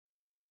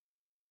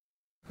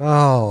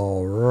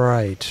All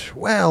right.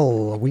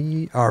 Well,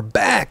 we are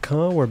back,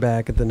 huh? We're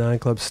back at the 9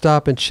 Club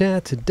Stop and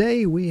Chat.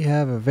 Today we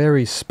have a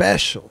very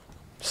special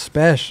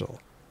guest.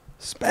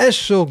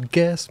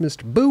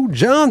 Mr. Boo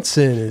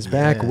Johnson is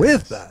back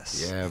with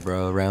us. Yeah,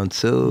 bro. Round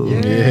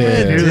 2.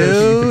 Yeah,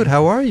 dude.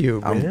 How are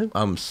you, man?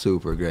 I'm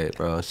super great,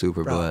 bro.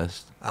 Super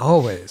blessed.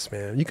 Always,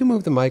 man. You can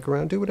move the mic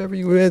around, do whatever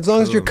you want, as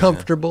long as you're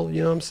comfortable,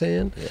 you know what I'm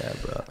saying? Yeah,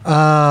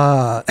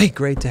 bro. Hey,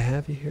 great to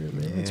have you here,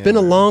 man. It's been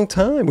a long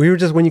time. We were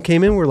just, when you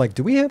came in, we were like,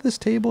 do we have this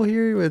table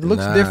here? It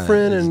looks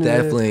different. It's and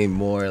definitely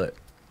more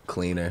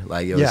cleaner.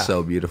 Like, it was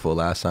so beautiful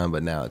last time,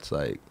 but now it's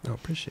like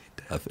appreciate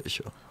that.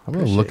 Official. I'm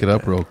going to look it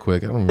up real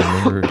quick. I don't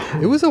even remember.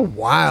 It was a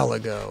while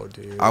ago,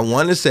 dude. I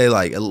want to say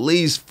like at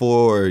least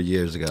 4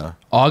 years ago.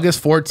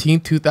 August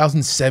 14th,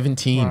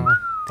 2017. Wow.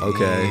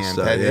 Okay,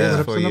 so that yeah,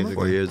 is 4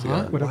 years ago.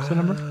 ago. What episode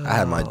number? I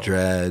had my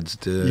dreads,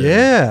 dude.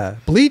 Yeah,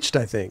 bleached,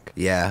 I think.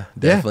 Yeah,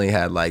 definitely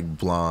had like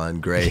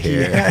blonde, gray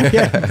hair.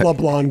 yeah,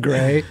 blonde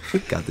gray.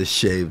 Got the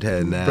shaved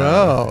head now.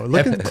 Bro,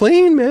 looking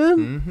clean,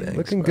 man. Thanks,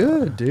 looking bro.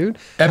 good, dude.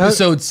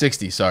 Episode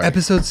 60, sorry.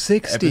 Episode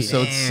 60.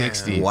 Episode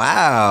 60.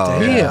 Wow.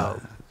 Damn. Yeah.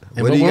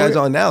 What are you guys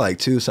on now? Like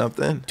 2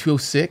 something?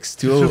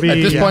 206? will be- At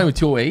this yeah. point, with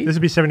 208? This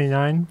would be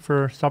 79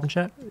 for Stop and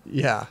Chat.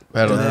 Yeah.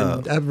 I don't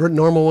And then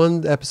normal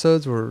one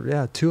episodes were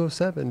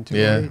 207,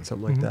 208,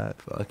 something like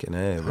that. Fucking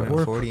A, bro.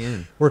 We're 40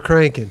 in. We're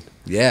cranking.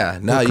 Yeah,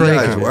 no, We're you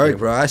guys cranking. work,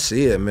 bro. I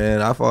see it,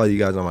 man. I follow you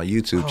guys on my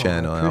YouTube Oh,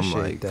 channel, I and I'm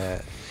appreciate like,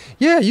 that.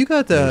 Yeah, you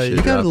got shit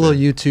a dropping. little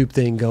YouTube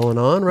thing going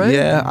on, right?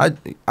 yeah,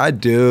 I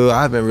do.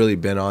 I haven't really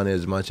been on it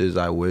as much as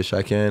I wish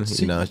I can.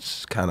 See- You know,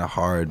 it's kind of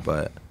hard,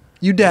 but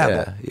You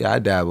dabble. yeah, I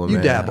dabble, You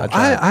man. dabble.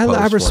 try to I post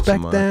once a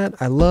respect month. that.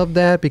 I love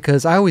that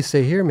because I always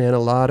say here, man, a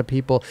lot of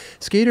people,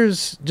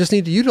 skaters just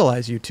need to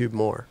utilize YouTube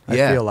more, I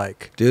feel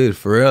like. Dude,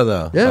 for real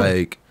though. Yeah.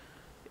 Like,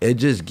 it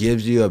just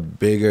gives you a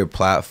bigger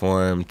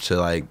platform to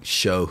like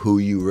show who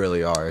you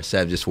really are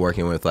instead of just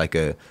working with like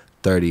a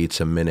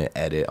 30-minute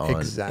edit on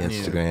Exactly.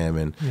 Instagram,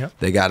 and Yep.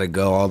 they got to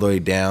go all the way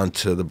down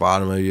to the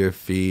bottom of your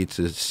feed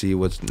to see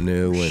what's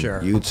new. And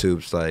Sure.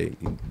 YouTube's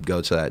like, you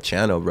go to that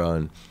channel, bro,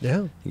 and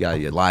Yeah. you got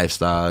your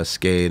lifestyle,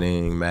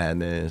 skating,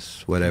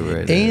 madness, whatever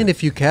it is. And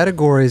if you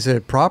categorize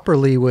it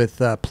properly with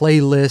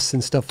playlists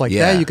and stuff like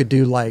Yeah. that, you could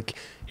do like,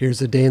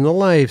 here's a day in the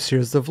life,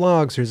 here's the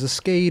vlogs, here's the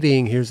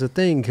skating, here's the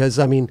thing. Because,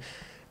 I mean,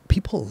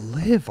 people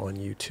live on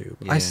YouTube.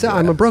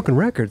 I'm a broken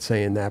record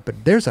saying that, but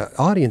there's an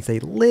audience, they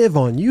live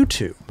on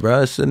YouTube.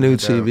 Bro, it's the new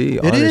TV,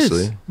 It is.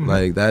 honestly.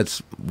 Like,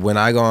 that's when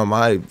I go on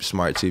my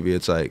smart TV,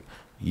 it's like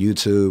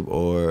YouTube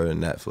or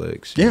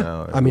Netflix. You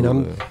know, or I mean,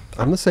 Hulu.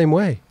 I'm the same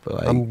way. But,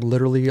 like, I'm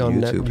literally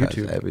on YouTube has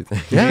YouTube.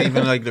 everything. Yeah. Not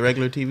even like the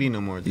regular TV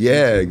no more.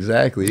 Yeah,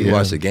 exactly. You Yeah.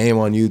 watch the game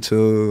on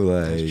YouTube,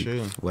 That's true.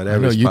 like I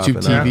whatever. know,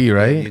 YouTube TV,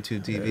 right?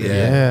 YouTube TV.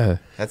 Yeah.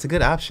 That's a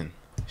good option.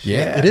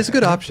 Yeah. It is a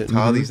good option. To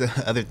all these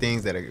other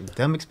things that are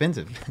dumb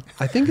expensive.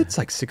 I think it's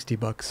like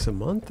 $60 a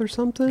month or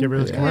something. Get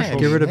rid of the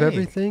commercials. Get rid of Hey,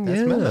 everything. that's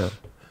Yeah. mellow.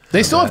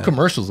 They still have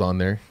commercials on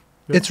there.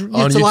 It's On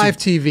live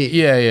YouTube. TV.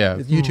 Yeah, yeah.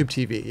 It's YouTube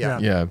TV. Yeah.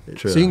 Yeah.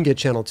 True. So you can get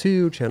channel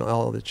 2,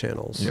 all of the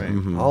channels. Right.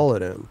 All of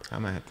them. I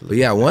might have to. But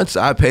yeah, once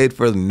I paid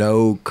for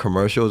no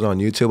commercials on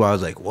YouTube, I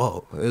was like,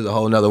 whoa, this is a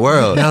whole nother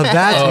world. Now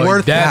that's Oh,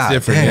 worth that's it.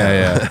 different.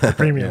 Yeah, yeah.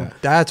 Premium.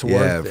 That's yeah,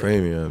 worth it.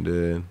 premium,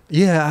 dude.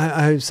 Yeah,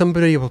 I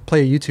somebody will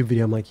play a YouTube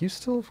video. I'm like, you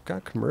still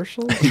got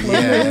commercials?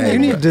 Yeah, you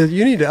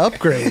need to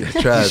upgrade.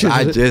 Trust, You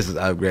I should- just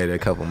upgraded a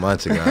couple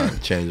months ago.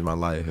 It changed my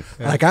life.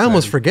 like I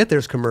almost forget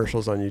there's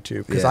commercials on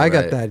YouTube because Yeah, I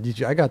got right.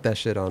 that. I got that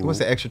shit on. What's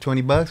the extra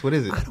 $20? What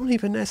is it? I don't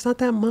even. It's not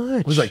that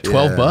much. It was like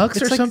 12 Yeah. bucks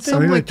It's or like something?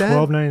 something Maybe like like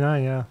that.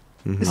 $12.99, yeah.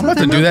 It's I'm not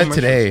about to that do much. that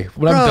today.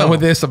 When Bro. I'm done with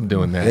this, I'm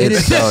doing that. It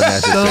It's is so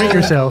necessary. Treat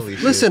yourself. Holy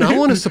shit. Listen, I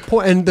want to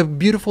support, and the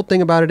beautiful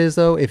thing about it is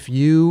though, if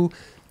you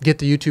get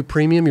the YouTube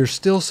Premium, you're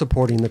still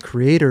supporting the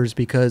creators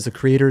because the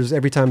creators,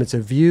 every time it's a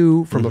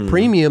view from a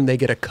premium, they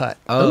get a cut.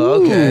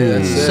 Oh, okay.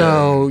 That's it.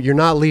 So you're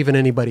not leaving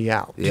anybody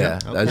out. Yeah,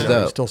 Okay. that's You know,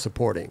 you're dope. still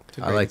supporting. It's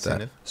a I great like that.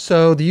 incentive.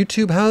 So the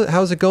YouTube,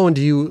 how's it going? Do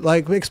you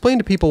like explain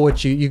to people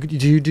what you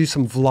do? You do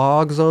some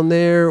vlogs on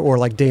there or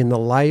like day in the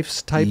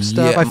life type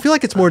stuff? Yeah. I feel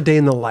like it's more day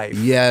in the life.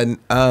 Yeah,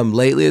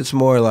 lately it's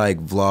more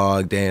like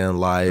vlog, day in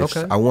life.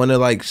 Okay. I want to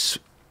like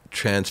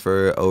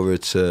transfer over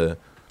to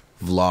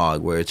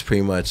vlog where it's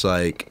pretty much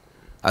like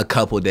a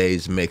couple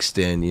days mixed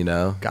in, you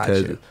know?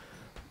 Gotcha. 'Cause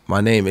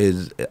my name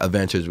is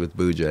Adventures with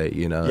Boojay,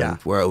 you know? Yeah. And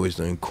we're always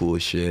doing cool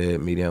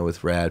shit, meeting up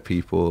with rad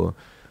people.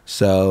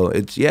 So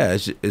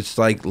it's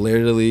like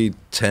literally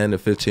 10 to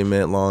 15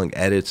 minute long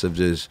edits of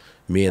just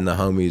me and the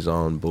homies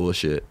on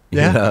bullshit,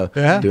 Yeah, you know?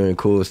 yeah. Doing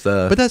cool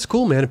stuff. But that's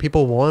cool, man. And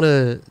people want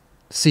to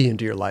see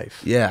into your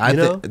life. Yeah, you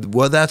know?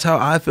 well, that's how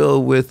I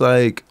feel with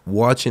like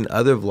watching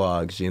other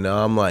vlogs. You know,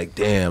 I'm like,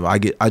 damn, I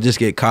just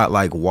get caught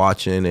like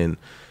watching and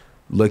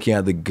looking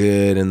at the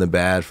good and the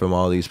bad from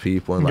all these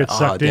people, and You like, get oh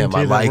sucked damn, into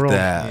I the like world.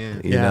 that. Yeah.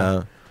 You Yeah.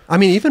 know, I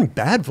mean, even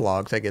bad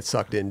vlogs I get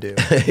sucked into.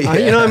 You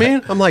know what I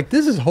mean? I'm like,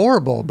 this is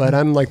horrible, but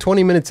I'm like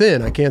 20 minutes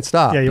in. I can't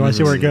stop. Yeah, you want to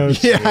see where it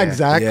goes. Yeah,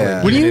 exactly.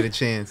 Yeah. What do Giving you- it a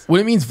chance.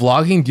 When it means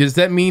vlogging, does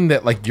that mean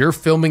that like you're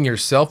filming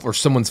yourself or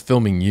someone's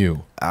filming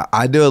you?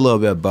 I do a little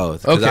bit of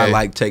both because I Okay.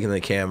 like taking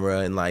the camera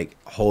and like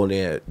holding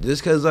it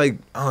just because like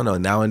I don't know,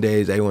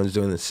 nowadays everyone's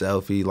doing the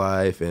selfie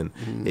life and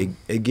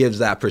it gives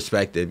that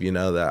perspective, you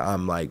know, that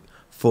I'm like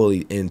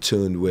fully in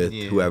tune with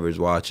whoever's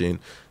watching.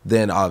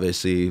 Then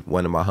obviously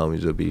one of my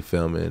homies will be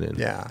filming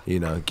and you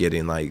know,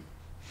 getting like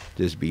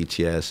just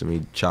BTS and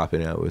me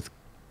chopping out with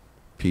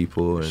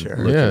people and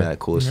looking at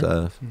cool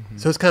stuff.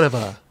 So it's kind of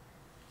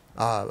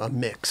a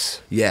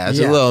mix. Yeah, it's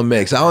a little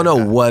mix. I don't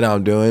know what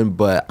I'm doing,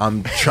 but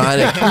I'm trying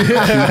to keep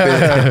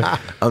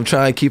it. I'm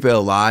trying to keep it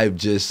alive,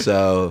 just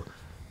so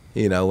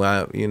when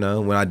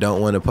I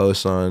don't want to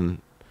post on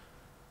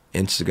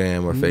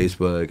Instagram or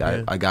Facebook,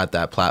 I got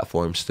that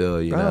platform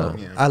still. You know,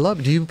 I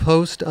love. Do you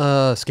post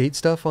skate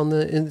stuff on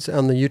the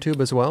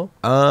YouTube as well?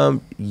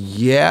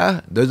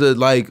 Yeah. There's a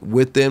like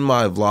within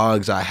my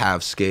vlogs, I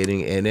have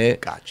skating in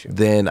it. Got you.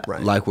 Then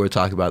like we're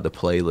talking about the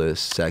playlist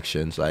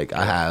sections, like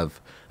I have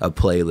a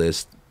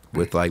playlist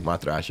with like my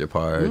thrasher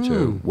parts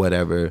or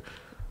whatever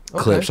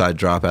clips I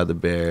drop out the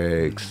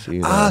barracks. You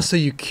know. So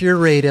you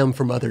curate them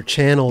from other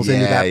channels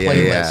into that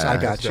playlist. Yeah. I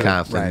got you. Kind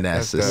of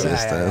finesse the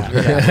system.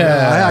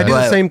 I do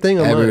the same thing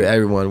on mine.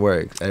 Everyone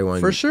works. Everyone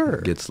For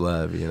sure gets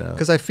love, you know.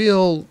 Because I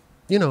feel,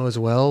 as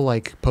well,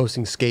 like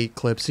posting skate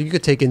clips. So you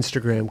could take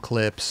Instagram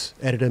clips,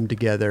 edit them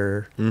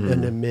together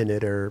in a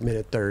minute or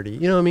minute 30.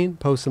 You know what I mean?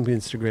 Post some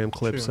Instagram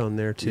clips on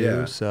there too.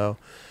 Yeah. So,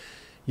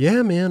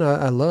 yeah, man,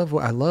 I love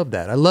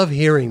that. I love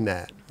hearing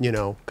that,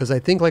 because I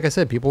think, like I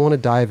said, people want to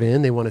dive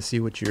in. They want to see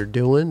what you're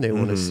doing. They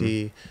want to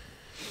see,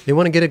 they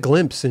want to get a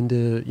glimpse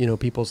into,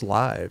 people's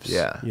lives.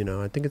 Yeah.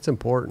 I think it's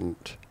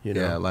important,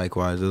 Yeah,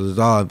 likewise. There's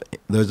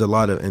a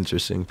lot of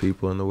interesting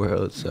people in the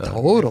world. So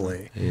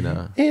Totally.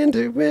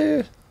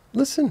 And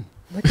listen,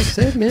 like I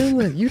said, man,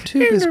 like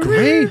YouTube is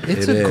great.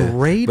 It's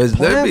great But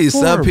there be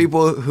some platform.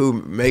 people who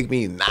make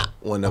me not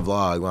want to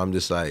vlog. Where I'm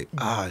just like,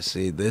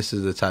 see, this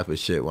is the type of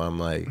shit where I'm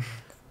like,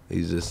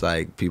 these just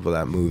like people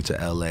that move to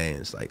LA and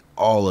it's like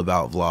all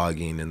about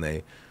vlogging and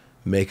they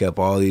make up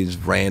all these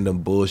random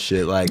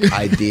bullshit like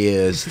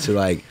ideas to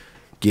like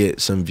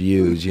get some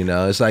views.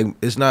 It's like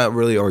it's not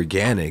really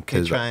organic They're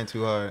because trying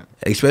too hard.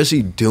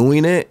 especially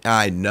doing it.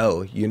 I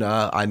know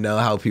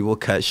how people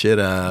cut shit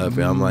up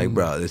and I'm like,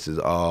 bro, this is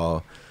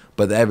all.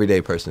 But the everyday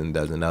person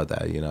doesn't know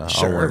that, I don't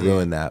want to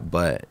ruin that.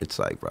 But it's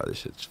like, bro, this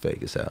shit's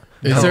fake as hell.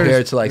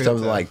 Compared to like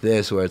something like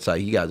this where it's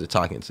like you guys are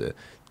talking to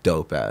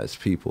dope ass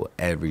people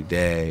every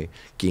day,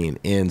 getting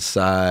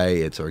insight.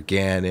 It's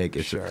organic.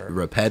 It's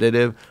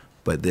repetitive.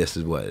 But this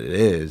is what it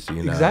is,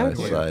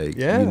 Exactly. It's like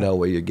you know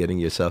what you're getting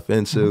yourself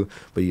into,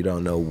 but you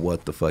don't know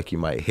what the fuck you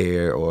might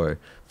hear or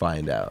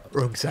find out.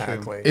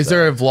 Exactly. Is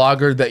there a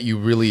vlogger that you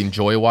really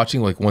enjoy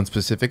watching, like one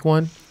specific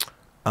one?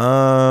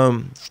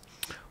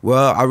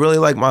 Well, I really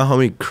like my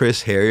homie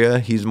Chris Heria.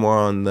 He's more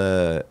on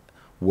the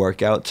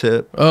workout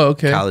tip. Oh,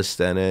 okay.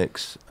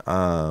 Calisthenics.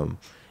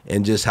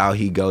 And just how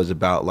he goes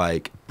about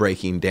like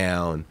breaking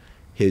down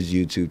his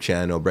YouTube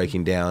channel,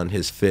 breaking down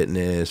his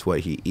fitness, what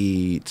he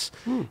eats,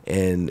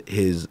 and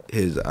his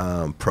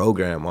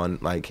program on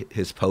like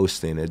his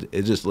posting.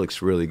 It just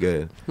looks really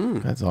good.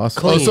 That's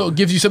awesome. Clean. Oh, so it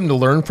gives you something to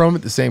learn from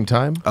at the same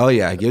time? Oh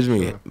yeah, it gives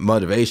me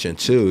motivation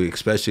too,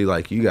 especially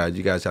like you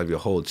guys have your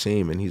whole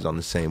team and he's on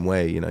the same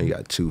way. You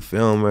got 2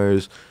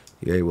 filmers,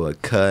 you're able to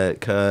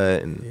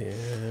cut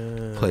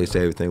and place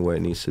everything where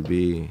it needs to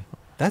be.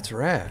 That's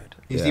rad.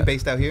 Is he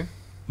based out here?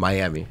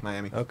 Miami.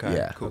 Okay.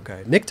 Yeah. Cool.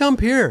 Okay. Nick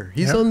Dompier.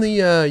 He's on the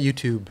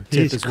YouTube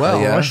tip He's as well.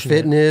 crushing it.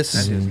 Fitness.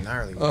 That is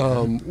gnarly.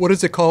 What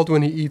is it called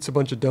when he eats a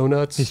bunch of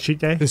donuts? His cheat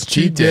day. His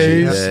cheat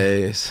days.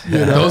 Days.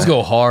 Those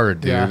go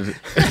hard, dude. Yeah.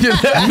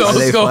 Those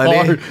they go funny?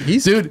 hard.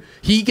 Dude,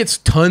 he gets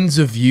tons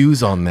of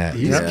views on that.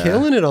 He's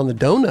killing it on the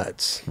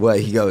donuts. What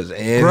he goes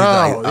in, Bro, he's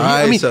like, all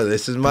right, I mean- so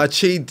this is my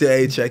cheat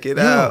day. Check it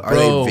out. Are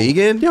bro. they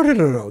vegan?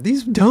 No.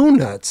 These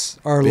donuts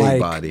are Big like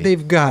body.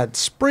 they've got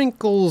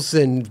sprinkles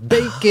and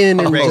bacon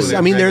and Regular- just, I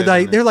mean regular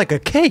they're like a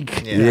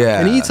cake. Yeah.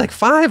 And he eats like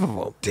 5 of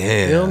them.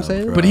 Damn. You know what I'm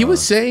saying? bro. But he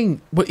was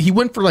saying, he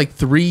went for like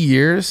 3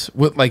 years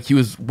with like he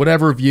was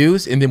whatever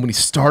views, and then when he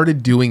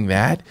started doing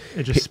that,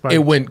 It just spiked. it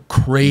went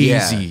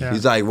crazy. Yeah.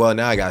 He's like, well,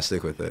 now I gotta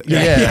stick with it.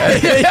 Yeah.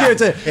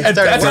 It's a- And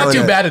that's not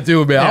too bad to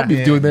do, man. I'll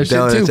be doing that shit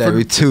Donuts too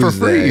every for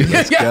free. Tuesday.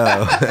 Let's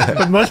go.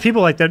 But most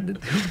people like that.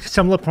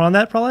 Some look on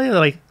that probably they're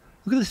like,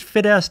 look at this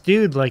fit ass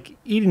dude like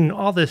eating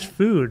all this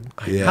food.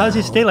 Yeah. How does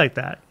he stay like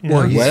that? You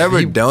Well, know?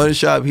 Whatever donut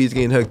shop he's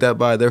getting hooked up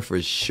by, they're for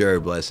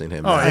sure blessing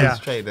him. Oh, man. yeah.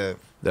 Straight up.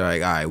 They're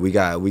like, all right, we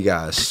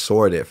got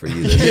sort it for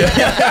you. This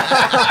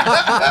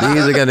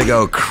These are gonna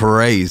go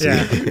crazy.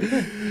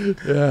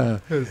 Yeah.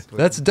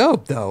 That's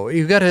dope, though.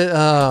 You got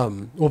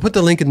to. We'll put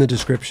the link in the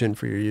description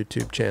for your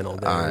YouTube channel.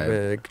 There. All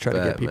right. Try to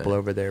get Bet, people man.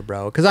 over there,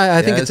 bro. Because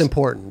I think Yeah, it's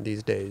important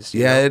these days.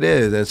 you Yeah, know? it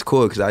is. That's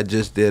cool because I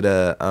just did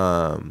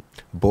a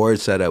board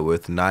setup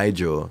with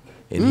Nigel,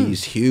 and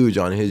he's huge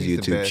on his He's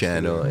the YouTube best,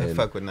 channel. dude. I And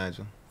fuck with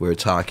Nigel. we were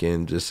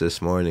talking just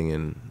this morning,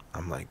 and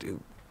I'm like, dude,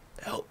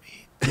 help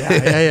me.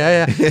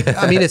 Yeah.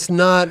 I mean, it's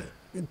not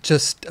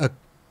just a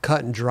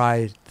cut and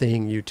dry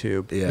thing,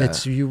 YouTube. Yeah.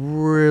 It's, you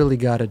really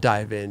got to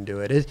dive into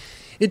it.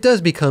 It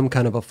does become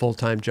kind of a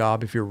full-time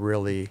job if you're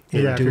really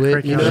Yeah, if into you're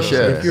it. You cracking know, out.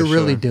 Sure, if you're for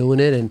really sure. doing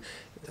it. And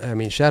I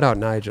mean, shout out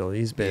Nigel.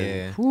 He's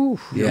been, Yeah.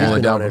 he's Yeah.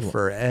 been on it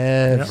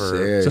forever.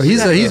 Seriously.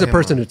 So he's Yeah. a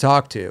person to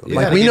talk to. Yeah.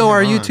 Like, Gotta we get know him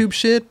our on. YouTube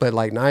shit, but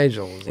like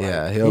Nigel's, like,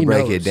 Yeah, he'll he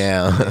break knows. it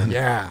down.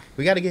 Yeah.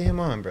 We got to get him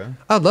on, bro.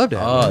 I'd love to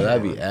have Oh, him.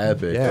 that'd be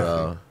epic, Yeah.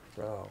 bro.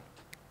 Bro.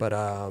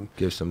 But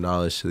Give some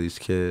knowledge to these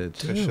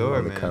kids. For sure,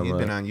 on the man. come He's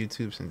been up. on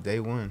YouTube since day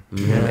one.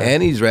 Mhm. Yeah.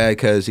 And he's rad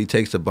because he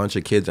takes a bunch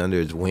of kids under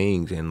his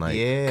wings and like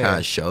Yeah. kind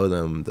of show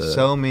them the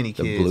So many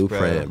the kids,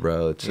 blueprint,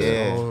 bro. To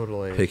Yeah.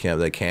 totally. picking up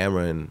the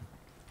camera and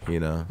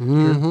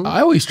Mhm.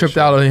 I always tripped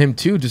out on him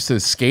too. Just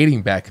his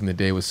skating back in the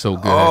day was so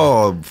good.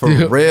 Oh, for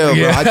Dude, real, bro.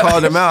 yeah. I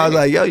called him out. I was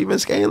like, "Yo, you been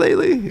skating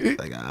lately?" He's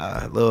like,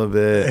 "A little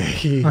bit."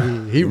 He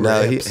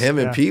No, rips. him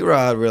and Yeah. P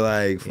Rod were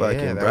like Yeah,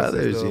 fucking that was his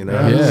brothers, little you know.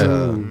 brother. Yeah. So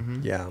Mm,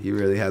 yeah. he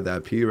really had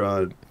that P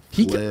Rod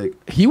He flick.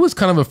 he was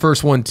kind of a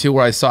first one too,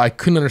 where I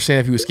couldn't understand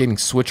if he was skating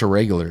switch or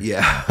regular.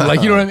 Yeah,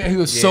 Like, you know what I mean? He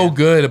was so Yeah.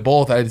 good at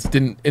both. I just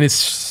didn't, and his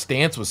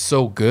stance was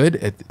so good. I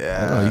don't know,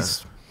 Yeah.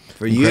 he's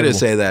For you to incredible.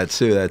 say that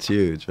too, that's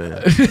huge, man.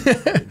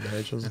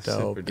 Nigel's That's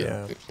dope. super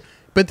dope.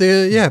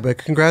 Yeah. But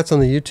congrats on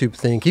the YouTube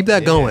thing. Keep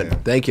that going.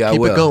 Thank you. I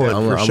Keep will. it going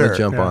I'm for gonna sure.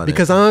 jump on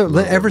Because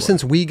it. ever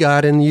since we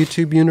got in the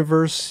YouTube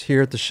universe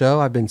here at the show,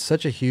 I've been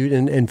such a huge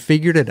and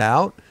figured it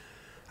out.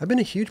 I've been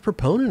a huge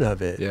proponent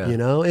of it. Yeah. You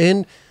know,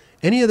 and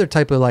any other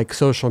type of like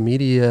social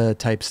media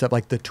type stuff,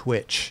 like the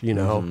Twitch. You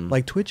know,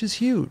 like Twitch is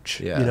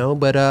huge. Yeah. You know,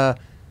 but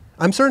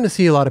I'm starting to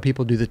see a lot of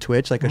people do the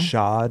Twitch. Like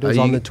Ashad is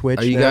on the Twitch.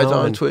 Are you now, guys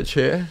on and Twitch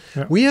here?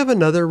 we have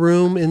another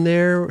room in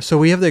there. So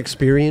we have the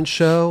experience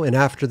show, and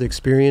after the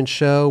experience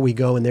show, we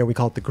go in there. We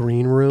call it the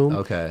green room.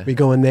 Okay. We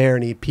go in there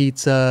and eat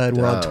pizza, and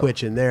we're on Dope.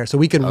 Twitch in there, so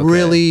we can Okay.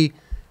 really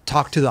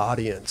talk to the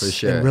audience For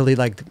sure. and really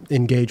like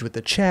engage with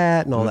the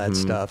chat and all that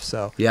stuff.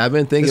 So Yeah, I've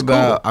been thinking It's cool.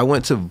 about. I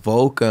went to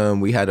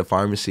Volcom. We had a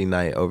pharmacy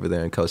night over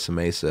there in Costa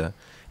Mesa,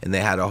 and they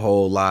had a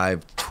whole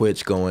live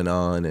Twitch going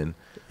on, and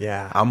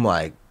yeah, I'm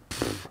like,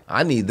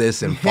 I need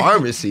this in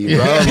pharmacy,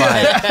 bro.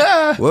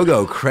 Like, we'll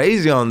go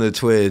crazy on the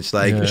Twitch.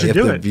 Like, Yeah. if should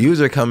do the it. views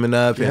are coming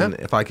up, Yeah. and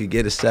if I could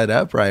get it set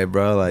up right,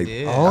 bro, like,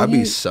 Yeah. that'd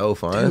be so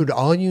fun. dude,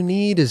 all you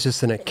need is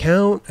just an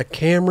account, a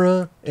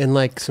camera, and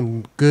like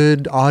some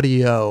good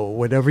audio.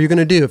 Whatever you're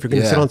gonna do, if you're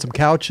gonna sit Yeah. on some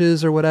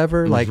couches or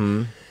whatever, like.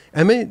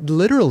 I mean,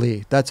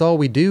 literally, that's all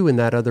we do in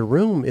that other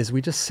room is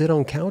we just sit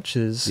on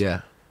couches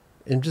Yeah,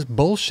 and just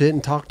bullshit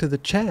and talk to the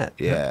chat.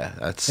 yeah,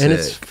 that's And sick.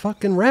 it's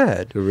fucking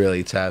rad. To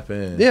really tap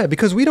in. Yeah,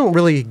 because we don't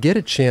really get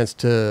a chance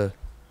to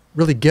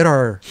really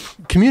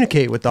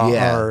communicate with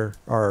Yeah.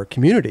 our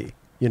community,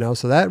 you know.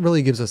 So that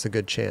really gives us a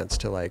good chance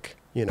to like,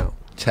 you know,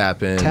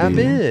 tap in, tap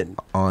be in.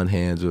 on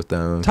hands with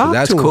them. 'Cause Talk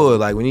that's to cool. 'em.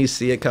 Like when you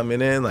see it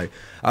coming in, like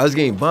I was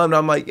getting bummed.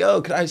 I'm like,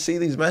 yo, can I see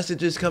these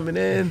messages coming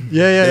in?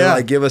 Yeah. They'll,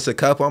 like give us a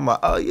couple. I'm like,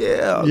 oh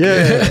yeah,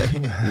 Yeah.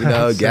 you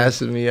know,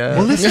 gassing me up.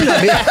 Well, listen.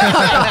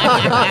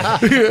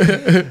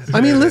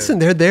 I mean, listen.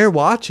 They're there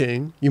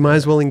watching. You might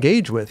as well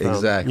engage with them.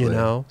 Exactly. You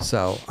know.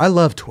 So I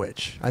love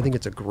Twitch. I think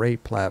it's a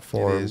great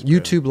platform. It is, bro.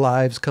 YouTube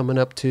Live's coming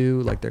up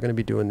too. Like they're going to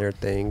be doing their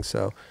thing.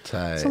 So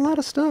Tight. it's a lot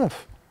of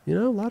stuff. You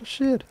know, a lot of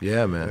shit.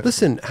 Yeah, man.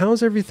 Listen,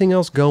 how's everything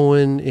else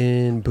going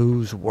in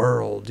Boo's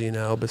world, you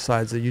know,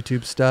 besides the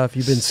YouTube stuff?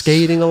 You've been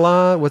skating a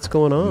lot. What's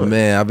going on?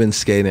 Man, I've been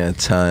skating a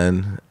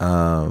ton,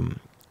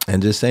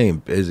 and just staying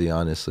busy.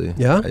 Honestly,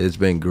 Yeah? it's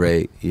been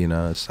great. You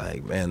know, it's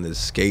like, man, this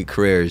skate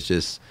career is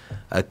just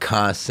a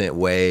constant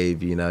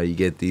wave. You know, you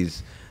get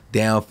these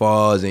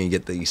downfalls and you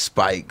get these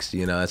spikes.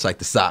 You know, it's like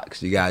the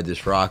socks. You gotta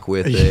just rock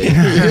with it,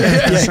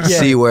 Yeah.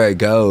 see where it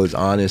goes.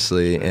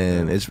 Honestly,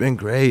 and it's been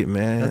great,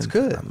 man. That's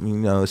good. I mean,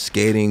 you know,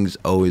 skating's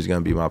always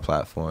gonna be my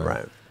platform.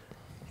 Right.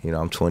 You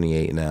know, I'm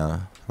 28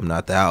 now. I'm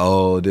not that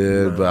old,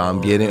 dude, but I'm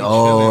getting Chilling,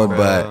 old. bro.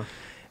 But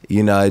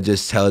you know, it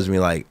just tells me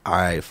like, all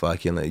right,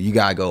 fucking, you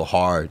gotta go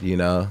hard. You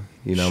know,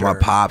 my Sure.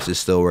 pops is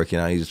still working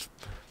out. He's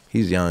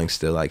young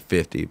still, like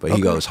 50, but he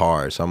Okay. goes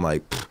hard. So I'm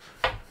like,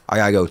 I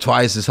gotta go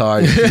twice as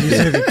hard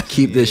to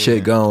keep this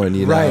shit going.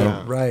 You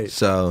know, Right.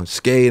 So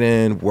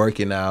skating,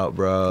 working out,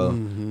 bro.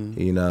 Mm-hmm.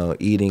 You know,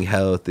 eating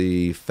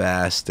healthy,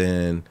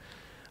 fasting,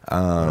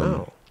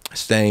 Wow.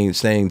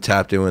 staying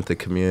tapped in with the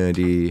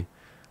community.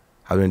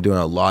 I've been doing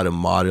a lot of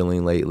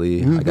modeling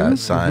lately. I got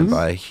signed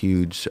by a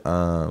huge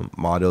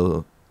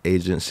model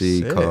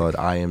agency Sick. called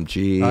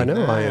IMG. I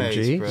know Nice,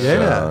 IMG. bro.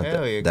 Yeah.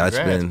 Hell yeah, That's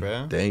congrats, been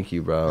bro. thank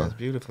you, bro. That's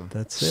beautiful.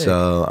 That's it.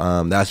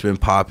 So that's been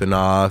popping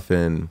off,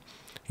 and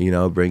you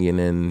know, bringing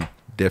in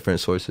different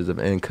sources of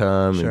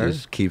income Sure. and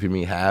just keeping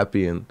me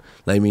happy and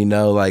letting me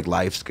know like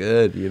life's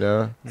good. You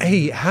know.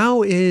 Hey,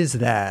 how is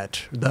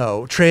that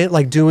though?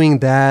 Like doing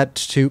that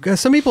to, cause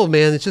some people,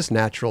 man, it's just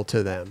natural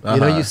to them. You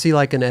know, Uh-huh. you see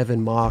like an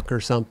Evan Mock or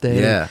something.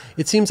 Yeah.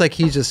 It seems like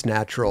he's just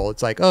natural.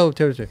 It's like, oh,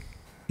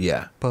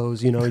 Yeah.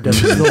 pose, you know, he does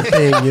his little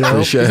thing, you know.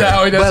 For sure. Is that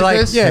how he does But it, like,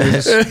 Chris?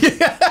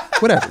 yeah,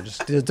 whatever,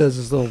 just does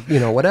his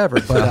little, whatever.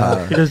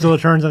 But He does little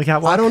turns on the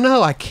catwalk. I don't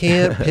know. I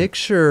can't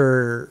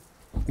picture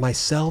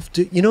myself.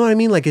 You know what I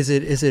mean? Like, is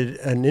it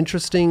an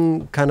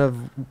interesting kind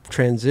of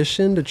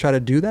transition to try to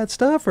do that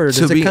stuff, or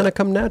does it kind of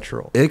come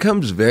natural? It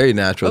comes very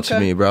natural to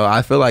me, bro.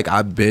 I feel like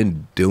I've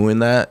been doing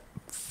that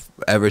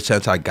ever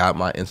since I got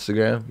my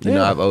Instagram. You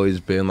know, I've always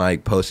been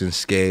like posting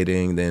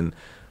skating, then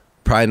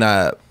probably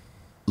not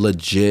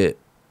legit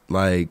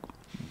like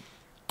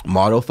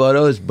model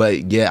photos,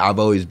 but yeah, I've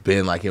always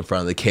been like in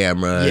front of the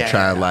camera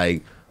trying to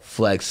like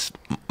flex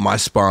my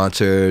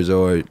sponsors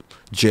or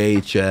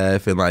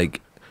JHF and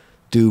like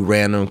do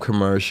random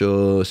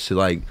commercials to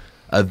like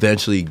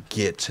eventually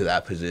get to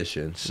that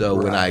position. So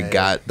when I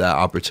got that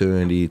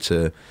opportunity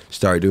to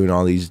start doing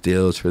all these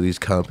deals for these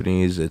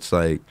companies, it's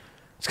like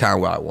it's kind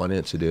of what I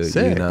wanted to do.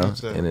 Sick.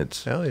 And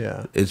it's hell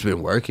yeah, it's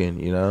been working.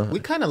 We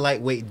kind of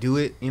lightweight do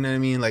it. You know what I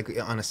mean? Like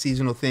on a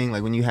seasonal thing,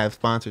 like when you have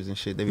sponsors and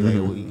shit, they be like,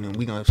 well,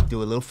 we gonna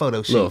do a little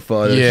photo shoot. Little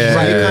photo. Yeah.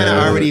 Right, you kind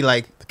of already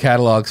like The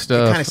catalog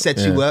stuff. it kind of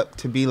sets you up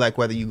to be like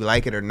whether you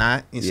like it or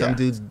not. And some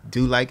dudes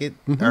do like it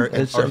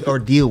or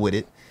deal with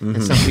it.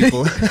 And some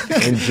people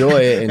enjoy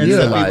it and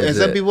utilize it. And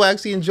some people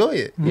actually enjoy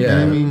it. You know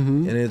what I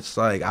mean? And it's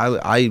like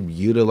I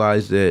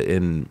utilized it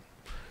in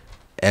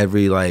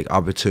every like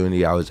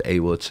opportunity I was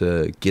able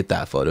to get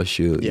that photo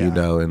shoot,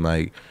 and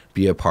like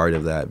be a part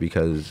of that,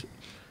 because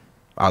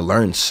I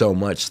learned so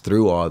much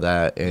through all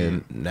that,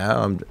 and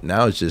now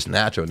it's just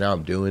natural. Now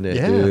I'm doing it,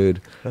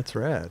 dude. That's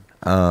rad.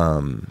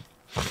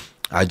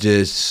 I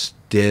just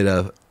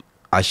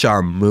I shot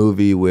a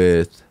movie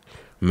with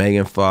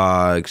Megan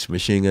Fox,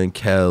 Machine Gun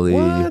Kelly,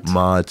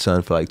 Mod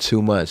Son for like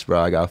 2 months, bro.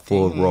 I got a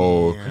full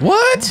role.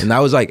 What? And that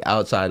was like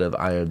outside of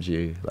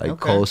IMG. Like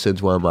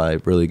Colson's one of my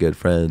really good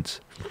friends.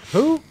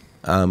 Who?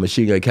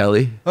 Machine Gun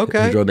Kelly.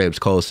 Okay. His real name's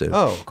Colson.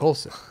 Oh,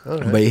 Colson.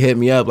 Right. But he hit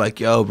me up like,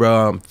 yo,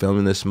 bro, I'm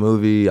filming this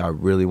movie. I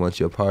really want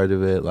you a part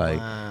of it. Like,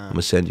 I'm going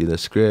to send you the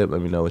script.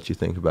 Let me know what you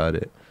think about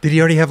it. Did he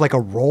already have like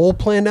a role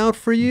planned out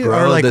for you?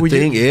 Bro, or like, the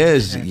thing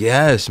is,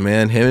 yes,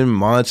 man. Him and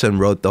Monson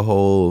wrote the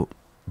whole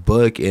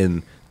book,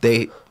 and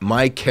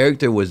my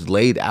character was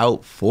laid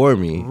out for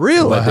me.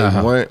 Really? But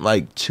they weren't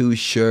like too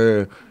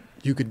sure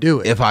you could do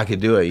it. if I could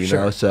do it, you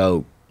know?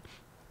 So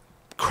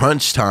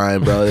crunch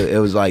time, bro. It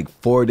was like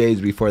 4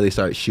 days before they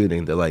start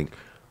shooting. They're like,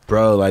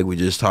 bro, like we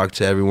just talked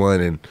to everyone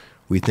and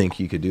we think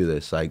you could do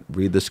this. Like,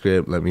 read the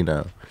script, let me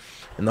know.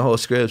 And the whole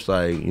script's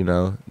like,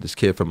 this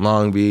kid from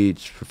Long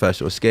Beach,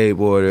 professional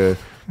skateboarder,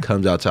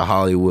 comes out to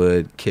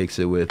Hollywood, kicks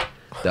it with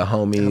the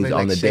homies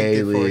on the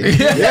daily.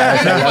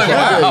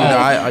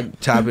 I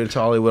tap into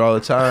Hollywood all the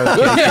time.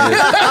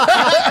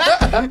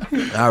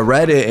 I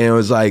read it and it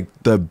was like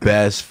the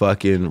best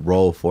fucking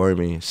role for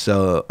me.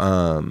 So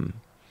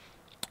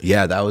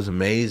yeah, that was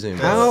amazing,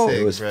 bro.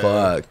 It was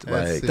fucked.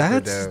 Like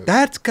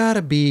that's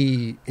gotta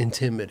be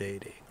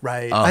intimidating,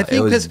 right? I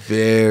think it was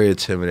very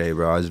intimidating,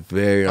 bro. I was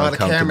very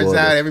uncomfortable. The cameras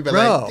out, everybody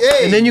like,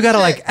 hey, and then you gotta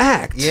like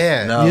act.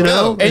 Yeah,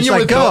 and it's you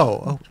like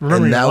go.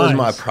 And that was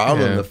my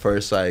problem the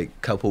first like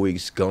couple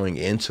weeks going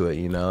into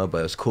it,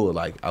 but it's cool.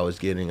 Like I was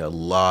getting a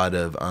lot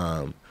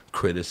of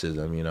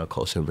criticism.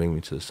 Colson bring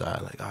me to the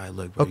side, like, all right,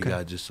 look, bro, you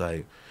gotta just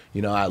like,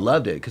 I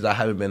loved it because I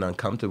haven't been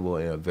uncomfortable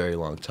in a very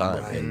long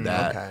time, and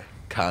that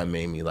kind of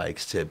made me like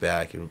sit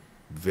back and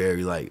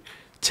very like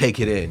take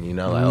it in,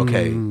 like,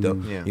 okay,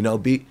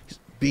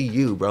 be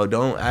you, bro.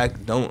 Don't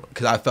act,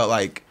 because I felt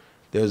like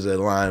there was a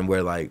line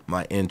where like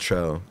my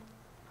intro,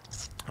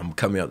 I'm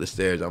coming up the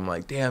stairs, I'm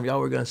like, damn,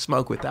 y'all were gonna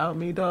smoke without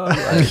me, dog.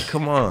 Like,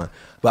 come on.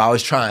 But I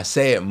was trying to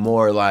say it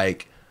more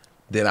like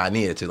than I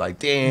needed to, like,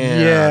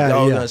 damn,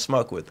 y'all were gonna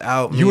smoke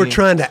without me. You were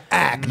trying to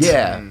act.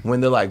 Yeah,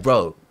 when they're like,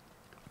 bro,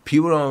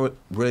 people don't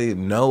really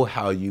know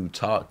how you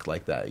talk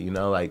like that,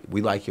 like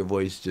we like your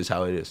voice just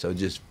how it is, so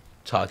just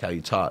talk how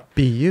you talk.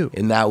 Be you.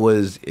 And that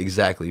was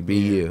exactly be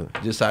you.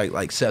 Just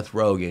like Seth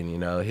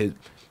Rogen,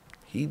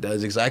 he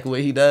does exactly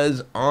what he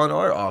does on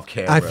or off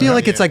camera. I feel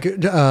like it's like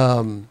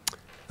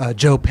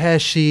Joe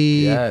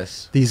Pesci.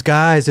 Yes. These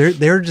guys,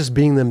 they're just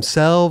being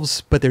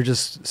themselves, but they're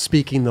just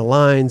speaking the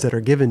lines that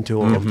are given to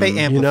them. They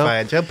amplify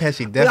it. Joe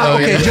Pesci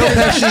definitely. Okay, Joe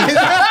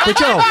Pesci.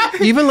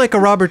 But even like a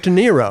Robert De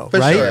Niro,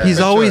 right? Sure,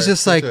 He's always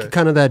just like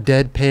kind of that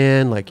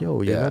deadpan, like,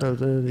 yo, you gotta,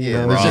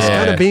 it's just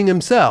kind of being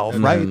himself,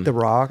 right? The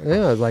Rock.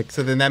 Yeah, like.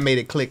 So then that made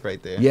it click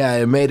right there. Yeah,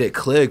 it made it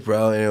click,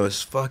 bro, and it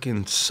was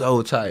fucking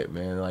so tight,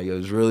 man. Like, it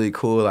was really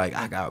cool. Like,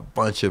 I got a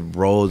bunch of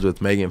roles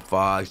with Megan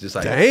Fox, just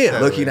like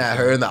looking at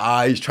her in the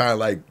eyes, trying to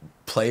like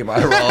play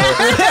my role.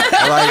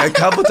 And, like a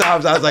couple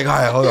times I was like, all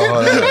right, hold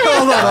on.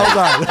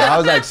 I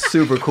was like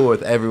super cool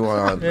with everyone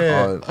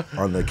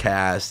on the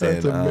cast.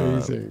 That's and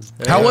amazing.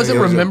 How was it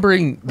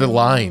remembering the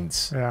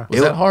lines? Yeah.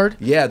 Was that hard?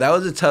 Yeah, that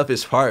was the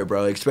toughest part,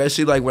 bro.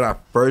 Especially like when I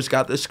first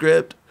got the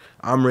script,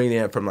 I'm reading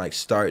it from like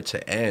start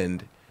to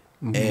end.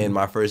 And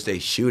my first day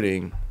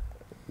shooting,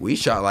 we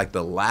shot like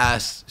the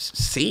last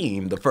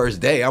scene the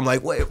first day. I'm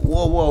like, wait,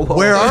 whoa.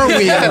 Where are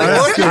we?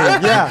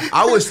 Yeah.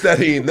 I was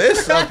studying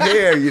this up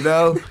here,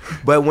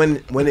 But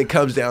when it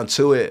comes down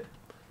to it,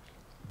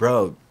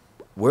 bro,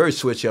 we're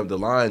switching up the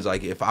lines.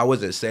 Like, if I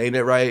wasn't saying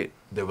it right,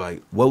 they're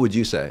like, what would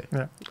you say?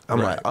 Yeah. I'm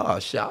like, oh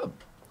shit,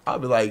 I'll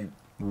be like,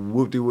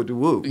 whoop de whoop de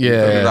whoop. Yeah.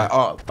 I'll be like,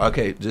 oh,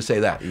 okay, just say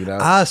that, you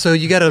know. So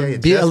you got to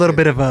be a little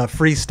bit of a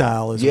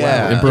freestyle as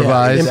well.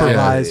 Improvise.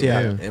 Improvise,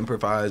 Yeah.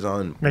 Improvise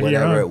on Make it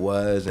whatever your it own.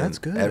 was. And That's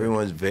good.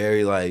 everyone's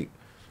very like,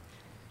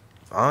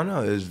 I don't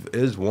know,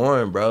 it's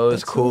warm, bro.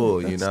 It's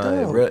cool, you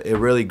know. It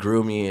really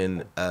grew me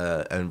in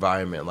an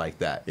environment like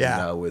that, you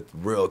know, with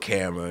real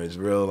cameras,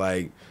 real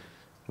like,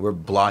 we're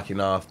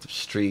blocking off the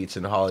streets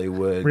in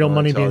Hollywood. Real going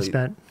money to being all the-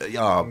 spent.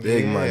 Y'all,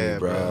 big money,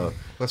 bro.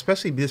 Well,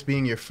 especially this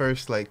being your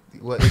first, like,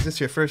 what is this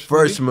your first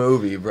First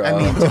movie, bro. I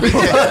mean,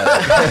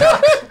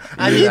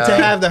 I mean, to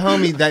have the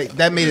homie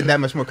that made it that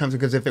much more comfortable.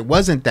 Because if it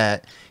wasn't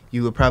that,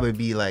 you would probably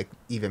be like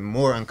even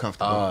more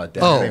uncomfortable. Oh, You know what I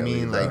definitely,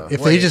 mean, bro. like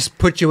If they just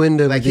put you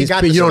into Like, he these,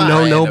 got the you don't know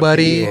spot.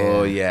 nobody.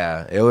 Oh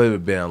yeah, it would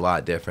have been a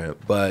lot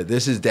different. But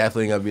this is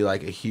definitely gonna be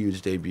like a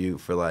huge debut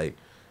for like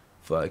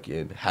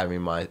fucking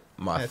having my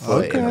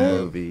foot in a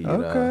movie. You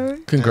know?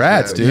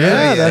 Congrats, dude.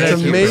 Yeah, that's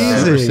Thank you, bro.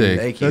 amazing. Super sick.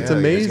 Thank you. That's Yeah,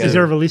 amazing. Is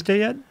there a release date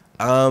yet?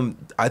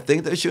 I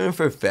think they're shooting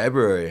for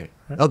February.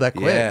 Oh, that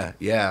quick.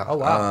 Yeah. Oh,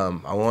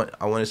 wow. I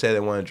want to say they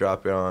want to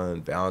drop it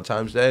on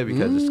Valentine's Day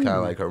because it's kind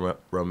of like a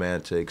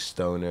romantic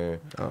stoner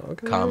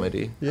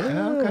comedy.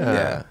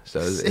 Yeah. So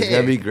it's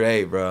gonna be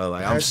great, bro.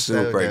 Like I'm That's so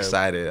super dope.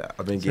 excited.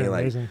 I've been getting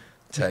like amazing.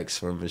 texts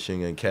from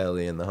Machine Gun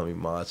Kelly and the homie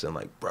Moss and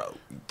like, bro,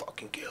 you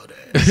fucking killed it.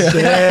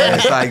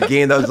 It's like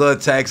getting those little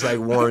texts like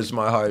warms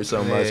my heart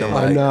so much. I'm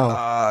I like,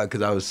 know.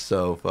 because I was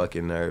so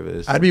fucking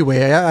nervous. I'd be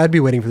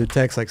waiting for the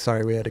text like,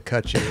 sorry, we had to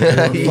cut you. You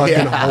were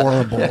fucking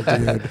horrible,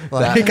 dude.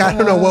 Like, I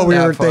don't know what we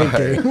That were part,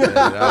 thinking. man,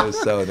 I was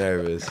so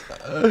nervous.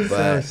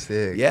 But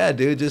sick. yeah,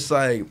 dude, just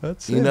like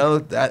That's you it. know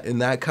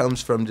that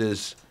comes from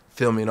just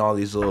filming all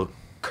these little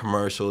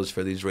commercials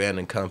for these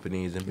random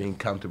companies and being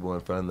comfortable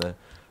in front of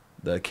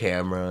the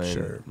camera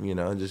and you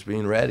know just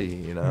being ready.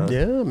 You know.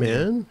 Yeah,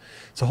 man.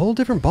 It's a whole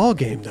different ball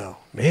game, though.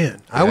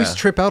 Man, I always Yeah.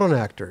 trip out on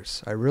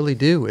actors. I really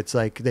do. It's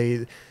like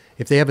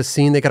if they have a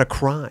scene, they gotta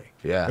cry.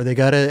 Yeah. Or they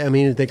gotta. I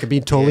mean, they could be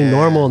totally Yeah.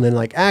 normal and then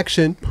like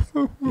action.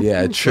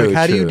 Yeah, It's true. like,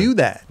 how do you true. do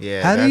that?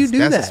 Yeah, How do you do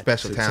that's that? a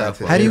special It's a talent. tough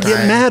to one. How do you get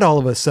try. mad all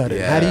of a sudden?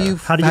 Yeah. How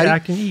do you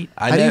act and eat?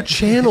 How do you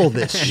channel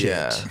this shit?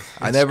 Yeah,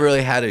 I never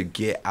really had to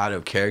get out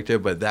of character,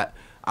 but that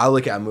I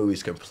look at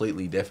movies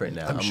completely different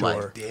now. I'm sure.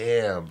 like,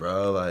 damn,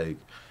 bro, like,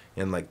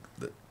 and like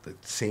the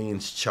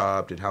scenes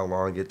chopped and how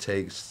long it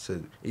takes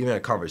to even a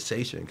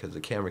conversation because the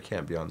camera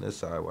can't be on this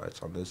side while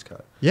it's on this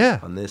cut. Yeah.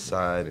 On this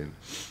side, and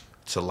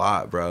it's a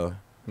lot, bro.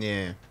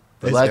 Yeah.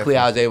 But It's luckily,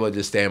 I was definitely- able to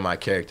just stay in my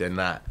character and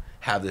not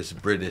have this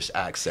British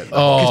accent.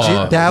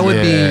 Oh, That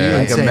would be yeah.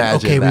 Like, insane.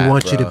 imagine Okay, we that,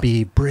 want you to bro.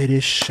 be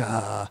British.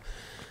 I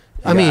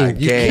Yeah, mean,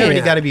 you gang. You already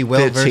can't. got to be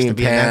well versed to 15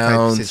 be in that type of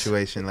pounds.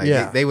 situation. Like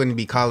Yeah. they wouldn't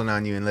be calling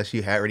on you unless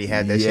you already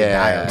had that shit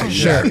Yeah, dialed.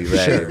 you gotta be Sure,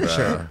 ready, sure, bro.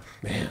 sure.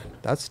 Man,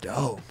 that's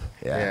dope.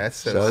 Yeah, Yeah, that's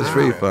so so it's sick.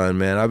 pretty fun,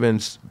 man. I've been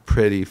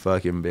pretty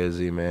fucking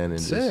busy, man,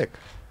 and Sick.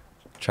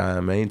 just trying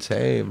to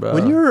maintain, bro.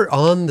 When you're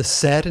on the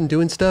set and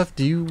doing stuff,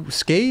 do you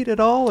skate at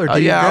all, or do Oh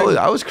you? yeah, drag-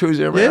 I was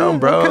cruising around, Yeah,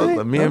 bro. okay,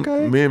 Like, me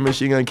okay. and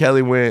Machine Gun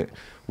Kelly went.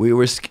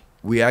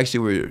 We actually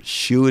were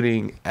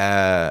shooting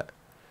at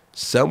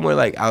somewhere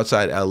like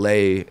outside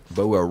LA,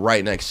 but we were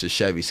right next to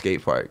Chevy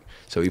Skate Park.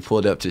 So we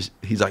pulled up to.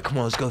 He's like, "Come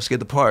on, let's go skate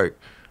the park."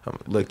 I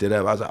looked it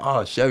up. I was like,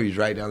 "Oh, Chevy's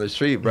right down the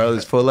street, bro.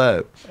 Let's pull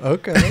up."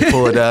 Okay.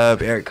 Pulled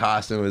up. Eric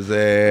Costin was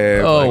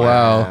there. Oh, Like,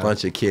 wow. A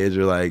bunch of kids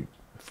were like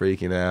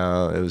freaking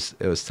out. It was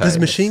tight. Does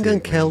Machine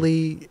Gun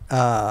Kelly?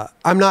 I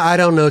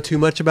don't know too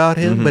much about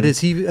him, but is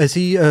he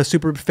a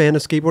super fan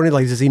of skateboarding?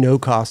 Like, does he know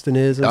Costin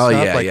is? And Oh,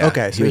 stuff? yeah, like, yeah.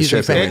 Okay, so He was he's a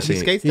tripping fan. when he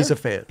skates He's there? a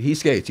fan. He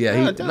skates, yeah.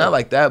 Oh, He dope. not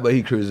like that, but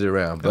he cruises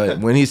around. But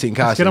when he's seen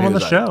Costin, Get him he on the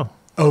was show.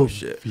 Oh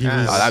shit. he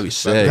was, Oh, that'd be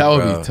sick. That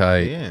would bro. be tight.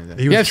 Yeah.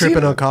 he was Yeah, I've seen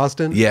tripping it. on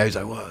Costin. Yeah, he's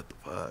like, what the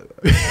fuck?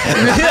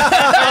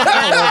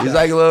 He's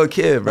like a little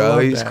kid, I bro.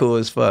 love He's that. cool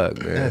as fuck,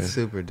 man. That's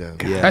super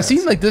dope. Yeah. I've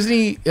seen like doesn't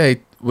he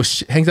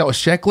hangs out with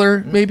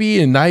Sheckler maybe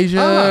and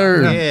Nija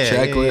or Yeah.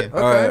 Checkler,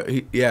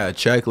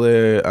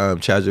 Checkler,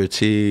 Chaz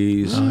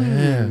Ortiz,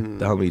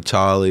 the homie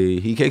Tolly.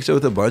 He kicks it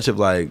with a bunch of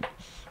like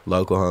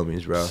local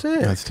homies, bro.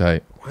 Sick. That's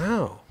tight.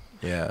 Wow.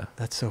 Yeah.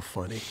 That's so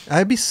funny.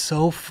 It'd be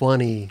so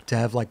funny to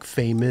have like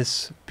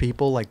famous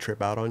people like trip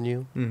out on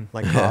you,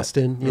 like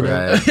Costin. You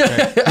know,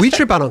 Right. we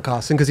trip out on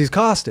Costin because he's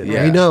Costin.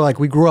 Yeah. We know, like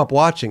we grew up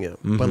watching him,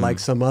 but like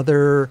some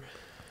other.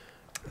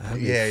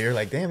 Yeah, you're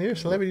like, damn, you're a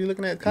celebrity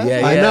looking at Cosby.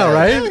 Yeah, I know,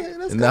 right?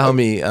 That's And the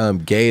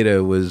homie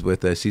Gator was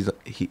with us.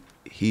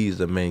 He's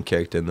the main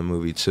character in the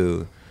movie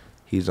too.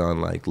 He's on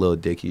like Lil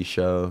Dicky's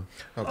show.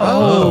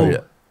 Oh.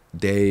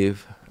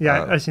 Dave.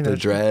 Yeah, I seen the that.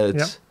 Dreads.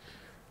 Yep.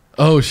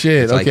 Oh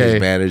shit. It's like Okay.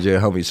 his manager.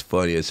 Homie's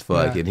funny as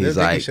fuck, Yeah, and their he's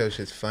Vicky like, show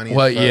shit's funny.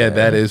 Well, as fuck. yeah,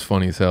 that is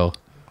funny as hell.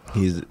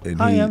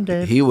 Hi, I'm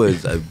Dave. He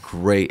was a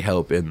great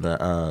help in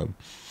the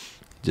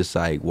just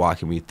like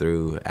walking me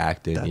through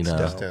acting. You know,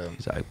 That's dope.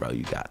 he's like, bro,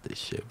 you got this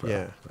shit, bro.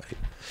 Yeah. Like,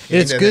 And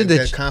it's good that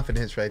that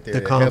confidence right there. the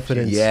that helps you.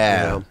 confidence.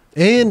 Yeah. You know.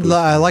 And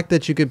I like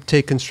that you could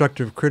take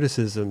constructive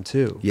criticism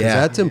too. 'cause Yeah.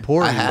 that's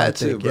important. I had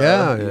to, think. bro.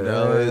 Yeah, you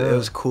know, it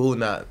was cool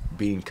not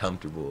being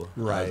comfortable. I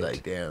Right. was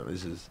like, damn,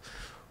 this is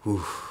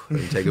whew,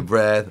 and take a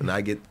breath, and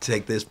I get to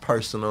take this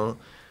personal,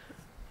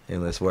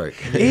 and let's work.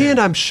 And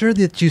I'm sure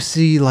that you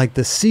see like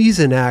the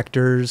seasoned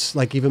actors,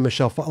 like even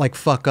Michelle, like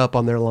fuck up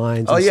on their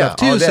lines and stuff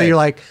too. So you're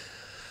like,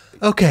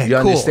 okay, you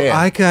cool. understand.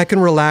 I can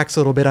relax a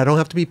little bit. I don't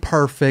have to be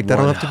perfect. I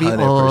don't have to be 100%.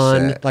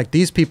 on. Like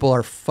these people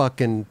are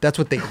fucking. That's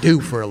what they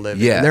do for a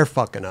living. Yeah. And they're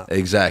fucking up.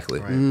 Exactly.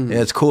 Right. And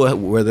it's cool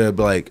where they're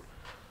like,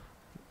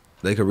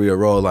 they could read a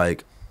role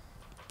like,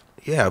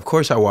 yeah, of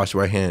course I wash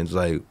my hands.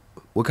 Like,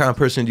 what kind of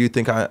person do you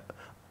think I?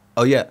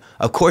 Oh yeah,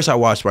 of course I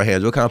wash my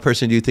hands. What kind of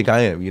person do you think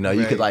I am? You know,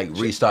 you could like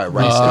restart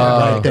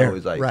right there.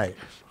 Always like, right.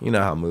 You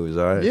know how movies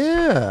are.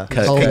 Yeah.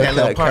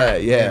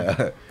 Cut.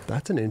 Yeah.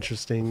 That's an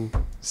interesting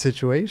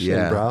situation,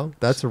 Yeah. bro.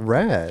 That's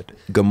rad.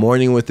 Good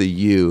Morning with a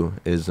U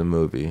is the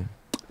movie.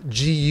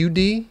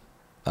 GUD.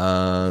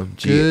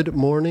 Good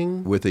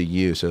morning with a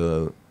U.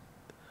 So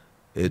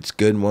it's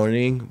Good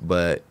Morning,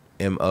 but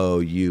MOURNG.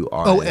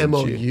 Oh,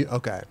 MOU.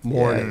 Okay.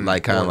 Morning. Yeah,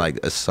 like kind of like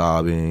a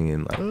sobbing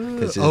and like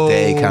because his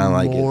day kind of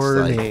like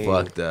gets like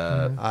fucked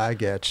up. I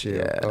get you.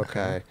 Yeah.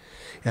 Okay.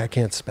 Yeah, I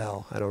can't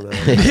spell. I don't know.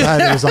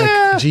 It was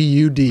like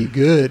GUD.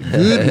 Good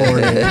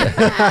morning.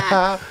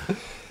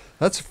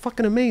 That's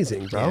fucking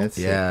amazing, bro.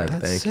 Yeah,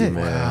 That's thank sick. you,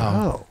 man.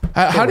 Wow.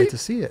 How Can't did wait to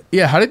see it?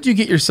 Yeah, how did you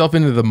get yourself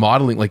into the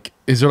modeling? Like,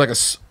 is there like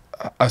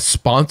a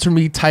sponsor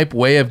me type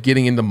way of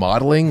getting into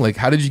modeling? Like,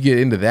 how did you get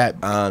into that?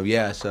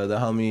 Yeah, so the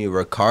homie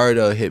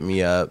Ricardo hit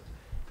me up,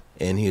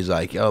 and he's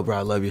like, "Yo, bro,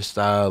 I love your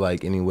style.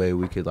 Like, any way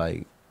we could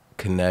like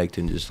connect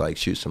and just like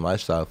shoot some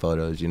lifestyle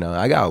photos, you know."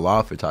 I got a lot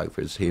of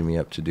photographers hitting me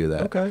up to do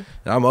that. Okay.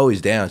 And I'm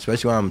always down,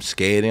 especially when I'm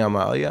skating. I'm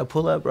like, "Oh yeah,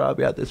 pull up, bro. I'll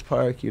be at this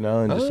park," you know,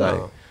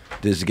 and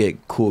just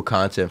get cool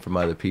content from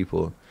other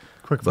people.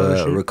 Quick photo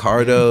But shoot.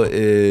 Ricardo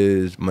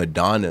is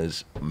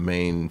Madonna's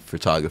main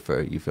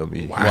photographer. You feel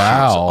me? He shoots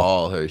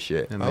all her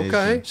shit. Amazing.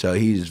 Okay. So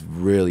he's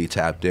really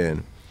tapped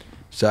in.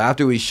 So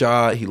after we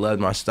shot, he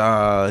loved my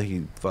style.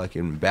 He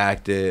fucking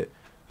backed it.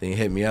 Then he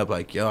hit me up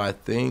like, "Yo, I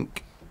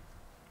think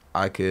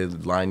I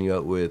could line you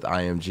up with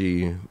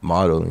IMG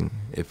modeling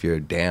if you're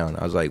down."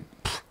 I was like,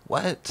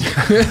 "What?"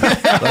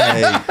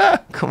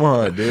 Like, come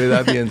on, dude.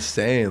 That'd be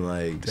insane.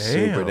 Like,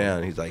 super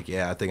down. He's like,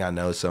 "Yeah, I think I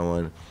know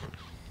someone."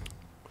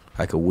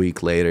 Like a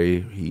week later,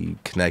 he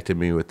connected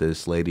me with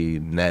this lady,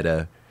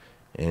 Netta.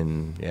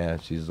 And yeah,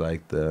 she's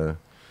like the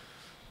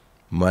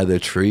Mother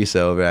Teresa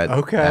over at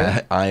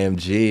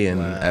IMG.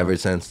 And ever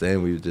since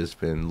then, we've just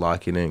been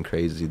locking in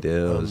crazy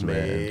deals,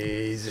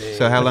 Amazing. man.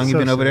 So how long you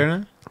been over there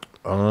now?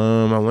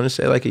 I want to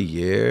say like a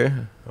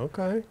year.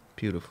 Okay.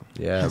 Beautiful.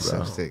 Yeah, That's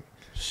bro. so sick.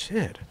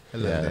 Shit. I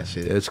love that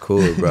shit. It's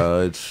cool,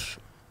 bro. It's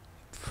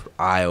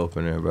eye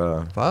opener,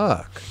 bro.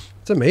 Fuck.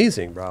 It's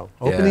amazing, bro.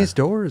 Open these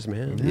doors,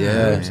 man. You know what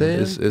Yeah, I'm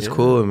saying? it's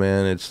cool,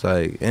 man. It's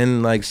like,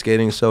 and like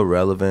skating's so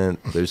relevant.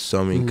 There's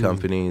so many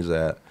companies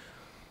that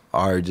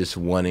are just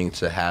wanting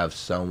to have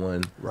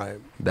someone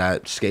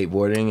that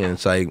skateboarding, and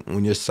it's like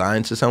when you're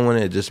signed to someone,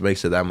 it just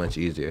makes it that much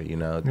easier, you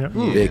know.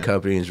 Big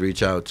companies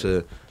reach out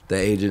to the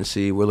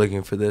agency. We're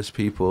looking for this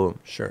people.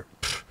 Sure.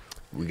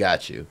 We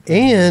got you.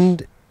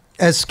 And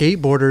as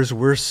skateboarders,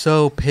 we're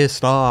so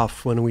pissed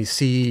off when we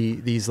see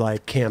these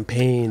like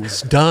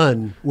campaigns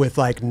done with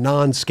like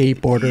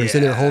non-skateboarders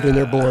and they're holding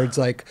their boards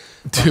like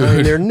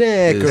behind their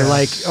neck or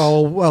like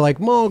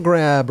like mall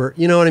grab or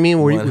you know what I mean.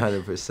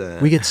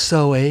 100%. We get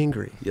so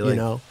angry, You're you like,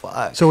 know.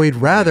 fuck. So we'd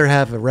rather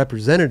have a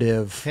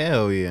representative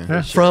Hell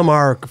yeah. from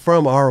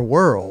our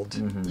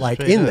world, like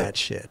Straight in up. that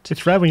shit.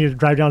 It's rad when you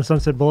drive down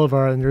Sunset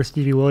Boulevard and there's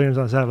Stevie Williams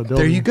on the side of a building.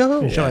 There you go.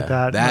 And shit like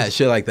that. That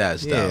shit like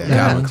that stuff. Yeah.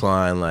 Calvin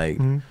Klein, like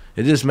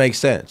it just makes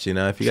sense, you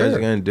know. If you guys are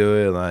gonna do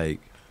it, like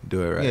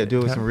do it right. Yeah, do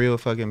it with some real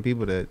fucking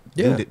people that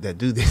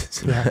do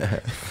this. Yeah.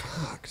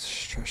 Fuck,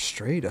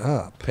 straight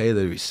up. Pay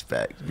the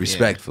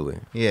respectfully.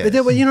 Yeah. But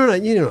then, well, you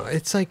know,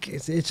 it's like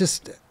it's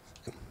just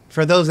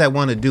For those that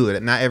want to do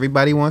it, not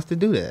everybody wants to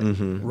do that.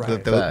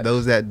 Right. But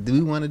those that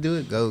do want to do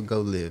it, go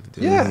live.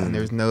 Dude. Yeah. And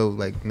there's no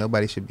like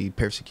nobody should be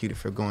persecuted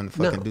for going to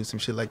fucking do some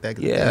shit like that.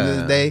 'Cause at the Yeah. end of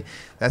the day,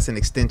 that's an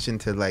extension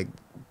to like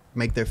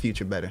make their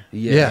future better.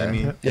 Yeah, I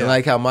mean, and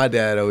like how my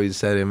dad always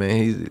said it,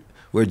 man.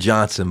 We're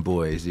Johnson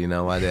boys, you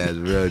know. My dad's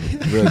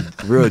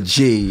real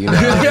G, you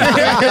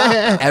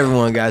know.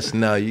 Everyone got to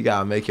know you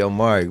gotta make your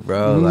mark,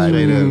 bro. Like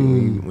Straight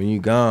up. when you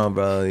gone,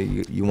 bro,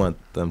 you want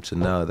them to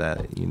know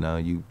that you know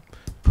you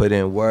put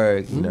in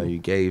work, you know, you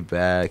gave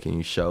back and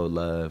you showed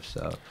love.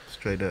 So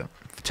straight up.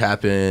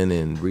 tap in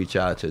and reach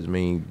out to as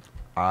many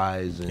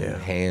eyes and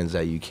hands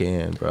that you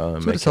can, bro. And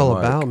that's what make it's your all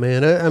mark. about,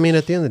 man. I mean,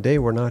 at the end of the day,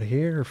 we're not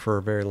here for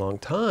a very long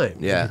time.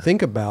 Yeah. If you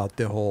think about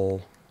the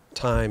whole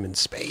time and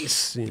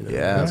space, you know.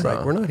 Yeah, it's bro.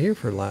 like we're not here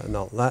for not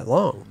that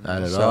long.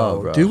 Not at so all,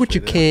 bro. do what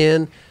you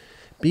can.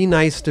 Be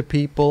nice to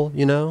people,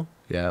 you know.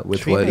 Yeah,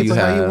 with Treat what people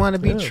you how have. you want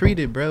to be Yeah.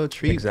 treated, bro.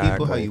 Treat people how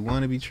Exactly. you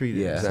want to be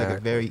treated. Yeah. It's like a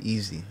Exactly. very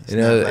easy. It's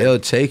And not it'll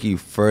like- take you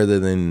further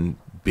than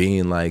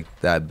being like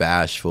that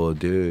bashful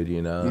dude,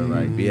 you know.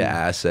 Like be an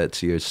asset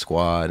to your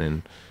squad,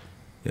 and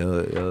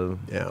it'll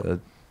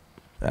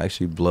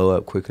actually blow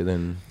up quicker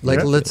than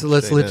Like let's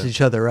lift up.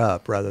 each other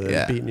up rather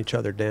than beating each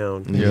other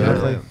down.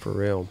 Yeah. For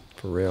real.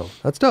 For real.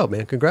 That's dope,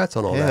 man. Congrats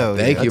on all Hell that.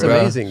 yeah. Thank you, That's bro.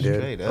 amazing, dude.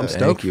 Straight up. I'm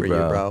stoked Thank you, for you,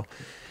 bro. bro.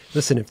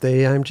 Listen, if the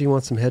IMG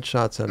wants some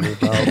headshots of me,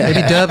 bro,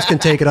 maybe Dubs can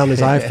take it on his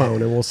iPhone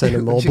and we'll send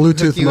him, we'll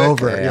Bluetooth him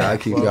over. Yeah, I'll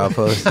keep y'all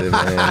posted,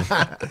 man.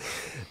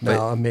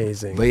 No,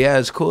 amazing. But yeah,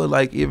 it's cool.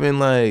 Like even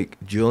like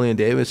Julian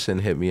Davidson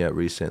hit me up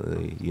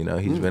recently. You know,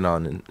 he's been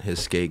on his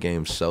skate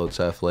game so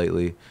tough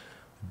lately.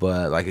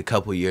 But like a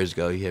couple years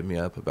ago, he hit me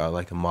up about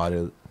like a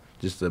model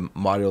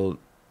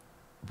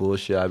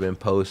bullshit I've been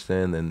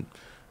posting. And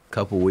a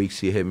couple weeks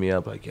he hit me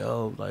up like,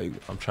 yo, like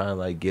I'm trying to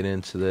like get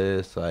into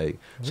this. Like,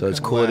 so it's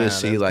cool to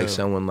see that's like dope.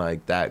 someone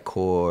like that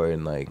core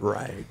and like,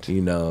 Right. you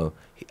know,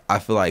 I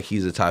feel like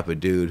he's the type of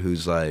dude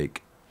who's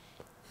like,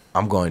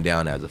 I'm going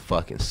down as a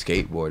fucking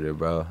skateboarder,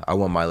 bro. I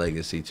want my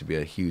legacy to be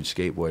a huge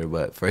skateboarder,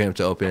 but for him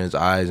to open his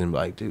eyes and be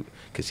like, dude,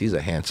 because he's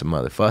a handsome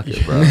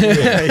motherfucker,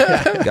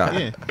 bro.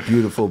 Got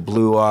beautiful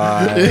blue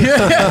eyes.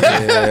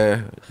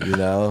 Yeah, you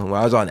know, when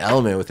I was on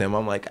Element with him,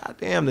 I'm like, God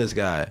damn, this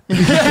guy.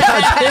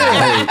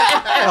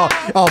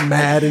 all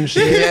mad and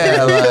shit.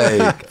 Yeah,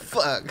 like,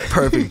 fuck.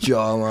 Perfect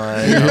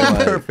jawline. I'm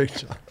like,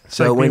 Perfect.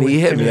 so Like when me he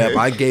with hit me Timmy. up,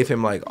 I gave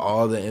him like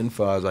all the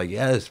info. I was like,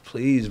 yes,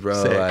 please,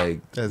 bro. Sick.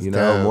 Like, That's you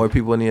know, dope. more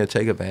people need to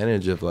take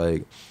advantage of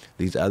like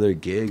these other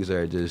gigs that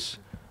are just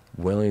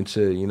willing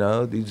to, you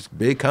know, these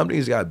big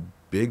companies got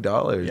big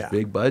dollars, Yeah.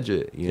 big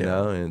budget, you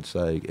know, and it's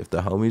like if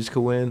the homies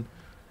could win,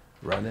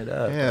 run it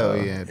up. Hell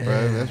bro. yeah,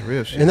 bro. That's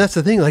real shit. And that's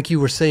the thing, like you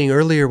were saying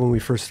earlier when we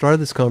first started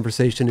this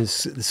conversation, is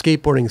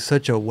skateboarding is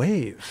such a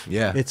wave.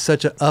 Yeah. It's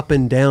such an up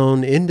and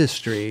down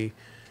industry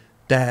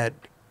that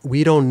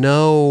we don't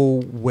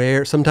know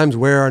sometimes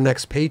where our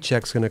next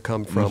paycheck's going to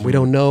come from. We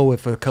don't know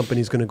if a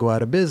company's going to go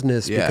out of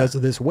business Yeah. because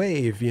of this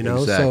wave, you know?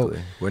 Exactly.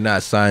 So We're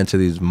not signed to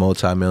these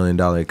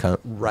multi-million-dollar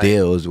Right.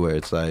 deals where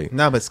it's like,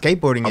 No, but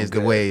skateboarding I'm is the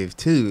good. wave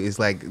too. It's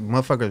like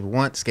motherfuckers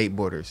want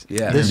skateboarders.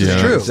 yeah, This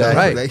is true, exactly.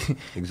 right. Like,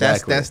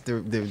 Exactly. That's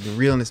the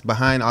realness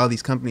behind all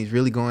these companies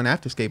really going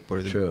after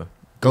skateboarders. True.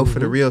 Go for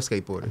the real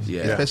skateboarders.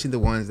 Yeah. Especially the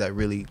ones that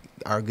really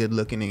are good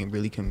looking and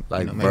really can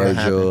Like make it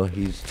Virgil,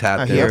 happen. he's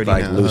tapped he in already with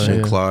like knows. Lucian Oh,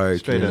 yeah. Clark,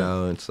 Straight you up.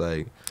 know, it's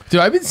like, Dude,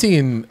 I've been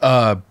seeing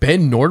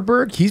Ben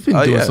Nordberg. He's been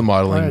Oh, doing yeah. some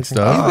modeling Right.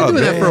 stuff. He's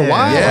been doing that for a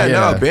while. Yeah,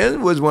 Yeah. no,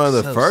 Ben was one of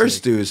the So first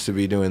sick. dudes to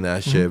be doing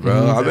that shit,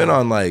 bro. I've been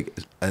on like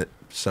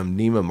some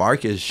Neiman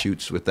Marcus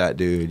shoots with that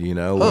dude, you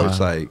know, where it's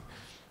like,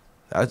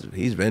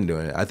 he's been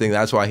doing it. I think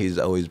that's why he's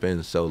always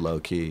been so low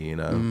key, you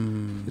know.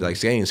 He's like,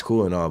 skating's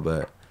cool and all,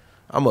 but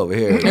I'm over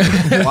here.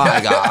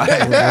 Why, God?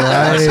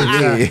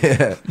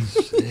 Yeah.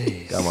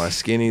 Got my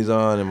skinnies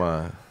on and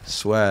my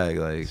swag,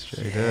 like,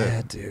 straight yeah,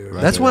 up. dude.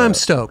 Run That's it why I'm up.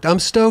 stoked. I'm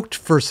stoked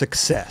for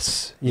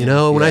success. You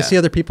know, when I Yeah. see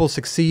other people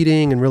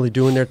succeeding and really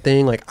doing their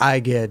thing, like I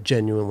get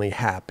genuinely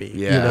happy.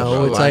 You Yeah, know,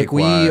 bro. it's like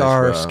we Likewise,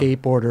 are bro.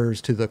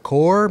 skateboarders to the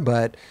core,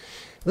 but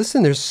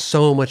listen, there's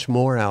so much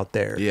more out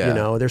there. Yeah. You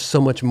know, there's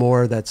so much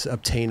more that's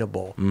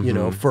obtainable, you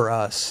know, Mhm. for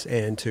us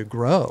and to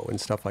grow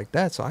and stuff like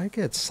that. So I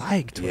get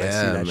psyched when I see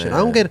Yeah, that shit.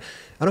 man.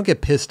 I don't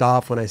get pissed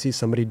off when I see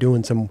somebody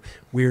doing some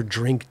weird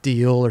drink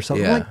deal or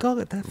something. Yeah. I'm like,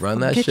 go Run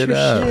that get shit your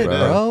up, shit, bro.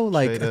 bro.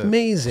 Like, Straight up.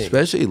 amazing.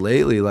 Especially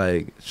lately,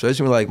 like,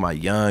 especially with like my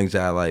youngs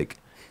that like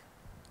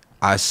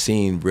I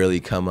seen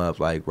really come up,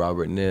 like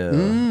Robert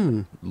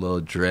Neal, Lil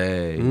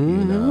Dre, you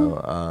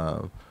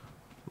know,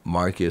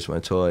 Marcus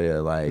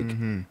Montoya, like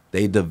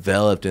they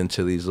developed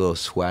into these little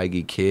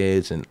swaggy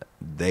kids, and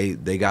they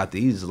got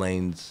these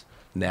lanes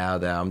now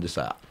that I'm just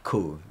like,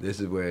 cool, this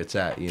is where it's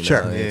at, you know.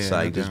 Sure. And it's Yeah,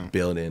 like no just doubt.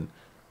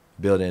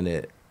 building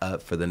it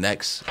up for the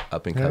next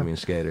up and coming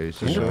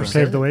skaters. You know? 100%.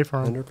 Paved the way for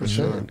 'em.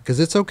 100%. Because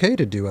it's okay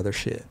to do other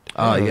shit.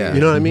 Oh yeah,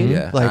 You know what I mean?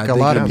 Yeah. Like I a think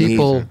lot it of needs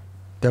people it.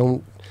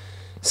 don't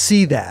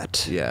see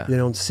that. Yeah. They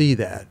don't see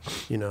that,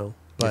 you know.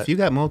 But If you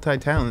got multi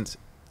talents,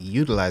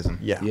 utilize them.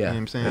 yeah. You know what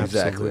I'm saying?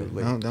 Exactly.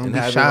 Absolutely. Don't And be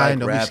having, shy. like, Don't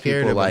be rap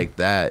scared people of like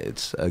that.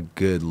 It's a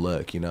good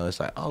look, you know. It's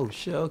like, oh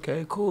shit,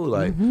 okay, cool.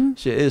 Like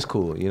shit is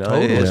cool, you know.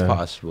 It Totally. is Yeah.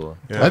 possible.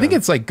 I think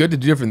it's like good to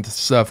do different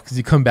stuff because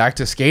you come back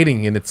to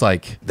skating and it's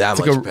like That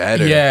it's much like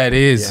better. Yeah, it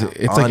is. Yeah.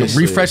 It's like it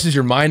Honestly. refreshes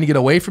your mind to get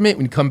away from it.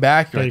 When you come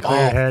back, you're Yeah, like, you clear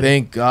your oh, head.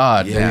 thank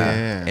God. Yeah.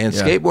 Yeah. And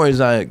Yeah. skateboarding is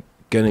not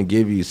gonna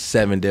give you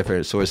 7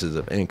 different sources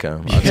of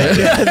income. I'll tell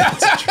you that.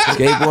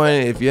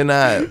 Skateboarding, if you're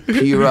not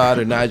P-Rod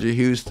or Nigel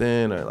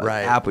Houston or like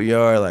Right.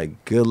 Appleyard,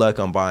 like good luck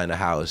on buying a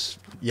house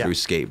Yeah. through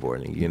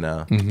skateboarding, you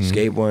know.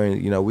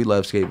 Skateboarding, you know, we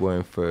love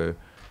skateboarding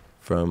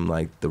from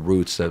like the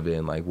roots of it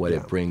and like what Yeah.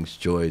 it brings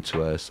joy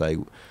to us. Like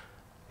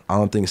I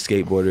don't think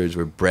skateboarders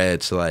were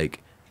bred to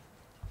like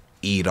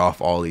eat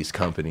off all these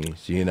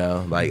companies, you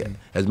know? Like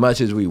as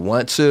much as we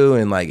want to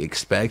and like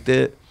expect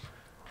it,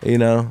 you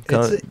know,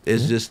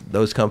 it's just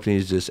those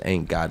companies just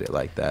ain't got it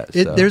like that.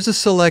 So. There's a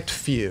select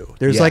few.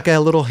 There's Yeah. like a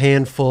little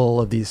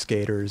handful of these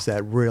skaters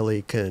that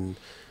really can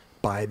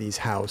buy these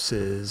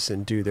houses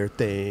and do their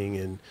thing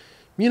and,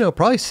 you know,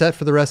 probably set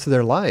for the rest of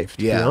their life, to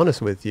be Yeah.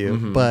 honest with you.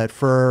 But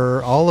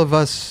for all of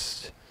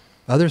us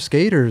other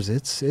skaters,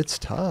 it's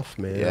tough,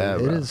 man. Yeah,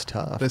 it bro. is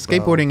tough. But bro.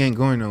 skateboarding ain't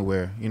going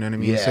nowhere. You know what I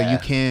mean? So Yeah. you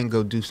can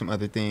go do some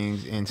other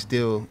things and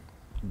still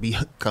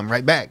come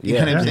right back. You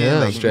Yeah. know what I'm saying? Yeah.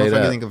 Like, Straight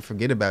motherfuckers up. ain't gonna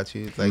forget about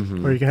you. It's like,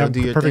 Or you can go have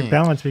do your perfect thing.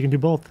 balance. We can do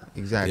both.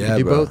 Exactly. Yeah,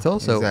 You bro. both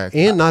also.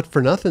 Exactly. And not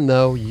for nothing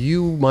though,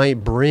 you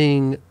might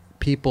bring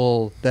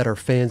people that are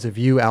fans of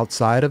you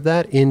outside of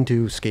that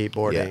into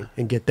skateboarding Yeah.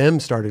 and get them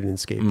started in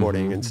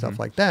skateboarding and stuff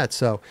like that.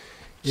 So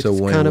it's So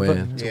kind of a,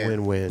 win-win. it's a Yeah.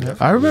 win-win.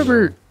 I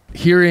remember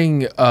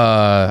hearing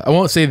I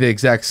won't say the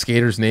exact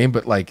skater's name,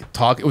 but like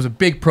it was a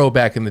big pro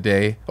back in the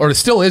day, or it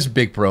still is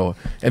big pro,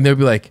 and they'd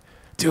be like,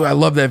 dude, I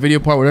love that video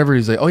part, whatever.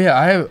 He's like, oh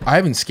yeah, I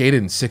haven't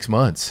skated in 6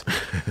 months.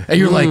 And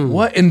you're like,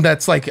 what? And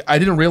that's like, I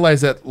didn't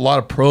realize that a lot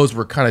of pros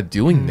were kind of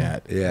doing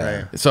that. Yeah.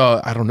 Right. So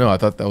I don't know, I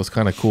thought that was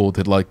kind of cool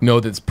to like know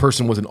that this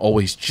person wasn't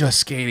always just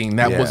skating,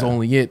 that was Yeah.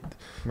 only it.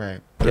 Right.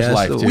 There's Yeah,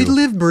 life so too. We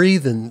live,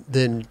 breathe, and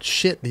then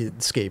shit the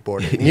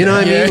skateboarding. You know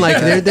what I mean?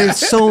 Like there's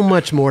so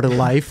much more to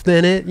life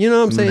than it. You know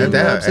what I'm saying? No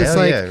doubt. It's just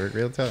Hell like yeah,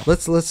 real talk.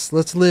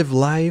 let's live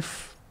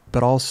life,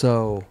 but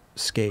also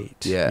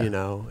skate. Yeah. You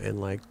know, and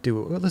like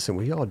listen,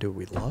 we all do what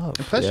we love.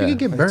 Plus, Yeah. you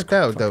can get burnt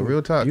out though.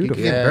 Real talk, you can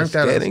beautiful. get Yeah, burnt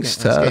out on skating's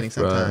skating tough,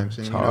 bro. sometimes.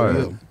 It's And,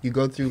 hard. you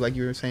go through, like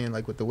you were saying,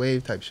 like with the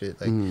wave type shit.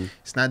 Like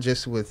it's not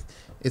just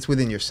it's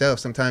within yourself.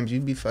 Sometimes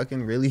you'd be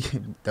fucking really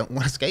don't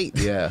want to skate.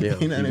 Yeah. Yeah.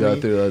 You know You what I go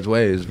mean? through those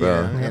waves,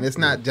 bro. Yeah. And it's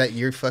not that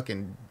you're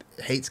fucking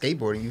hate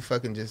skateboarding. You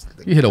fucking just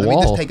You hit a let me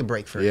wall. just take a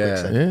break for a Yeah. quick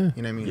second. Yeah. You know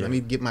what I mean? Yeah. Let me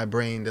get my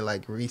brain to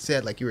like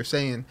reset, like you were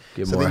saying.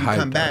 Get so more then you hyped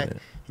come on back it.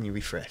 and you're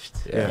refreshed.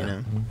 Yeah. You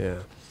know? Yeah.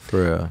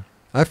 For real.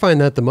 I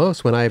find that the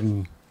most when I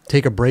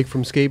take a break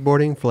from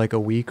skateboarding for like a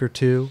week or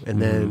two,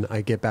 and then I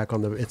get back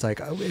on the. It's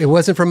like it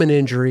wasn't from an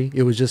injury;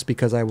 it was just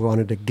because I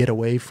wanted to get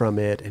away from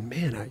it. And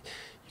man, you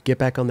get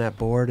back on that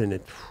board, and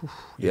it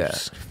Yeah.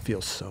 just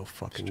feels so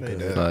fucking Straight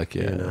good. up. Fuck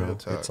yeah. You know, Real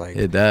talk. it's like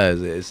It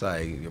does. It's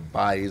like your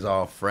body's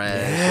all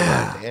fresh.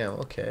 Yeah. Like, damn,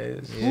 okay.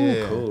 It's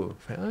Yeah. cool.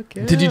 fuck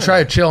yeah. Did you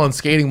try to chill on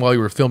skating while you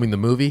were filming the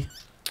movie?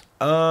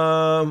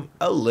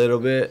 A little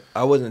bit.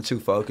 I wasn't too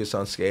focused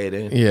on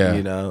skating. Yeah.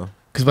 You know?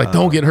 Because like,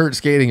 don't get hurt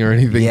skating or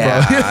anything.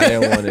 Yeah, bro. I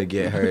didn't want to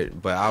get hurt,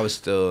 but I was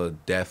still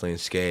definitely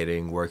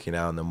skating, working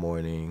out in the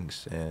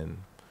mornings, and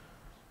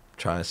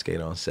trying to skate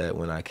on set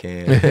when I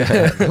can.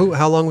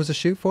 How long was the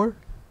shoot for?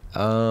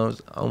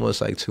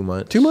 Almost like 2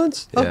 months. 2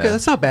 months? Yeah. Okay,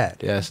 that's not bad.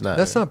 Yeah, it's not.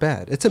 That's not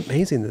bad. It's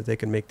amazing that they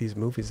can make these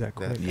movies that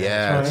quick.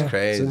 Yeah, it's It's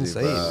crazy,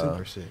 insane. bro.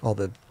 Super sick. All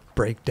the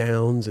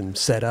breakdowns and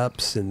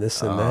setups and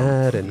this and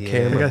that and yeah.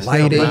 camera You gotta stay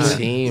on lighting. top. The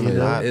team, you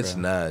know? it's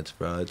nuts,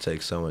 bro. It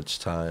takes so much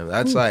time.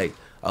 That's like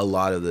a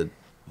lot of the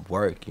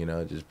work, you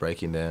know, just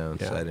breaking down,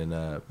 Yeah. setting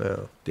up, Yeah.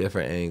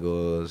 different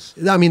angles.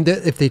 I mean,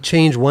 if they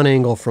change one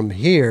angle from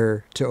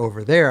here to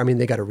over there, I mean,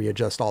 they got to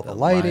readjust all the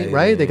lighting,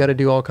 right? They got to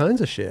do all kinds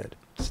of shit.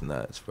 It's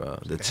nuts, bro.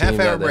 The A team half-hour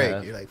that they break.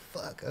 have- You're like,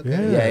 fuck. Okay.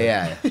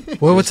 Yeah, yeah.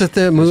 Well, what's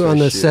the move on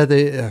the shit. set?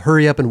 They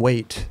hurry up and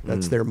wait.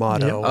 That's their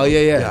motto. Oh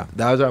yeah.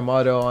 That was our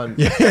motto on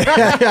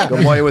yeah.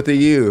 Good Morning with the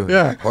U.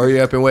 Yeah.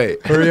 Hurry up and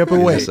wait. Hurry up and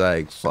It's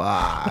wait. just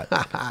like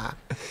fuck.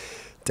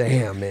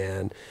 Damn,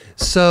 man.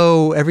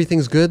 So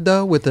everything's good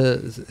though with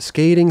the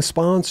skating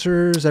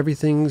sponsors.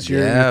 Everything's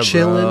you're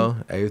chilling. bro.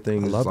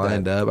 Everything's I love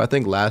lined that. up. I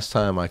think last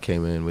time I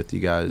came in with you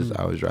guys,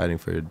 I was riding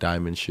for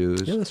Diamond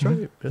Shoes. Yeah, that's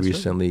right. That's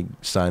Recently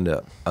signed an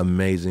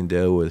amazing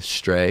deal with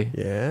Straye. right.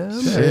 Yeah,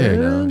 Sick. You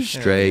know, man.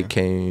 Straye Yeah.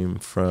 came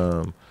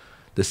from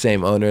the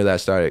same owner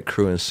that started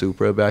Crew and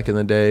Supra back in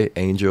the day,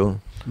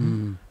 Angel.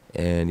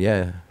 And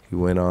yeah, he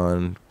went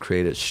on,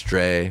 created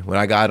Straye. When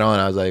I got on,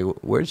 I was like,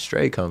 where'd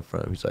Straye come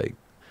from? He's like,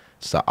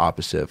 it's the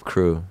opposite of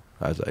Crew.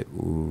 I was like,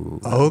 ooh,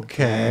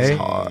 Okay. it's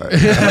hard.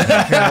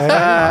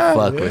 I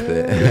fuck with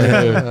it.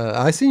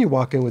 I seen you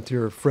walk in with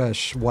your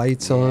fresh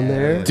whites on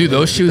there. Dude,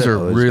 those shoes are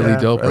Those really yeah,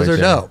 dope. those right are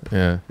there. dope.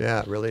 Yeah.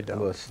 Yeah, really A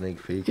little dope.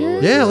 sneak peek.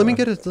 Yeah, let me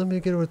get it.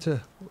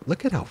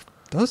 Look at how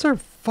those are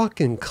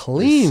fucking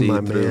clean, my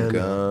See-through man.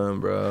 gun,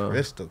 bro.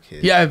 Crystal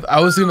Kid. Yeah,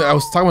 I was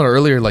talking about it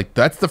earlier. Like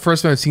that's the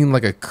first time I've seen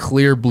like a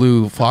clear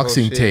blue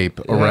foxing shit. tape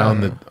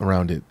around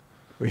it.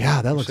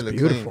 Yeah, that looks Should look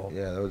beautiful.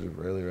 Yeah, that was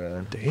really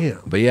rad.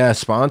 Damn. But yeah,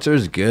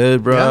 sponsors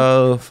good,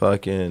 bro.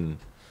 Fucking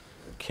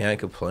can't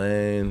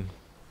complain.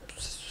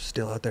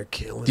 Still out there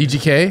killing.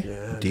 DGK?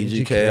 Yeah,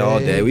 DGK all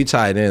day. We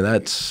tied in.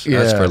 That's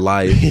Yeah. for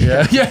life.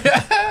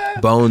 Yeah.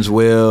 Bones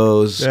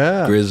wheels,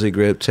 Yeah. Grizzly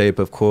grip tape,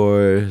 of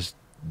course.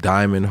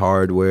 Diamond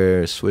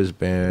hardware, Swiss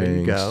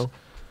bearings. There you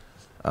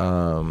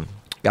go.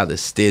 Got the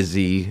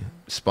Stizzy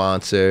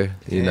sponsor.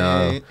 You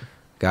know, Hey.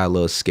 got a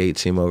little skate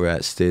team over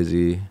at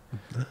Stizzy.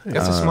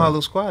 That's a small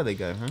little squad they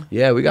got, huh?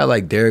 Yeah, we got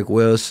like Derek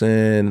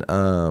Wilson,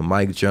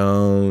 Mike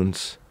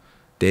Jones,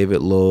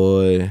 David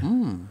Lloyd,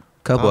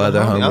 couple All other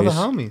the homies. All the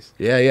homies.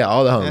 Yeah,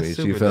 all the That's homies. You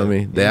super feel dope.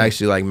 me? They Yeah.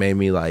 actually like made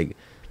me like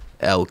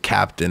El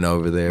Captain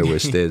over there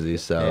with Stizzy,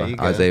 so There you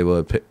I was go.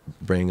 able to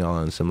bring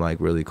on some like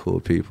really cool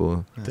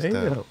people. That's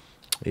Damn. dope.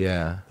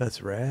 Yeah,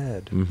 That's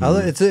rad.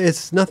 Mhm.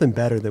 It's nothing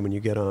better than when you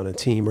get on a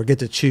team or get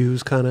to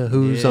choose kind of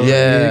who's on.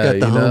 Yeah, you got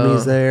the you know.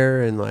 homies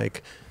there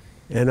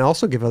and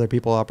also give other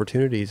people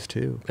opportunities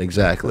too.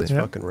 exactly. That's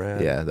fucking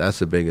rad. Yeah, that's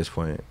the biggest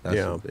point. That's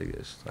Yeah. the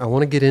biggest. I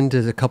want to get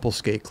into a couple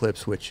skate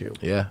clips with you.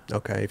 Yeah.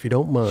 Okay, if you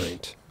don't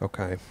mind.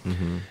 Okay.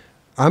 Mm-hmm.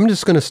 I'm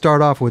just going to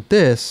start off with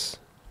this.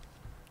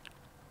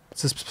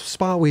 It's a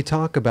spot we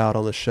talk about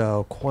on the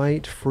show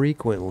quite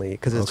frequently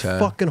because it's Okay.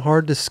 fucking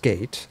hard to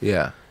skate.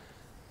 Yeah.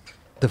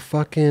 The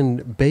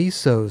fucking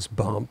Bezos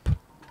bump.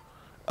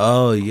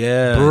 Oh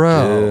yeah,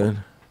 Bro. dude.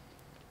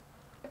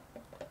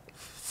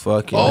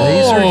 Fucking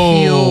Laser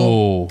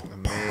Oh,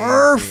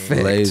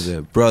 Perfect.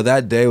 laser, bro.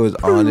 That day was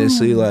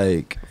honestly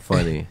like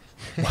funny.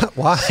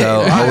 Why?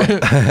 So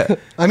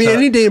I mean,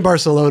 any day in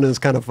Barcelona is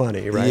kind of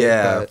funny, right?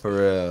 yeah, But- for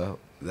real.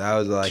 That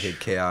was like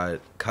a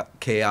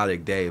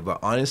chaotic day. But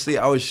honestly,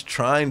 I was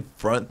trying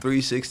front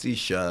 360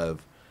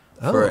 shove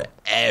Oh.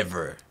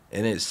 forever,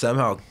 and it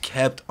somehow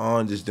kept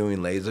on just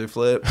doing laser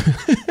flip.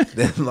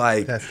 Then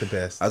like That's the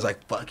best. I was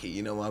like, fuck it,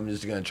 you know what? I'm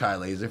just gonna try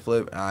laser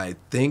flip. And I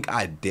think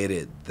I did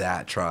it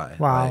that try.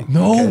 Wow. Like,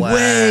 no because-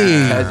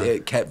 way. Because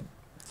it kept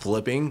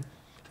flipping.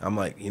 I'm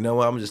like, you know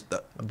what? I'm just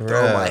throw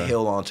my Bruh.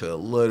 heel onto it a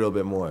little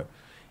bit more.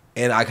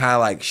 And I kind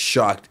of like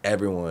shocked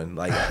everyone.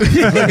 Like, as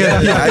you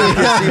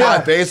can see my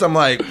face, I'm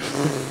like,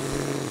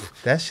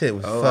 That shit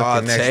was Oh, I'll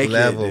fucking next take it,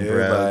 level, dude,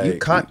 bro. You like-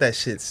 caught that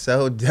shit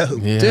so dope.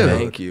 Yeah. Dude.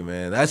 thank you,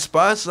 man. That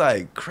spot's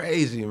like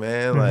crazy,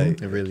 man.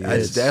 Like, It really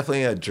it's is.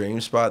 definitely a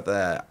dream spot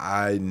that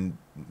I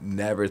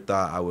never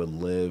thought I would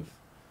live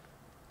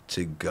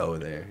to go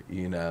there.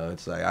 You know,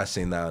 it's like I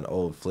seen that in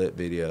old flip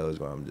videos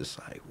where I'm just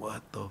like,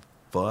 what the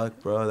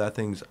fuck, bro? That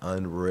thing's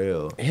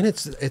unreal. And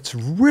it's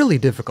really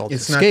difficult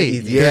It's to not the skate.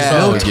 easiest.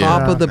 Yeah. There's no Yeah.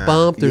 top of the No.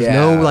 bump. There's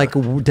Yeah. no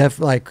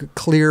like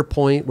clear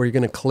point where you're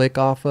gonna click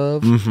off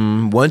of.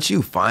 Hmm. Once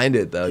you find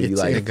it, though, you It's-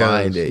 like it goes.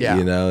 find it. Yeah.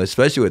 You know,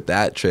 especially with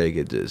that trick,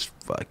 it just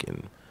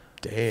fucking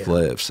Damn.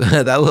 flips.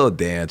 That little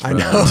dance, bro. I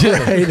know,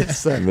 right?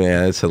 It's,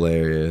 Man, it's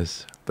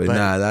hilarious. But But-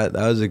 nah, that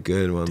was a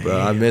good one, bro.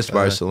 I Damn. miss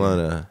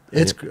Barcelona.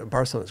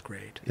 Barcelona's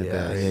great.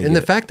 Yeah, And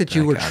the fact that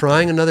you were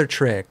trying another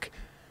trick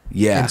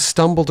yeah, and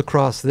stumbled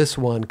across this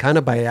one kind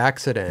of by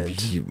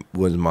accident,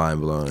 was mind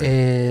blowing.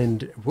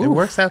 and It woo.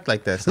 works out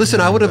like that. Listen,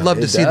 I would have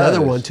loved to It see the other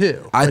does. one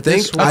too. I But think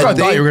this That's what I one-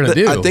 thought you were gonna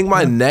do. I think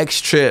my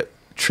next trip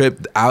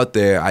out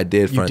there, I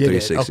did You front did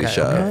it. 360 Okay,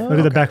 shove. okay. Look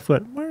at the back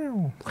foot.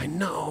 Wow. I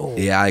know.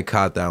 Yeah, I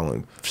caught that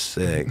one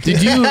sick.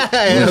 Did you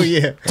Hell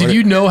yeah. did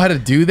you know how to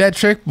do that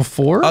trick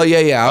before? Oh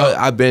yeah.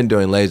 I've been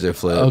doing laser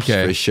flips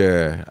Okay. for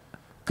sure.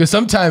 Because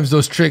sometimes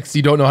those tricks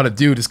you don't know how to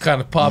do just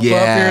kind of pop up here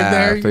and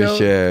there. You for know,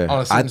 sure. on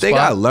a I certain think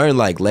I spot. learned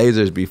like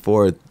lasers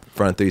before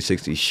front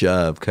 360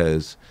 shove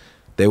because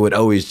they would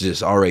always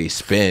just already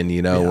spin,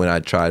 you know, Yeah. when I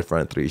tried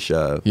front 3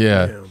 shove.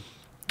 Yeah. Damn.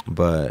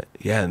 But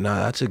yeah, no,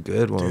 that's a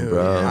good one, Dude,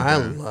 bro. I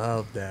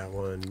love that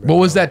one. What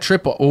was that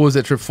trip? What was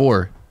that trip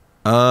for?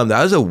 That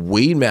was a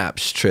Weed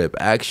Maps trip,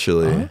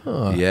 actually.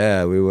 Ah.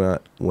 Yeah, we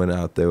went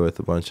out there with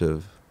a bunch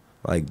of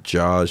like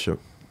Jaws,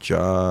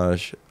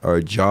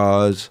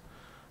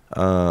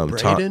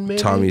 Braden, maybe?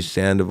 Tommy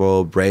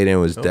Sandoval. Braden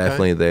was Okay.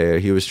 definitely there.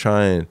 He was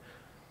trying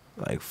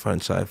like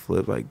frontside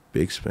flip, like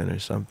big spin or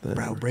something.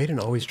 Bro, Braden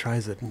always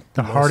tries the most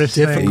hardest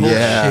thing. difficult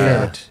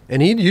Yeah. shit.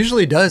 And he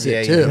usually does Yeah,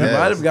 it he too. He does.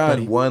 might have But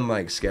gotten he- one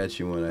like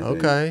sketchy one, I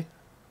think. Okay.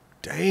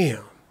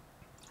 Damn.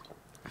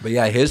 But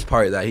yeah, his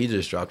part that he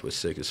just dropped was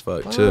sick as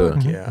fuck too.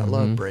 Fuck yeah, I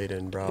love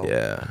Braden, bro.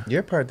 Yeah.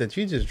 Your part that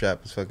you just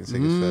dropped was fucking sick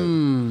as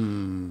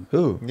Mm.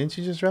 Who? fuck. Didn't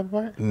you just drop a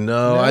part?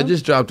 No, No? I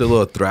just dropped a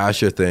little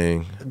thrasher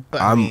thing. But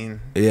I mean,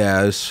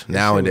 Yeah, it's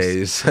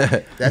nowadays.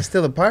 that's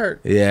still a part.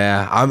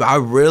 Yeah, I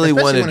really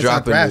want to Especially when it's drop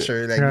on a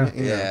Thrasher, like, Yeah.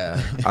 you know.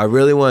 yeah. I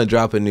really want to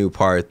drop a new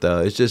part though.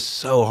 It's just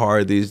so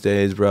hard these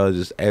days, bro.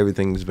 Just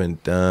everything's been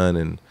done,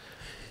 and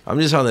I'm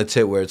just on the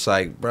tip where it's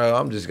like, bro,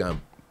 I'm just gonna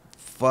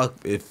fuck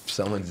if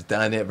someone's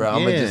done it, bro.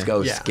 I'm gonna Yeah. just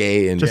go Yeah.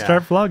 skate and Just Yeah.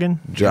 start vlogging.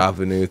 drop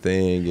a new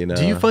thing. You know?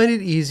 Do you find it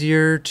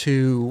easier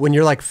to, when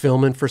you're like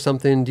filming for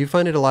something, do you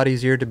find it a lot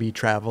easier to be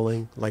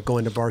traveling, like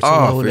going to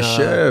Barcelona?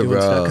 sure,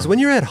 bro. Because when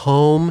you're at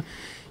home,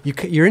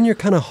 you're in your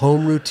kind of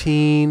home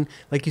routine.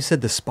 Like you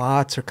said, the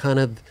spots are kind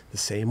of the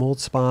same old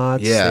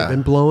spots. Yeah. They've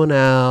been blowing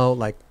out.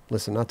 Like,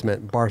 listen, not to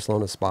mention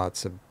Barcelona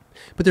spots,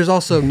 but there's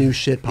also new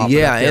shit popping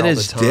Yeah, up there and all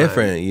it's the time.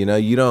 different. You know,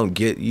 you go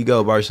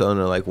to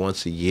Barcelona like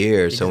once a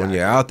year. So when you're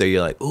Exactly. out there,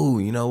 you're like, ooh,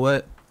 you know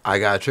what? I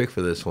got a trick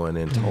for this one.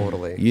 And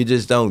Totally. you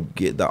just don't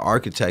get the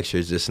architecture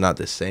is just not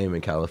the same in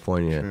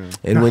California.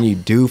 And when you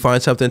do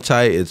find something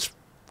tight, it's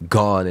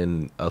gone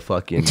in a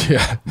fucking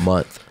Yeah.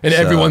 month. And So-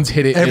 everyone's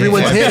hit it.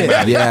 Everyone's hit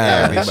it.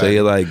 Yeah. So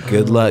you're like,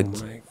 good luck.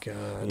 Oh my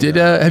God. Did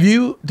have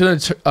you done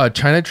a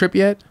China trip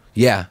yet?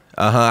 Yeah.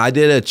 I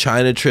did a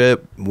China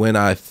trip when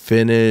I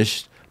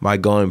finished my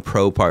going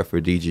pro part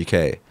for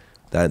DGK.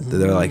 That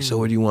they're like, so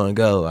where do you want to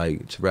go?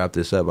 Like to wrap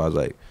this up, I was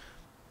like,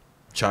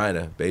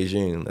 China,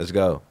 Beijing, let's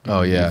go.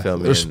 Oh yeah, You feel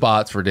me? there's And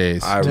spots for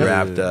days. I Dude.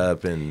 wrapped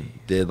up and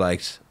did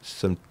like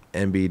some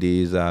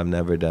MBDs that I've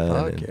never done.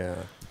 Fuck and yeah.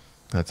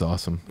 That's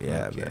awesome.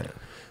 yeah, man.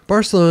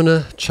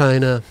 Barcelona,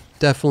 China,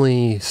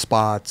 definitely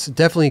spots,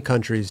 definitely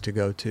countries to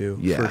go to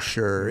Yeah. for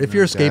sure. If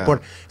you're a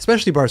skateboarder,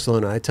 especially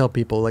Barcelona, I tell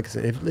people, like I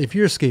said, if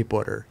you're a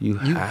skateboarder, You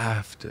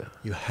have to.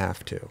 you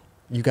have to.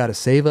 You got to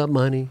save up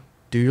money,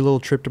 do your little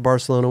trip to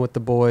Barcelona with the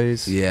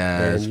boys.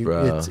 Yes, and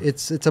bro.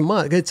 It's a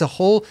must. It's a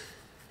whole.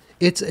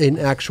 it's an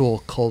actual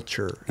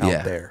culture out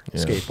Yeah. there.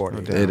 Yeah.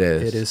 Skateboarding. It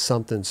is. It is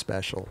something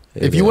special.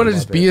 If you want to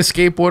just be a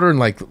skateboarder and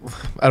like,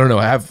 I don't know,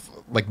 have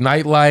like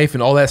nightlife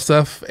and all that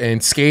stuff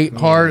and skate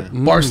hard,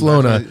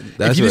 Barcelona.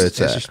 That's if you where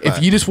just, it's at.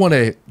 If you just want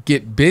to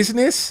get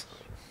business,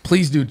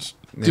 please do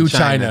China.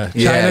 China.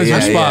 China's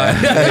your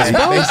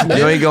spot.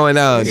 You ain't going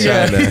out in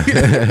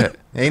China.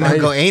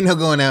 Ain't no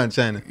going out in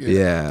China.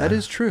 Yeah. That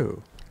is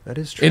true. That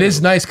is true. It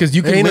is nice because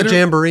you There can ain't a literally.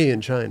 jamboree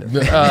in China.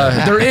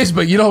 There is,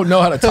 but you don't know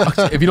how to talk.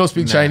 If you don't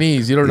speak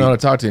Chinese, you don't know how to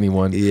talk to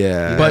anyone.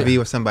 Yeah. You But- gotta be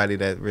with somebody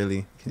that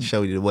really can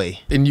show you the way.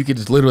 And you can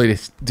just literally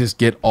just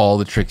get all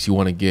the tricks you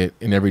want to get,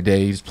 and every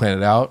day you just plan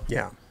it out.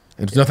 Yeah.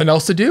 And there's nothing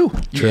else to do.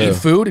 You True. eat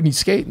food and you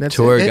skate, and that's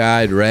Tour it.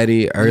 guide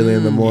ready early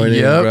in the morning,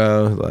 Yep.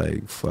 bro.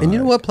 Like, fuck. And you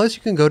know what? Plus,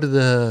 you can go to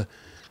the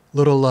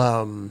little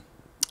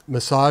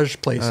massage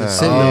places.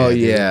 Sit in oh, the-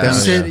 yeah. You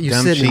sit, you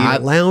Dumb sit in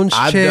cheap. lounge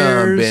I've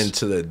chairs. been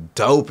to the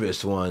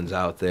dopest ones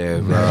out there,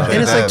 bro.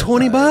 and it's like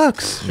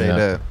 $20. Straight Yeah.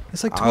 up.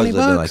 It's like I was $20.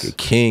 living like a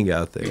king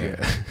out there.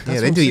 Yeah,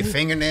 they do your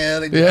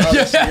fingernail. They do Yeah. all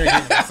this shit.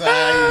 Get the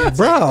side.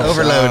 Bro.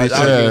 Overloaded. I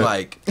was Yeah. doing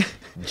like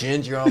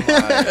ginger on my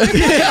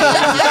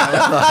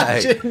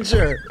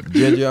like,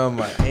 ginger on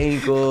my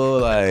ankle,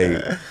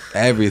 like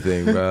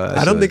everything, bro. That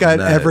I don't shit think was I'd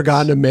nuts. ever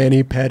gotten a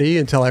mani pedi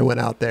until I went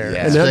out there.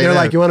 Yeah. And then Straight they're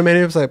like, up. "You want a mani?"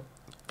 I was like,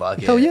 Fuck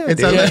 "Hell yeah,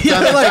 It's dude. on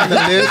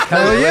the list.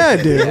 Hell yeah,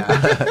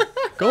 dude."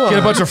 Go on. Get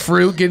a bunch of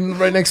fruit getting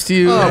right next to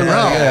you. Oh, And, bro.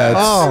 yeah,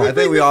 it's- Oh, I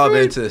think we all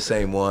been to the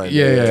same one.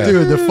 Yeah.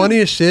 dude, the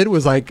funniest shit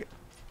was like,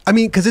 I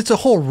mean, because it's a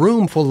whole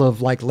room full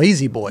of like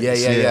lazy boys.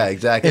 Yeah,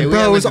 exactly. And we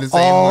bro, it all was went to the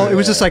same all. one. It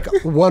was just like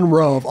one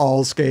row of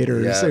all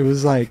skaters. Yeah. It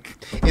was like,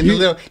 in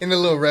the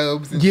little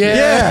robes. And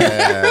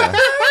Yeah.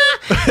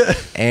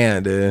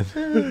 And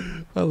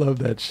dude, I love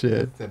that shit.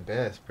 It's the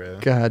best, bro.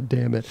 God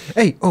damn it.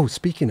 Hey,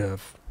 speaking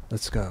of,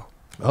 let's go.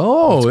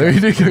 Oh, there you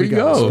Here we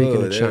go. Speaking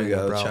oh, of there China, we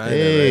go, bro. China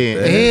Hey.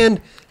 right there.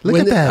 And Look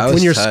when, at that. That when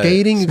was you're tight.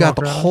 skating, you got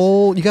Small the crowd.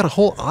 whole, you got a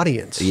whole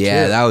audience.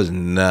 Yeah, too. that was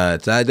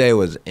nuts. That day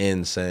was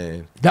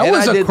insane. That And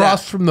was I did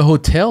across from the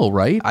hotel,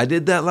 right? I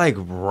did that like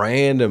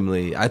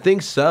randomly. I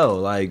think so.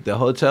 Like the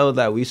hotel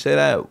that we stayed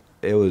at,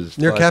 it was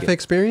Your fucking cafe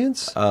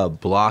experience. a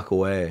block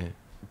away.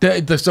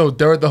 So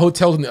the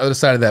hotel's on the other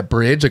side of that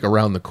bridge, like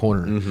around the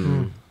corner.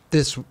 Mm-hmm.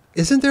 This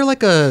isn't there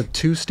like a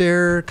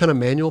 2-stair kind of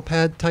manual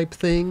pad type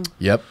thing?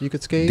 Yep. You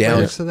could skate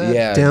Down- next to that.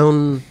 yeah.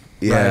 Down.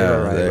 Yeah,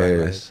 right.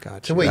 there's-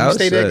 Gotcha. So wait, That you was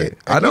stayed at? sick.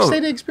 I You don't-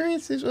 stayed at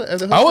experiences? At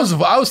the I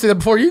hotel? was there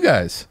before you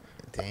guys.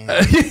 Damn. All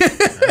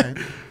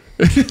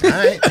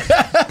right.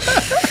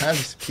 I'll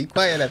just be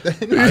quiet at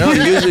that. I don't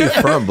usually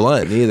front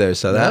blunt either,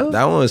 so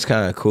that one was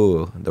kind of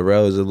cool. The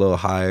row was a little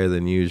higher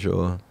than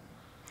usual.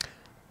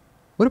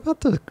 What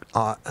about the?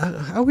 I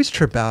always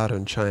trip out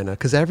on China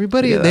because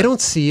everybody Look at they that.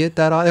 don't see it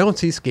that they don't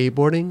see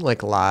skateboarding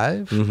like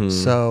live. Mhm.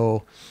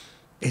 So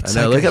it's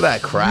I know, like look a at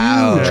that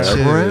crowd. huge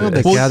Yeah. crowd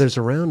that Well, gathers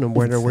around them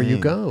where you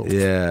insane. go.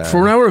 Yeah.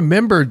 For what I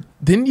remember,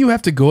 didn't you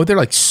have to go there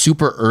like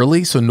super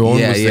early so no one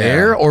Yeah, was yeah.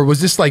 there, or was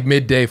this like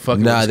midday?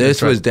 Fucking. No, this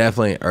truck? was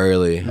definitely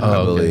early, I Oh,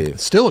 okay. believe.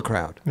 Still a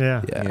crowd.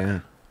 Yeah. Yeah.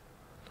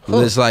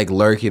 Just like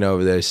lurking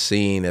over there,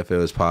 seeing if it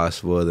was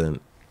possible,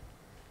 then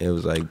it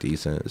was like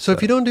decent. So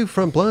if you don't do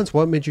front blunts,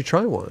 what made you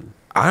try one?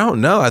 I don't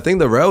know. I think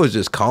the row was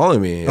just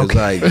calling me. It was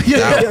like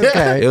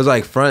Okay. it was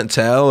like front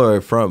tail or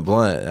front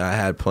blunt. I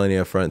had plenty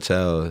of front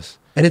tails.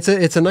 And it's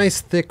a nice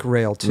thick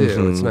rail too.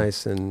 Mhm. It's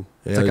nice and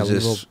it's Yeah, like it a was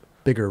little just-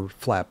 bigger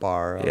flat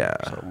bar. Yeah.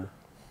 something.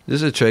 This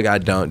is a trick I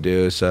don't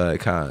do, so it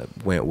kind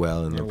of went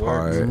well in the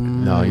part.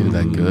 No, you're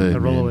that good. The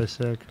man. rollaway is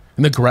sick.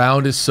 And the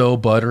ground is so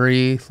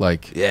buttery.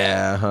 Like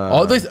Yeah.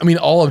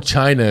 all of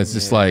China is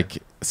just like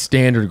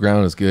standard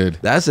ground is good.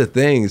 That's the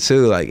thing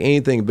too. Like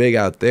anything big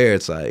out there,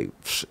 it's like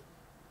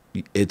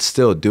it's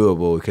still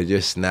doable because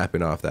you're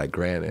snapping off that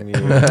granite.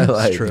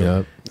 Like, true.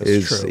 Yep. That's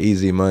it's true.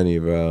 easy money,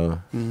 bro.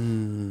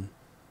 Mm.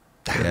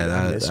 Yeah,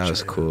 that was China.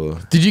 cool.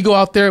 Did you go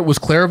out there? Was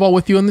Clairval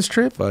with you on this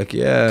trip? Fuck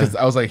yeah. Because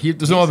I was like,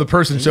 there's no other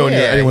person showing you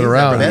anyone he's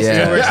around. The best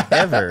Yeah. tourist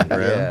ever, bro.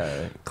 Yeah. You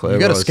got to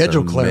Clairvaux's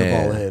schedule the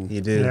Clairval man. in. You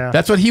do. Yeah.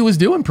 That's what he was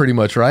doing pretty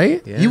much,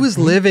 right? Yeah. He was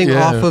living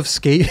Yeah. off of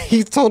skate.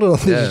 He told it on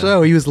the Yeah.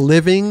 show. He was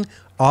living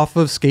off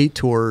of skate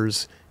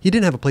tours. He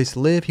didn't have a place to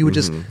live. He would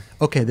just,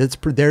 okay,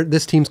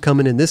 this team's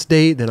coming in this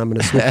date. Then I'm going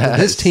to switch to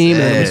this team.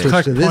 And I'm going to Sick. switch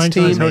Collect to this points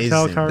on his team.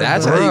 hotel Amazing. card.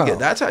 That's Bro. how you get.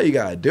 That's how you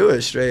gotta do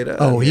it straight up.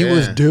 Oh, he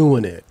was Yeah.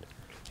 doing it.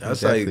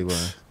 That's Exactly like,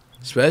 why.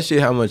 especially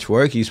how much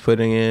work he's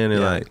putting in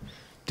and Yeah. like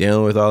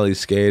dealing with all these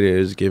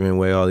skaters, giving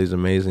away all these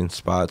amazing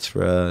spots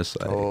for us.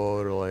 Like,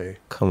 Totally.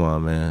 come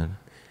on, man.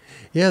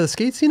 Yeah, the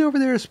skate scene over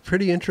there is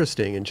pretty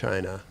interesting in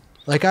China.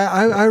 Like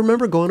I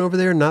remember going over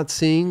there and not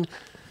seeing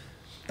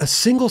a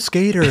single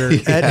skater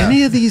at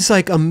any of these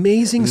like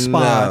amazing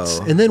spots.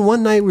 No. And then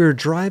one night we were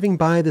driving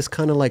by this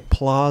kind of like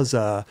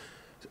plaza,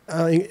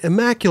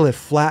 immaculate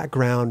flat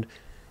ground,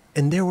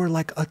 and there were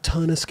like a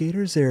ton of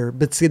skaters there.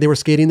 But see, they were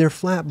skating their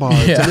flat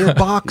bars Yeah. and their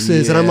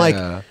boxes, and I'm like,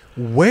 Yeah.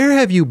 where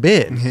have you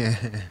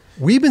been?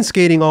 We've been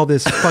skating all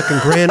this fucking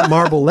granite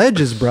marble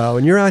ledges, bro,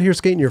 and you're out here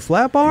skating your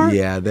flat bar?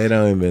 Yeah, they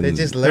don't even. They're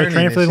just They're learning.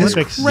 training for the It's just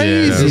Olympics.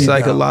 Crazy. There's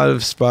like a bro. lot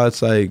of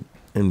spots like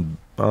in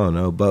I don't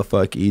know,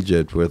 buttfuck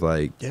Egypt with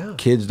like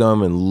kids don't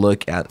even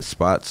look at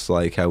spots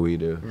like how we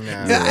do.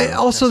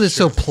 Also, they're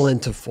so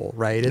plentiful,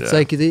 right? It's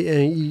like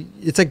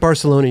it's like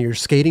Barcelona. You're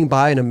skating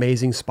by an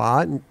amazing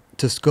spot and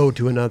just go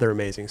to another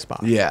amazing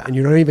spot. Yeah, and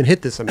you don't even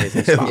hit this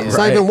amazing spot. It's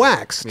not even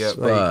waxed. Yeah,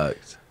 like,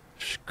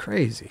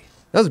 crazy.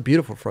 That was a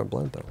beautiful front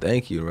blend, though.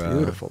 Thank you, Rob.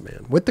 Beautiful,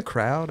 man. With the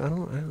crowd, I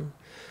don't.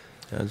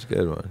 That's a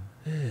good one.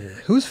 Yeah.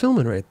 Who's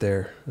filming right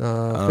there?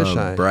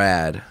 Fisheye.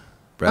 Brad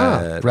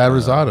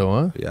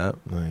Rosado, huh? Yeah.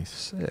 Nice.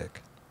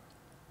 Sick.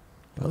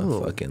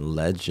 Oh, fucking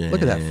legend.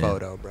 Look at that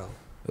photo, bro.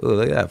 Ooh,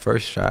 look at that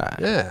first shot.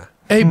 Yeah.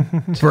 Hey,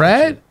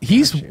 Brad,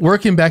 he's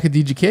working back at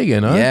DGK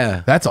again, huh?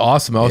 Yeah. That's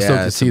awesome. I was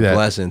stoked to see that. It's a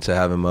blessing to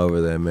have him over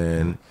there,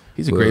 man.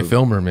 He's a great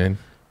filmer, man.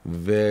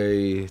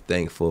 Very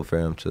thankful for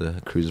him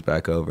to cruise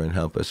back over and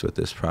help us with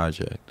this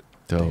project.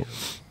 Dope.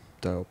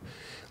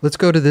 Let's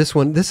go to this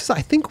one. This is,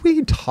 I think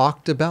we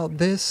talked about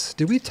this.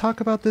 Did we talk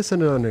about this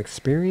in an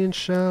experience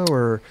show,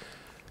 or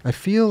I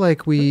feel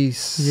like we...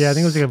 Yeah, I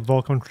think it was like a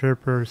Vulcan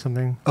trip or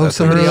something. Oh,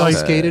 somebody else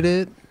skated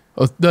it?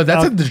 Oh, no,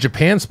 that's at the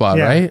Japan spot,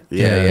 right?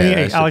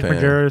 Yeah. Alec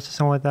Maderas or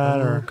something like that.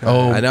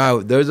 I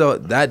know.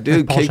 That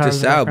dude kicked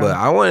us out, but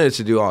I wanted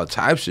to do all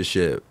types of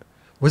shit.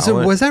 Was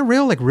that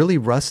rail like really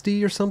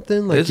rusty or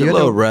something? Like it's a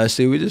little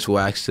rusty. We just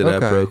waxed it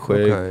up real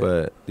quick,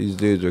 but these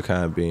dudes were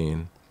kind of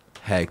being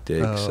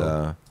hectic.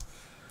 So,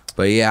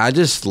 but yeah, I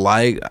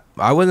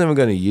wasn't even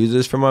gonna use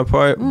this for my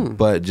part,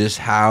 but just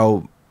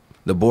how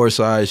the bore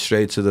size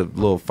straight to the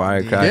little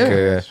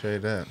firecracker. Yeah,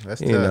 straight up.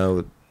 That's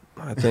tough.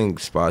 I think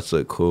spots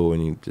look cool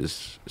when you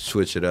just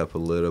switch it up a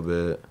little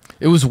bit.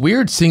 It was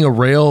weird seeing a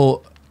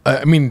rail.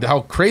 I mean,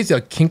 how crazy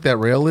how kinked that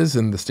rail is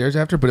and the stairs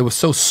after, but it was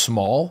so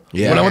small.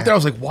 Yeah. When I went there, I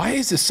was like, why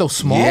is this so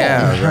small?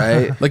 Yeah,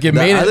 right. Like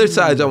the other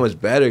side's almost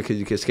better because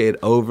you can skate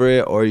over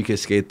it or you can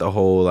skate the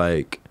whole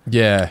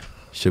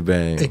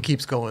shebang. It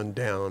keeps going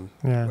down.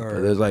 Yeah.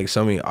 There's like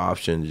so many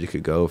options you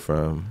could go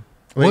from.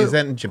 Wait, is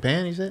that in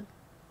Japan, you said?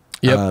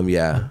 Yep.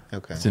 Yeah.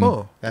 Okay.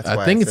 That's why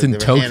I think it's in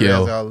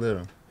Tokyo. All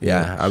little.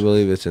 Yeah, I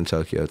believe it's in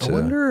Tokyo too. I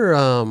wonder.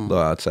 A little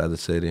outside the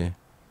city.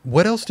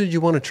 What else did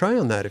you want to try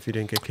on that if you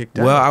didn't get kicked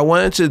out? Well, I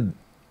wanted to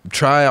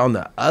try on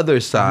the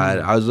other side.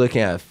 I was looking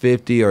at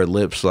 50 or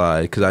lip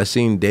slide because I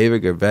seen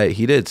David Gervais.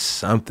 He did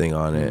something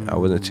on it. I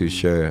wasn't too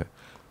sure,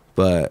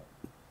 but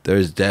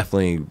there's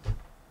definitely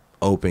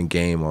open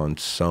game on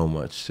so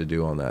much to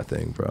do on that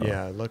thing, bro.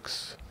 Yeah, it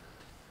looks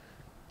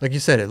like you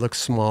said. It looks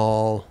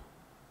small.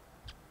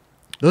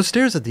 Those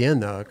stairs at the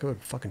end, though, it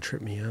would fucking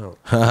trip me out.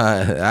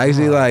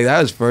 Actually, like that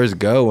was first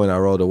go when I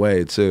rolled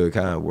away too. It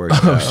kind of worked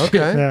out.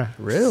 Okay, Yeah.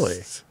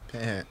 really?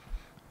 Yeah.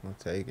 I'll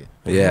take it.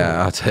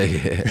 Yeah, I'll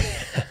take it.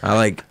 I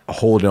like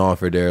holding on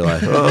for dear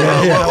life.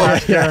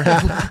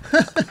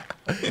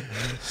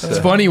 It's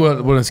funny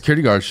when a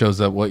security guard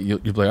shows up. You'll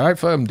be like, all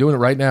right, I'm doing it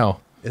right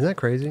now. Isn't that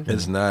crazy?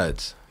 It's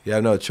nuts. You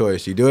have no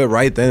choice. You do it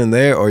right then and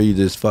there, or you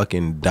just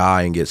fucking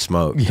die and get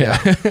smoked.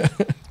 Yeah.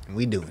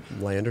 We do it.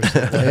 Land or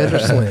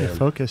slam.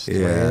 Focused.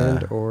 Yeah.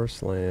 Land or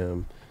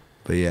slam.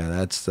 But yeah,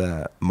 that's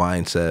that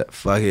mindset.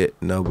 Fuck it.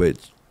 No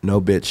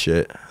bitch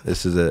shit.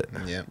 This is it.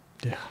 Yeah.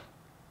 Yeah.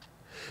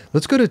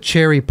 Let's go to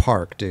Cherry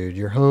Park, dude.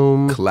 You're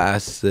home.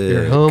 Classic.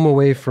 You're home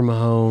away from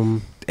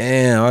home.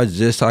 Damn, I was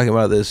just talking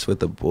about this with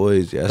the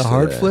boys yesterday. The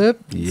hard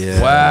flip?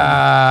 Yeah.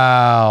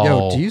 Wow.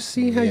 Yo, do you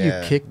see how you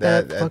kicked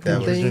that fucking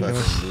was thing?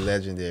 fucking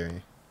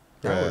legendary.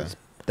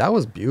 That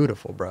was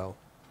beautiful, bro.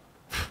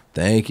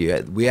 Thank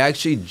you. We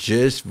actually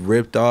just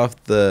ripped off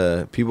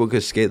people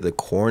could skate the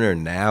corner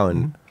now,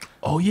 and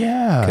oh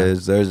yeah,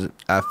 because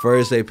at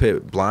first they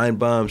put blind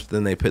bumps,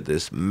 then they put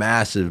this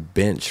massive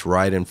bench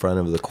right in front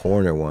of the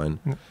corner one.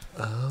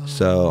 Oh.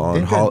 So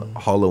on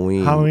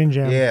Halloween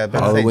Jam. Yeah,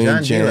 but Halloween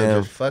John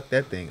Jam. just fucked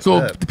that thing. So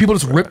up. the people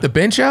just ripped the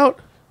bench out?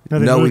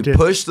 No, we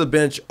pushed the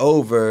bench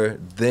over.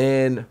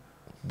 Then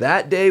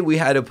that day we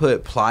had to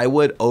put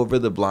plywood over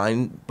the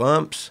blind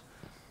bumps.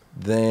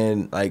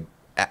 Then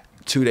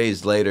 2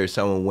 days later,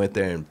 someone went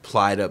there and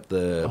plied up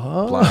the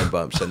blind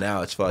bump. So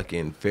now it's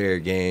fucking fair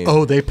game.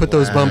 Oh, they put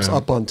those bumps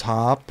up on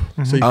top,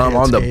 so you can't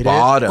on the skate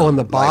bottom. it? On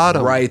the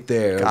bottom, right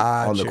there,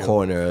 Got on the you.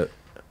 corner,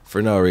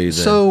 for no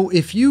reason. So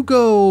if you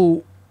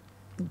go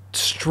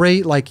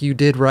straight like you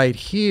did right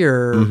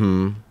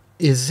here,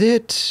 is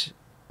it?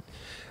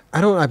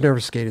 I've never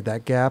skated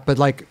that gap, but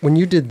like when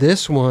you did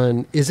this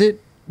one, is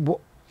it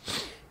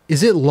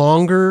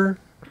longer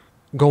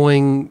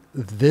going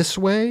this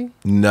way?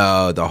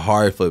 No, the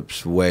hard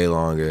flip's way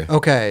longer.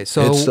 Okay,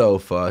 so it's so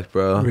fucked,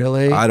 bro.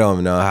 Really? I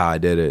don't know how I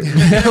did it.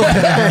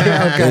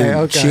 okay.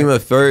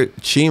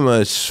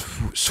 Chima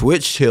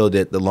switch heeled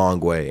it the long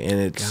way, and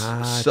it's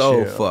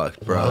so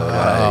fucked,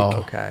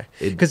 bro. Okay,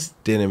 it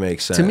didn't make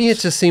sense to me. It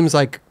just seems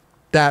like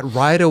that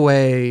right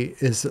away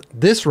is a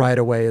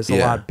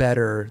lot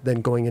better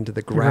than going into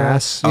the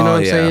grass. You know what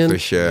I'm saying? For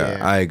sure.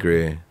 Yeah. I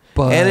agree.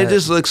 But And it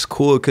just looks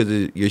cool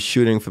because you're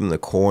shooting from the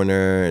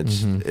corner. It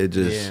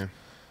just. Yeah.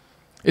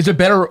 Is it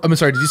better? I'm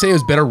sorry. Did you say it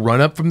was better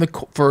run up from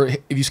for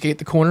if you skate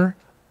the corner?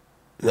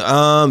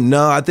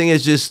 No, I think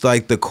it's just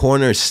like the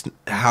corner,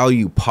 how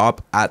you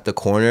pop at the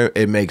corner,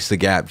 it makes the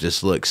gap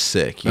just look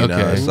sick. You know,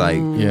 it's like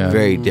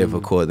very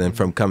difficult than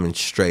from coming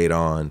straight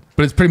on.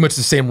 But it's pretty much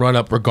the same run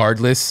up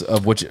regardless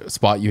of which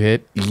spot you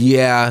hit.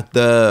 Yeah,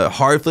 the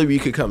hard flip, you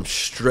could come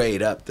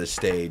straight up the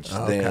stage.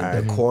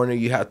 Then the corner,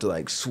 you have to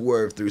like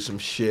swerve through some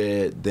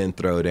shit, then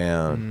throw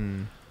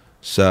down.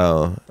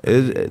 So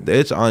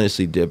it's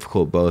honestly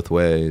difficult both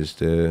ways,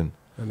 dude.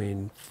 I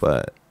mean,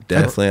 but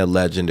definitely a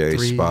legendary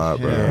spot,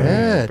 bro.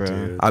 Yeah, bro.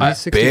 dude. I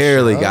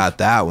barely got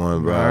that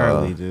one, bro.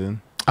 Barely, dude.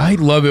 I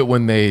love it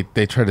when they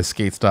try to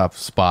skate stop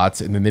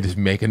spots and then they just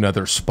make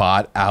another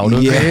spot out of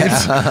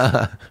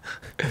it.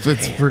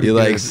 It's pretty You're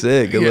like good.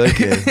 sick, good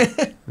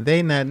looking.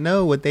 They not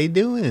know what they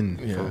doing.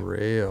 For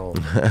real.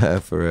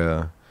 For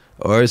real.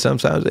 Or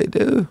sometimes they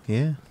do.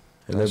 Yeah.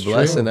 And they're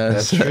blessing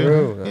us. That's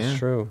true. That's Yeah.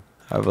 true.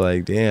 I'm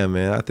like, damn,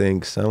 man, I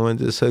think someone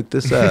just hooked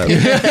us up.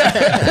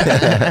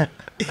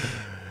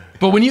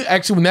 But when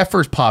that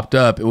first popped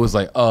up, it was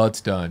like, oh, it's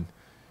done.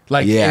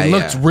 Like Yeah, it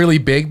looked yeah. really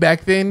big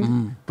back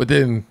then, but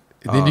then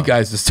you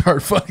guys just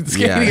start fucking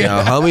Yeah, skating. you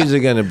know, homies are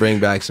gonna bring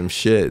back some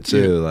shit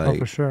too. Oh, Like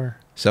for sure.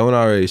 someone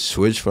already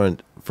switched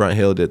front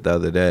heeled it the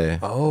other day.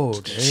 Oh,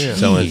 damn.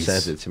 Someone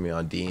sent it to me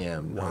on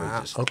DM. I was Wow.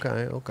 just,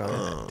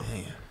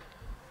 Okay.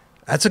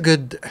 That's a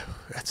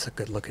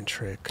good looking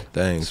trick.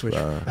 thanks, Switch.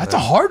 bro. That's a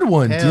hard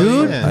one, Hell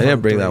dude. yeah. I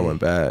didn't bring that one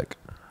back.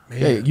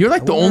 Hey, you're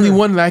like the only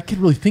one that I could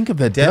really think of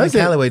that Devin does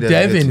Calloway it. does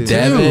it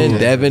Devin, too. too.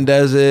 Devin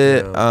does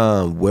it.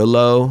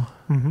 Willow.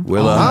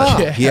 Willow,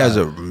 Oh, he has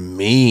a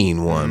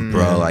mean one,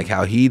 bro. Like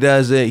how he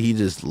does it, he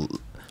just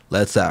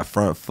lets that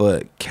front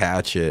foot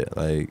catch it.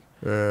 Like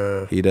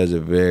he does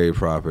it very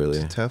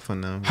properly. Tough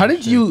one though. How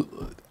did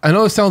you? I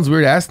know it sounds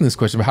weird asking this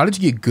question, but how did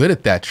you get good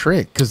at that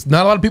trick? Because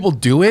not a lot of people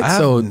do it. I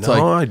So have it's no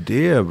like,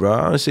 idea, bro.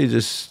 Honestly,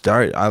 just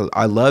start.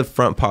 I love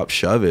front pop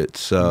shove it,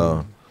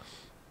 so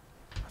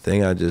I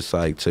think I just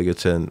like took it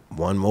to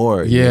one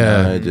more. you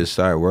Yeah. know, and just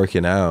started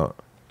working out.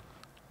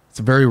 it's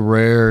a very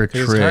rare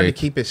 'Cause it's hard to trick.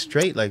 keep it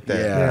straight like that.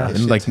 Yeah. It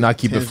And, like, shit not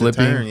keep it tends to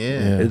flipping. turn,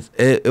 yeah.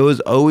 Yeah. It was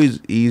always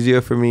easier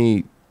for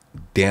me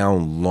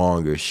down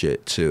longer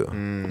shit too.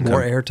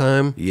 More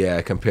airtime.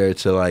 Yeah, compared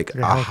to like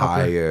Yeah, a helicopter.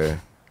 higher.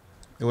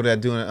 What did I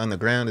do on the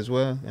ground as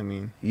well? I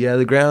mean, Yeah,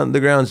 the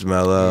ground's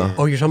mellow.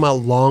 Oh, you're talking about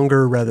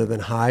longer rather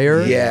than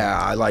higher? Yeah,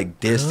 I like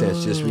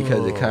distance just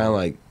because it kind of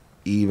like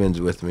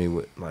evens with me.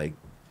 With like,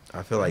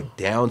 I feel like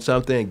down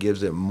something it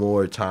gives it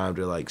more time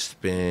to like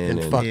spin And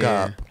and fuck Yeah.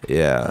 up.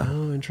 yeah.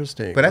 Oh,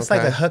 interesting. but that's like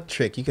Okay. a huck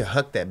trick. You can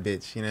huck that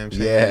bitch. You know what I'm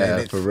saying? Yeah,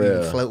 And for you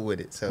real. can float with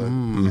it. So I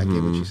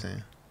get what you're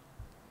saying.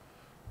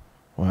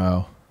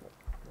 Wow.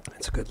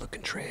 It's a good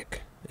looking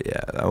trick.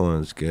 Yeah, that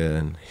one's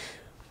good.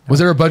 Was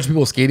there a bunch of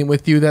people skating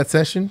with you that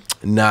session?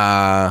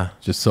 Nah,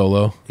 Just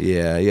solo?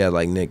 yeah,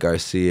 like Nick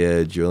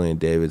Garcia, Julian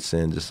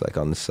Davidson, just like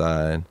on the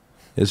side.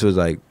 This was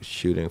like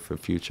shooting for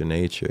Future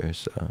Nature,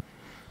 so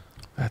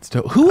That's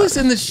dope. Who was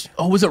in the?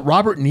 Was it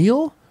Robert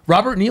Neal?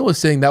 Robert Neal was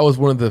saying that was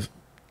one of the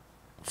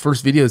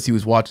first videos he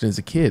was watching as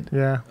a kid.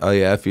 Yeah. oh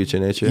yeah, Future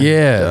Nature.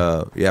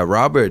 Yeah. Yeah,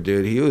 Robert,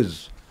 dude,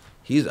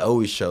 he's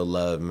always showed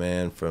love,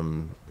 man.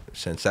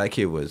 Since that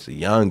kid was a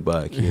young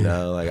buck, you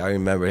know. Like I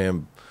remember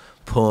him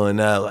pulling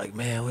up, like,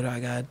 man, what do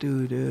I gotta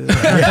do, dude?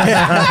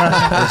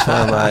 That's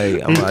why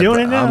I'm like,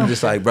 doing it now. I'm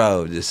just like,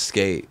 bro, just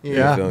skate.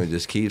 Yeah. You feel me?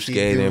 Just keep doing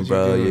skating, what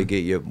bro. you're You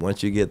doing. get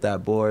once you get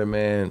that board,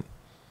 man,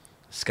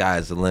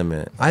 sky's the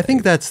limit. I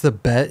think that's the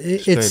best.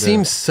 It Straight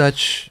seems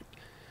such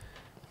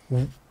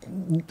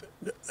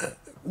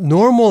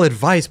normal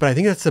advice, but I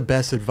think that's the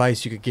best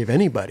advice you could give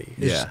anybody.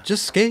 Is Yeah.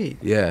 just skate.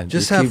 Yeah, Just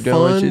just have keep doing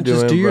what fun. you're Just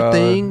doing, do your bro.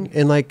 thing,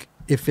 and like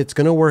if it's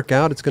gonna work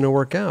out, it's gonna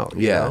work out.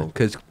 you Yeah, know?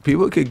 because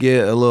people could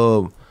get a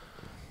little,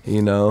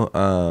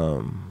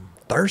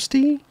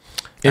 Thirsty.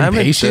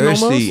 Impatient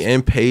thirsty, almost?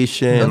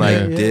 impatient,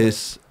 Okay, like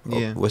yeah.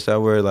 Yeah. what's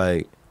that word?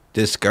 Like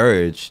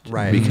discouraged,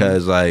 Right.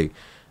 Because like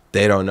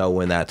they don't know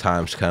when that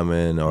time's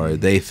coming, or Mm-hmm.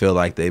 they feel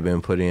like they've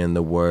been putting in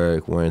the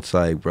work. Where it's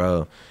like,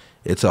 bro,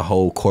 it's a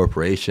whole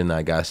corporation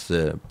that got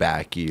to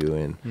back you,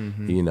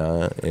 and you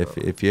know,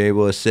 if you're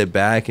able to sit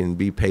back and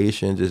be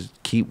patient, just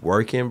keep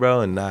working, bro,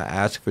 and not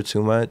ask for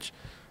too much,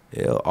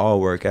 it'll all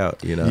work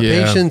out. You know.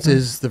 Yeah. Patience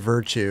is the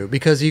virtue,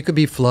 because you could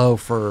be flow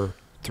for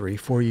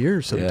 3-4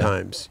 years Yeah.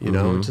 sometimes. You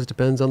know, it just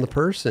depends on the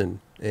person,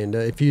 and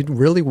if you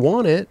really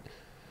want it,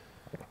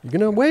 you're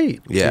gonna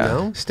wait. Yeah. You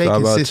know? Stay It's all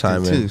about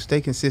consistent timing. too.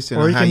 Stay consistent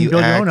Or on you how can you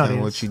build your act own and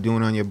audience. what you're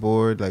doing on your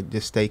board. Like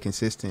just stay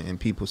consistent, and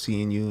people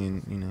seeing you,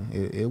 and you know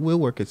it will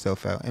work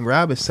itself out. And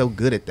Rob is so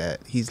good at that.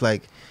 He's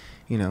like,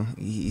 you know,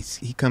 he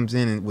comes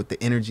in and with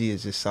the energy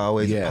is just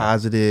always Yeah.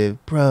 positive,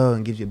 bro,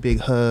 and gives you a big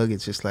hug.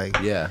 It's just like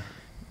Yeah,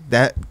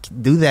 that.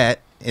 Do that,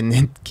 and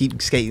then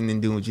keep skating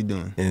and doing what you're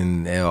doing.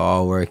 and it'll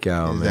all work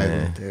out, Exactly.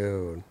 man.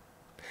 Dude,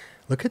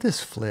 look at this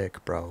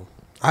flick, bro.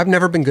 I've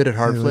never been good at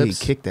hard He flips,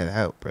 kicked that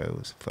out, bro. It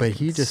was but fucking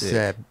he just sick.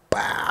 said,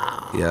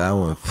 Yeah, that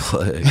one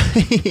flick.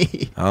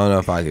 I don't know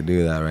if I could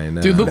do that right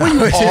now. Dude, look where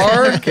you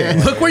are.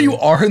 Look where you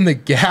are in the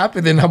gap,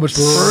 and then how much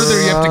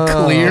further you have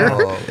to clear.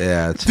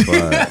 Yeah, it's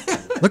fun.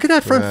 Look at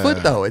that front Bruh.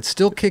 foot though. It's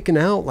still kicking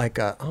out like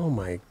a, oh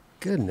my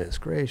Goodness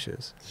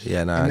gracious.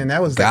 Yeah, nah, And then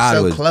that was, like, God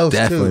so was close,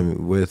 definitely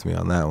with me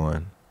on that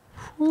one.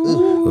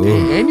 Ooh.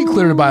 And you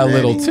cleared it by a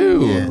little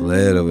too. Yeah.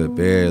 Little bit,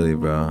 barely,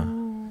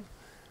 bro.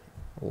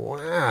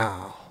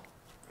 Wow.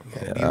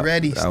 Yeah, Be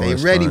ready. that Stay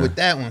was ready fun. with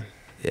that one.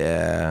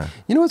 Yeah.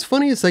 You know what's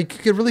funny? It's like you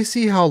could really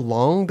see how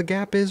long the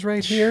gap is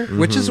right here,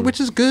 which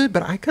is good.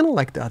 But I kind of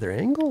like the other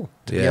angle.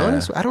 To be Yeah.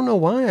 honest, I don't know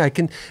why. I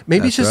can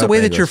maybe it's That just the drop way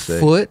that your angle's sick.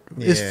 foot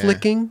is Yeah.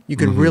 flicking. You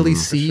could really For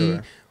see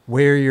sure.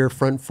 where your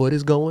front foot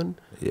is going.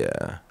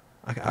 Yeah.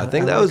 I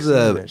think I that like was seeing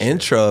the that shit.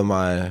 intro of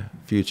my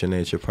Future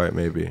Nature part,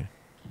 maybe.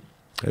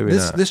 Maybe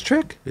This not. this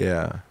trick.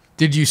 Yeah.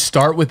 Did you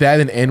start with that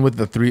and end with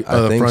the three? I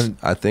The think front.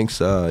 I think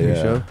so. three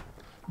Yeah. show?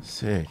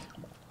 Sick.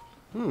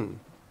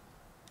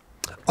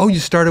 Oh, you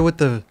started with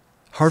the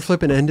hard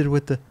flip and ended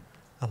with the.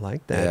 I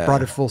like that. Yeah.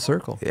 Brought it full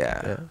circle.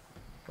 Yeah.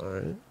 All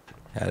right.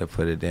 Had to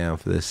put it down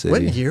for this city.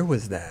 What year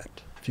was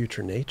that?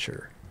 Future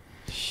Nature.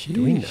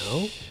 Do we know?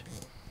 Sheesh.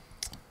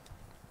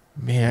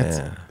 Man, that's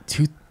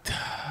Yeah.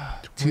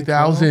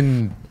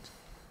 2008.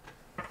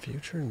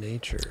 Future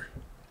Nature.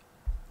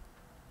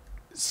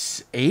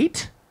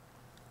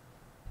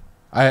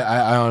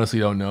 I honestly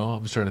don't know. I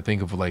was trying to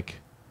think of like.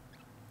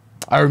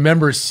 I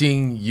remember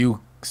seeing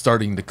you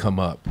starting to come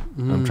up.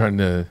 I'm trying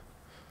to.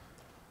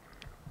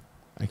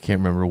 I can't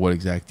remember what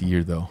exact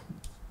year though.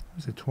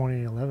 Was it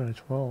 2011 or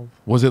 12?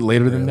 Was it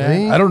later than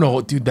Really? that? I don't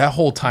know, dude. That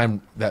whole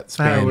time, that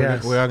span.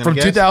 Yes. We're all gonna From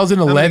guess?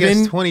 2011? I'm gonna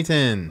guess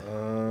 2010.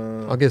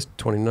 I'll guess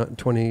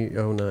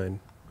 2009.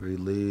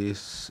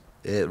 Release.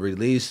 It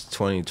released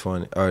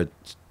 2020 or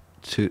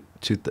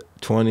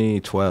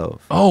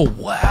 2012. Oh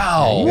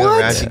wow! Good,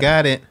 Raj, you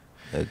got it.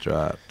 It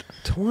dropped.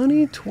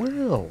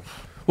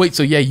 2012. Wait,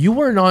 so yeah, you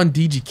weren't on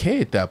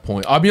DGK at that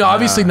point. I mean,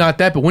 obviously not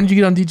that, but when did you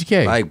get on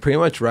DGK? Like pretty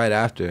much right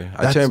after.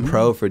 I That's- turned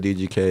pro for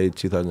DGK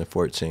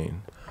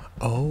 2014.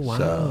 Oh wow.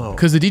 So-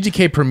 Because the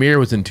DGK premiere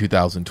was in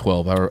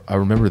 2012. I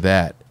remember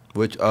that.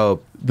 Which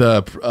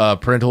The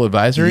parental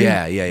advisory.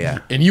 yeah.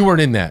 And you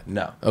weren't in that.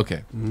 No.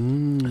 Okay.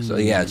 So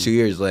yeah, 2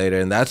 years later,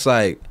 and that's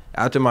like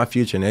after my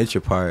Future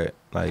Nature part.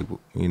 Like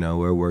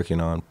we're working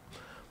on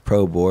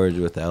pro boards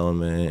with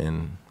Element,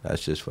 and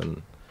that's just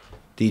when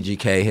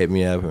DGK hit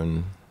me up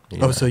and.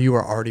 Oh, so you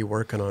were already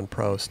working on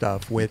pro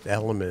stuff with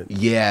Element.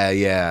 Yeah,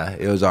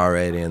 it was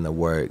already in the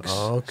works.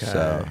 Okay.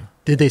 So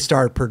Did they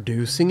start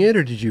producing it,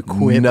 or did you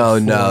quit? no,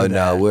 before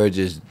that? we're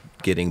just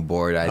getting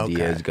board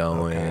ideas Okay,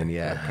 going. okay,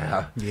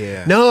 Yeah.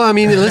 Yeah. No, I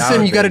mean,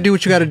 listen, you got to been- do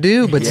what you got to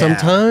do, but Yeah.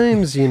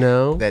 sometimes, That you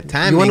want to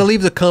timing.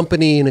 leave the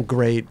company in a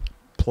great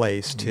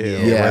place too.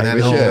 Yeah, right? for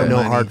no, sure.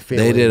 no hard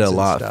feelings. They did a and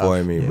lot stuff.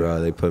 for me, Yeah.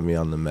 bro. They put me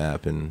on the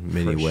map in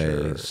many For ways.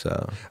 sure.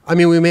 So I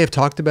mean, we may have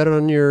talked about it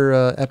on your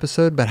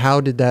episode, but how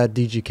did that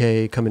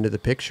DGK come into the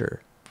picture?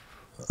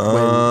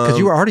 Because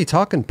you were already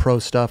talking pro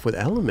stuff with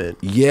Element.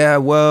 yeah,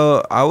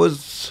 well, I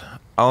was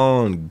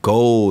on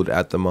gold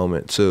at the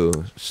moment too.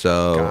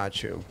 So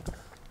Got you.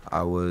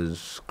 I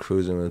was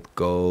cruising with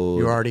gold.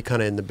 You were already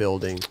kind of in the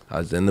building. I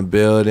was in the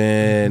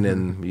building,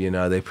 and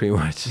they pretty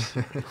much,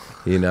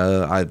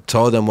 I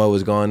told them what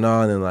was going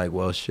on, and like,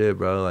 well, shit,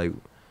 bro, like,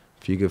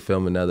 if you could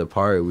film another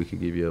part, we could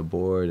give you a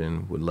board,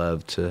 and would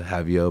love to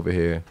have you over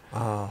here.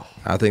 Oh,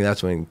 I think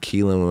that's when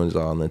Keelan was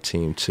on the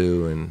team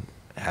too, and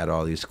had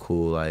all these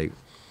cool like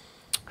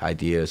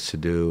ideas to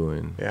do,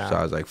 and Yeah. so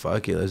I was like,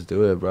 fuck it, let's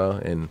do it, bro.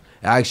 And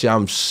actually,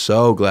 I'm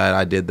so glad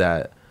I did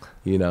that,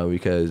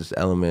 because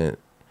Element.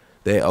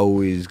 They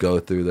always go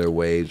through their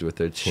waves with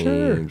their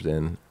teams,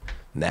 and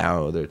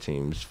now their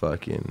team's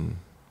fucking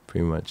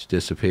pretty much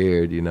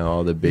disappeared.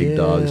 All the big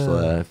dogs Yeah.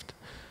 left.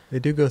 they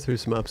do go through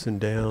some ups and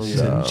downs,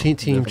 So, and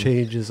team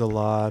changes a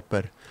lot.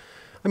 But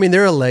I mean,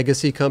 they're a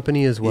legacy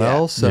company as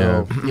well, Yeah.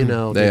 so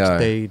They are.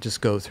 they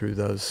just go through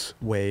those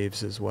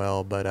waves as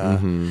well. But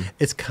Mhm.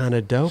 it's kind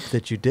of dope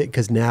that you did,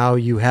 because now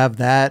you have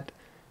that,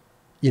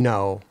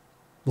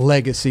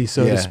 legacy,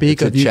 so Yeah, to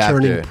speak, it's a of you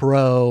turning chapter.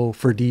 pro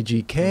for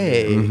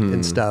DGK Mhm.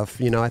 and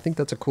stuff. I think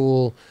that's a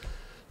cool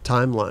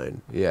timeline.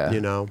 Yeah,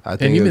 I And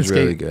think you've it been was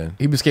really skate- good.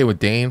 You've been skating with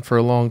Dane for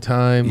a long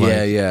time.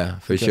 Yeah,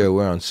 for sure.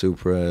 We're on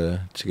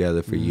Supra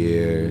together for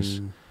years,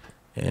 Mm,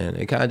 and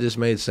it kind of just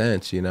made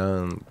sense,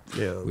 and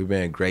yeah. we've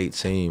been a great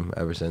team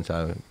ever since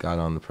I got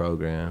on the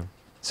program.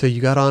 So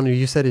you got on,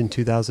 you said in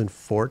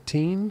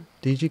 2014,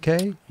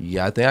 DGK?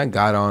 Yeah, I think I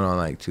got on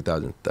like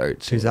 2013.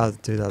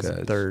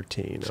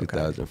 2013. Okay.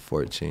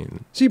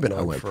 2014. So you've been I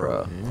on went for pro.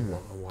 a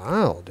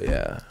while, dude.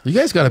 Yeah. You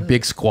guys got a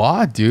big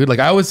squad, dude. Like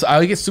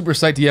I get super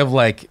psyched. You have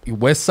like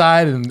West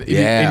Side and Yeah,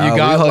 and you we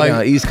got holding like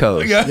on East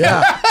Coast.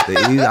 Yeah.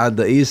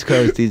 the East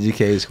Coast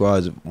DGK squad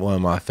is one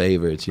of my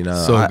favorites.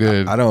 So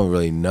good. I don't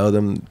really know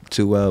them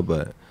too well,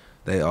 but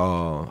they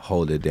all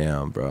hold it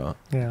down, bro.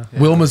 Yeah.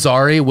 Will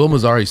Mazzari. Will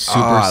Mazzari's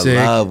super sick.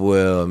 I love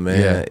Will,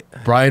 man.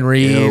 Brian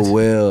Reed. Ill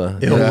Will.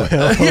 Ill Yeah. Will.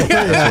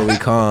 That's what we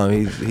call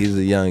him. He's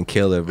a young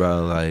killer,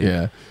 bro. Like,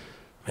 Yeah.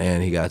 man,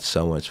 he got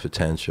so much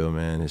potential,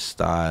 man. His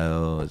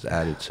style, his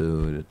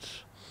attitude.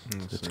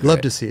 It's Love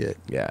great. to see it.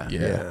 Yeah.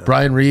 Yeah.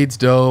 Brian Reed's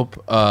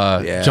dope.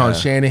 Yeah. John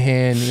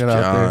Shanahan. You got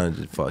out there. John's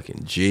a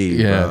fucking G,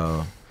 Yeah.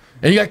 bro.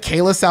 And you got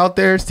Kalis out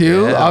there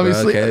too, Yeah,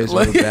 obviously. Okay, so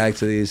we're back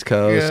to the East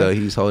Coast, Yeah. so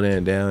he's holding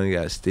it down. You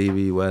got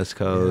Stevie West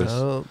Coast.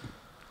 Yep.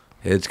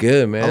 It's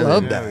good, man. I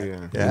love And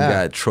that. Yeah. You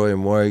got Troy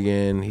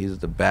Morgan. He's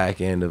the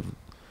back end of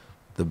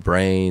the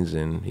brains,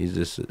 and he's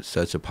just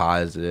such a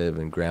positive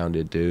and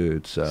grounded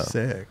dude. So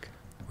Sick.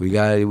 we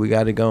got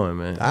it going,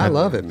 man. I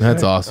love it, man.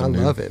 That's awesome, I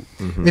dude. love it.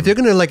 Mhm. If they're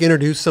gonna like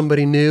introduce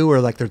somebody new,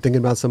 or like they're thinking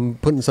about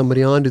putting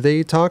somebody on, do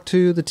they talk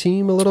to the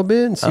team a little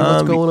bit and see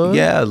what's going on?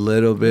 Yeah, a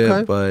little bit,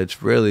 Okay. but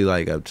it's really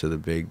like up to the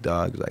big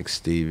dogs like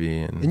Stevie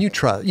and And you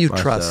trust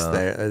myself.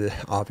 their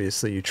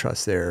obviously you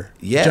trust their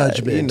yeah,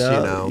 judgment. You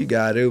know, you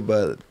got to,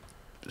 but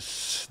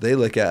they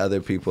look at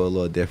other people a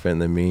little different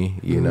than me,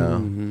 you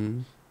know.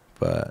 Mhm.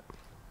 But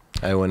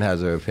everyone has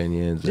their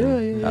opinions Yeah,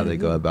 and yeah, how they yeah.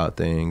 go about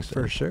things.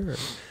 For sure.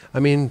 I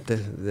mean,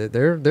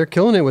 they're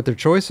killing it with their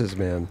choices,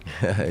 man.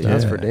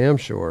 That's Yeah. for damn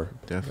sure.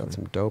 Definitely. Got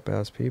some dope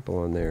ass people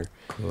on there.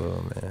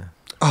 Cool, man.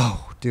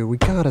 Oh, dude, we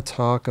gotta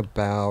talk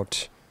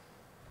about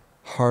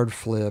hard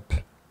flip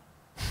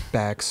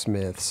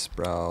backsmiths,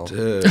 bro.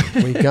 Dude,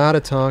 We gotta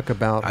talk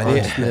about I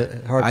need-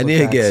 hard I flip need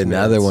to get backsmiths.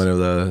 another one of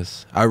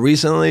those. I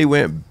recently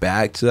went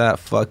back to that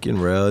fucking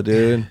rail,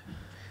 dude,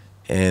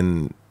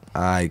 and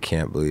I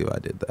can't believe I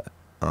did that.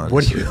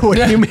 What do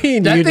Honestly. you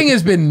mean? That You- thing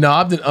has been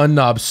knobbed and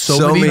unknobbed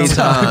so many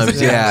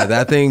times. Yeah,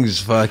 that thing's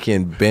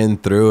fucking been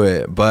through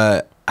it.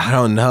 But I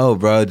don't know,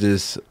 bro.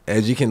 Just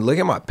as you can look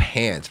at my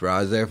pants, bro. I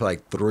was there for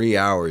like 3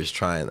 hours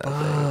trying that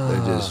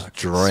thing. They're just Sweat it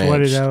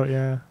drenched. out,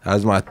 yeah. That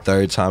was my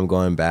third time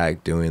going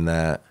back doing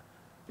that.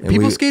 And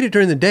People skated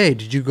during the day.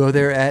 Did you go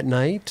there at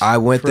night? I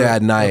went there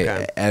at night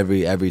Okay.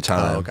 every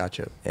time. Oh,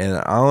 gotcha. And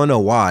I don't know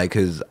why,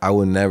 because I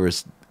would never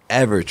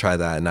ever try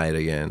that at night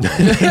again.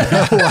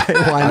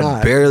 Why I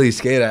not? barely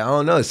skate. I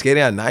don't know.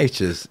 Skating at night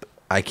just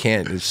I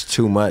can't. It's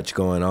too much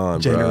going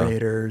on, bro.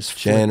 Generators,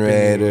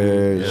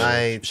 Generators,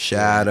 Lights,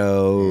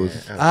 shadows.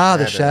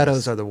 The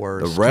shadows are the The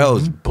worst.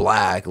 rail's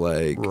black.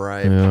 Like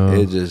Right. Yeah.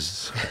 it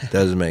just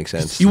doesn't make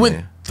sense. You to went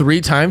me. 3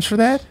 times for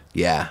that?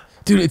 Yeah.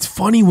 Dude, it's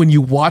funny when you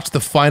watch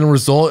the final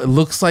result, it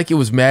looks like it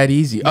was mad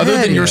easy. Other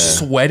than you're Yeah.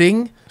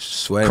 sweating.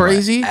 Sweating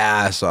Crazy? my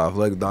ass off.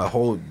 Like the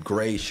whole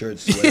gray shirt.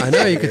 Sweating I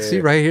know you can see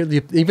right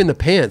here. Even the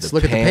pants.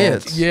 Look at the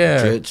pants.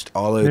 Yeah. Drenched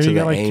all the way Maybe to you the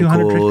got like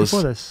 200 tricks ankles.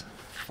 before this.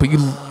 But you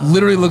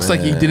literally looks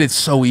like you did it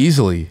so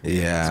easily.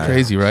 Yeah. It's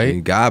crazy,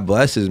 right? God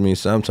blesses me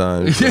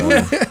sometimes. Bro. I don't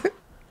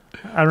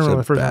It's know a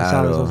the first time I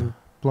saw this, I battle. was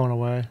blown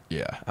away.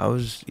 Yeah.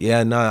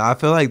 I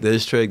feel like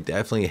this trick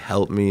definitely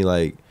helped me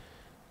like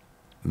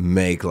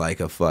make like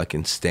a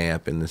fucking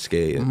stamp in the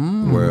skate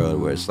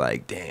world where it's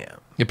like, damn.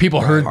 Yeah,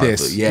 people heard hard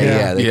this. flip.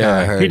 Yeah, they Yeah.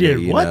 kind of heard He did it,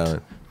 you what? know.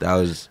 That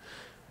was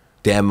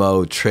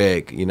demo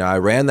trick. You know, I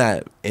ran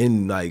that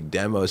in like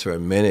demos for a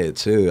minute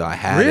too. I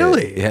had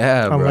Really? it.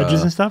 Yeah, On bro.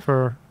 wedges and stuff,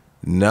 or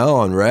No,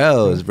 on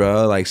rails,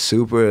 bro. Like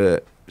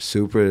super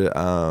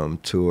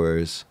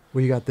tours.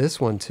 Well, you got this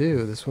one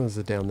too. This one's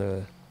down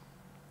the.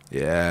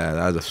 Yeah,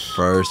 that was the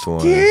first one.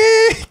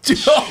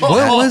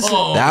 What was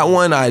it? That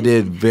one I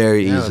did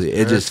very That was easily.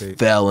 It just perfect.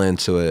 fell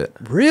into it.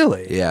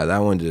 Really? Yeah, that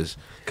one just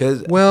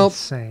because Well,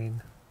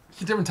 insane.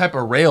 It's a different type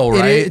of rail, it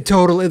right? is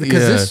totally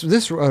because Yeah.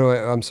 this. Oh, wait,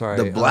 I'm sorry.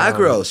 the black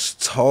rail's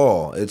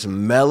tall. It's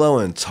mellow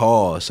and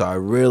tall, so I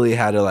really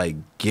had to like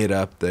get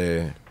up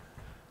there.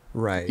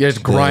 Right. You have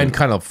to grind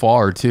kind of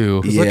far,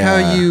 too. 'Cause look how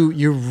Yeah.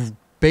 you're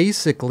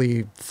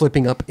basically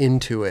flipping up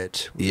into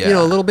it. Yeah. You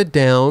know, a little bit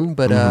down,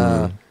 but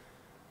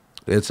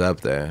It's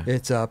up there.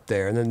 it's up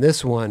there. And then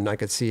this one, I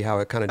could see how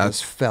it kind of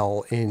just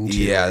fell into.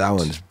 Yeah, it. that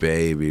one's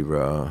baby,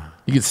 bro.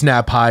 You can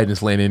snap high and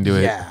just land into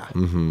it. Yeah.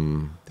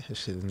 Mm-hmm. That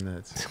shit is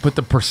nuts. But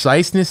the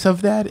preciseness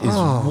of that is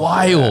Oh,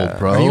 wild,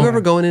 bro. Are you ever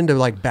going into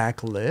like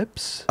back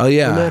lips? Oh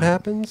yeah, When that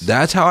happens?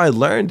 That's how I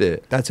learned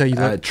it. That's how you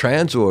learn. At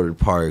Transordered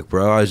Park,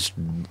 bro. I was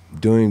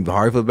doing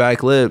hard flip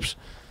back lips.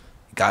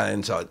 Got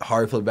into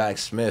hard flip back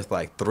Smith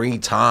like 3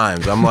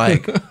 times. I'm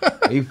like,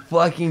 are you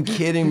fucking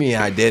kidding me?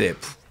 I did it.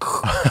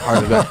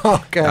 Hard flip back.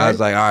 Okay. I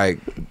was like, all right,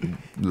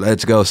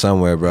 let's go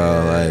somewhere,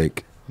 bro.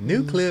 Like,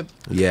 New clip.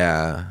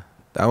 yeah,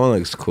 that one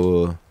looks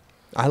cool.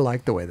 I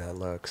like the way that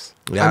looks.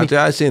 Yeah, after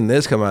I seen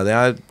this come out,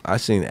 then I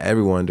seen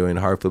everyone doing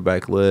hard flip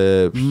back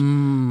lips.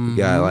 You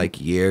got like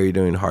Yeri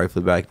doing hard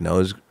flip back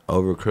nose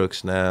over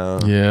crooks now.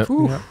 Yeah.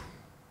 Yeah.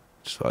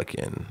 Just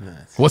fucking.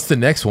 What's the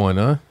next one,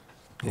 huh?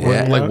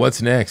 Yeah. Like,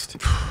 what's next?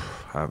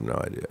 I have no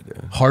idea,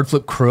 dude. Hard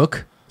flip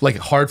crook? Like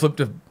hard flip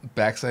to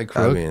backside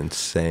crook? That'd be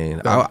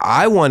insane.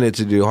 I wanted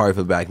to do hard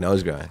flip back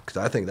nose grind because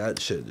I think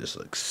that shit just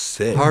looks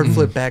sick. Hard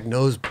flip back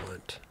nose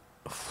blunt.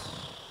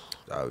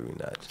 That would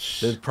be nuts.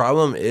 The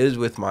problem is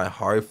with my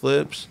hard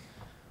flips,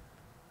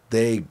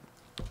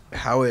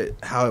 how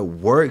it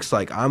works.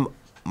 Like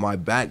my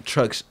back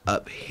truck's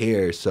up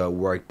here, so it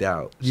worked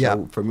out. Yeah.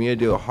 So for me to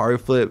do a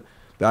hard flip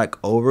back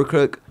over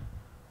crook,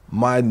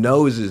 my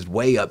nose is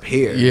way up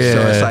here. Yeah.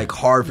 So it's like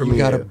hard for You me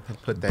gotta to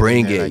Put that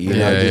bring in there it. like You that.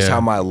 know, Yeah, just yeah.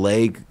 how my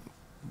leg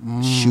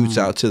shoots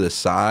out to the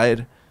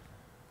side.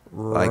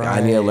 Like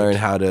I need to learn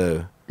how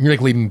to. You're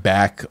like leaning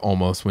back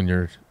almost when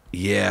you're.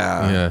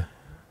 Yeah. Yeah.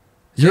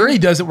 Yuri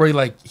does it where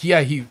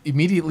he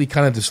immediately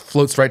kind of just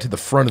floats right to the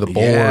front of the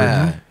board.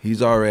 Yeah,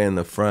 he's already in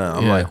the front.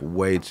 I'm Yeah. like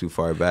way too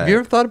far back. Have you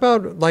ever thought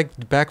about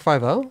like back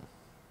 5-0?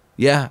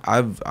 Yeah,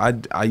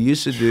 I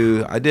used to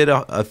do. I did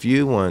a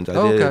few ones. I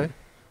did Okay.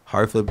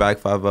 hardflip back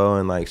 5-0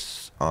 and like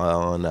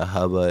on the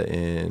hubba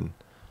in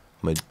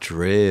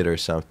Madrid or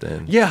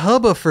something. Yeah,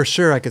 hubba for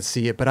sure. I could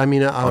see it, but I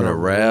mean, On a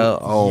rail.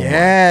 Oh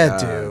yeah, my God,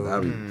 dude.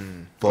 that'd be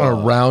On a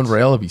fucked. round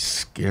rail, it'd be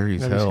scary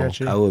as That'd be hell.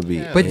 sketchy. I would be.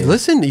 But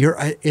listen,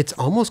 it's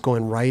almost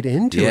going right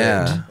into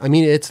Yeah. it. I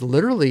mean, it's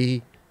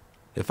literally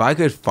If I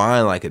could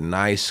find like a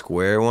nice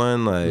square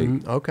one,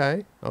 like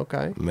okay.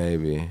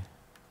 maybe.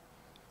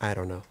 I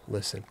don't know.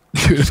 Listen,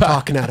 I'm just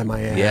talking out of my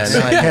ass. Yeah,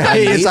 no, I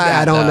It's need like,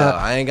 that, I don't though. know.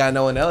 I ain't got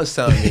no one else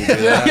telling me. Dude.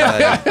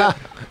 Like,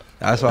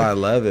 that's why I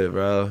love it,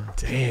 bro.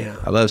 Damn.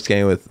 I love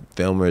skating with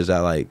filmers that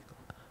like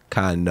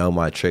kind of know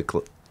my trick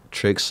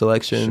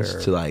selections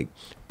Sure. to like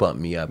bump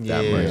me up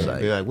that much.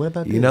 Like, Be like, what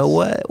about you this? know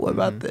what? What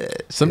about this?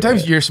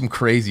 Sometimes you hear some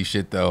crazy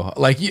shit though.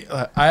 Like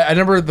I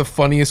remember the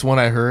funniest one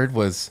I heard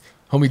was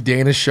homie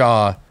Dana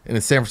Shaw in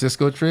a San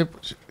Francisco trip.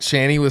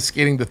 Shanny was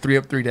skating the 3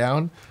 up, 3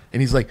 down,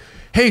 and he's like,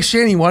 "Hey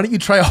Shanny, why don't you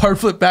try a hard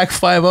flip back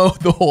 5-0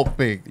 the whole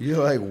thing?" You're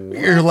like, what?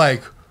 You're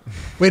like,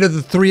 Wait, are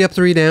the 3 up,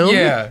 3 down?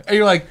 yeah, and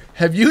you're like,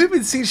 have you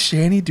even seen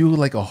Shanny do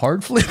like a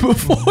hard flip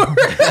before?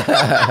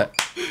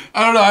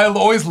 I don't know. I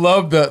always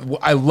love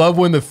I love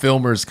when the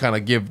filmers kind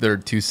of give their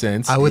 2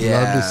 cents. I would love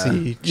Yeah. to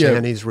see Yeah.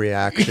 Channy's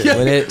reaction. Yeah.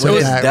 when it to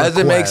that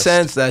doesn't make request.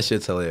 sense, that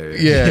shit's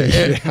hilarious.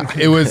 yeah,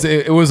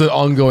 it was an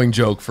ongoing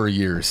joke for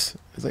years.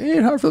 It's like,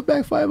 hey, hard flip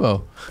back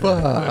 5-0.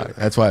 Fuck.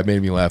 That's why it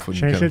made me laugh when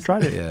Shane you should have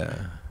tried it. Yeah.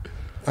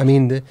 I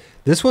mean,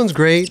 this one's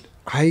great.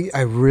 I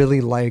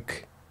really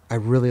like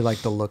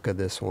the look of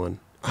this one.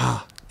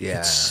 Yeah.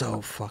 It's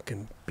so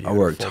fucking I beautiful.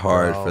 worked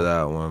hard bro. for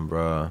that one,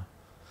 bro.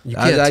 You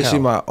That's can't actually tell.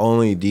 my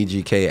only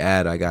DGK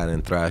ad I got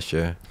in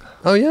Thrasher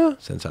Oh yeah.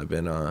 since I've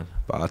been on.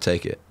 But I'll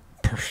take it.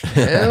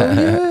 Hell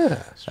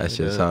yeah. That's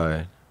just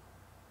hard.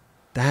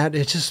 That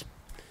it just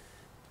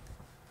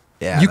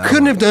Yeah. you that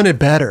couldn't one- have done it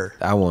better.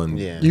 That one.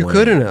 Yeah. You won.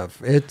 couldn't have.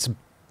 It's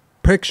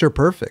picture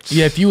perfect.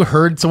 Yeah, if you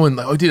heard someone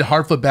like, "Oh, did a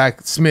hard flip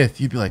back Smith,"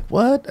 you'd be like,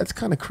 "What? That's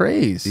kind of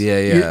crazy." Yeah,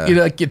 yeah. You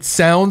know, like it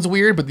sounds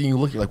weird, but then you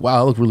look, you're like, "Wow,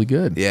 that looked really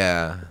good."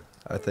 Yeah.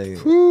 I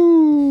think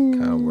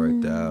kind of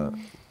worked out.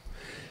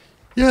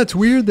 Yeah, it's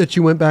weird that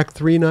you went back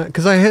 3 nights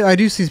because I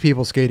do see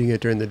people skating it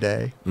during the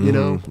day. You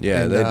know.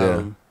 Yeah, they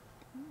do.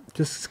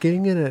 Just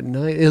skating it at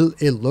night.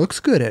 It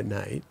looks good at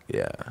night.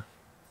 Yeah.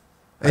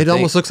 It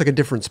almost looks like a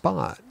different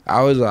spot.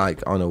 I was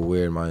like on a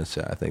weird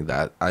mindset. I think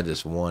that I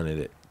just wanted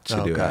it to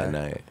do it Okay. at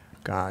night.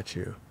 Got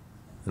you.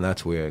 And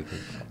that's weird. 'Cause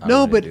I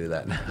No, wouldn't but do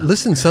that now.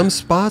 listen, some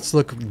spots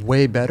look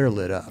way better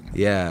lit up.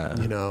 Yeah.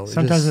 You know,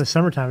 Sometimes in the this,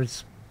 summertime,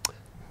 it's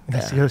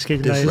nice to go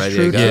skate This tonight. is Ready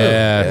true to go. too.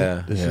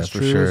 Yeah. this Yeah, is for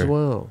true sure. as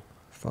well.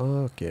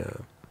 Fuck yeah.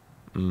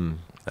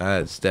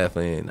 That's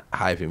definitely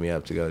hyping me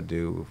up to go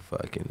do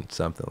fucking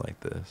something like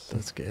this.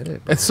 Let's get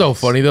it. It's so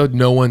funny though.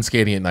 No one's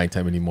skating at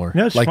nighttime anymore.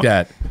 No, it's like fun.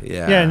 that.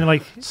 Yeah. Yeah, and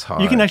like It's you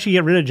can hard. actually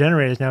get rid of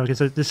generators now because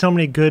there's so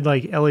many good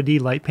like LED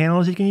light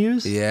panels you can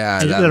use. Yeah,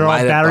 And that that are all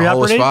light up battery the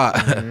whole operated?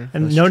 spot.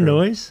 And That's no true.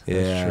 noise.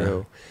 Yeah.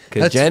 true.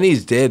 Because That's-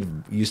 Jenny's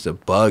used to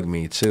bug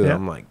me too. Yeah.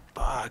 I'm like,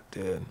 fuck,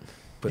 dude.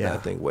 Put Yeah.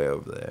 that thing way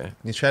over there.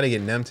 You try to get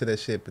numb to that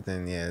shit, but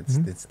then it's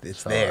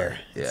there.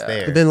 It's Yeah.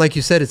 there. But then, like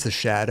you said, it's the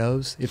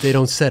shadows. If they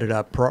don't set it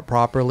up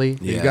properly,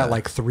 you've Yeah. got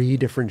like 3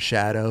 different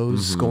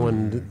shadows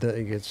going.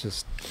 It's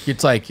just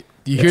It's like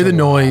you It's hear a the lot.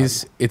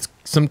 noise. It's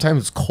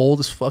sometimes it's cold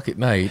as fuck at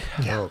night.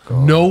 oh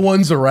god. No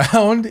one's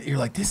around. You're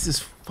like, this is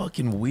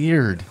fucking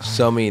weird.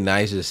 So many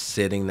nights just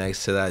sitting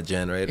next to that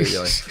generator.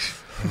 You're like,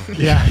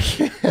 Yeah.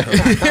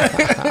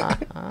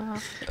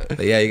 but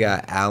yeah, you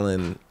got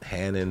Alan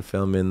Hannon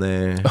filming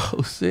there.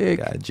 Oh, sick.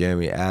 Got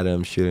Jeremy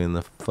Adams shooting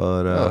the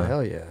photo. Oh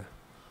hell yeah.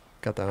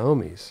 Got the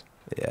homies.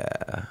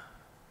 Yeah.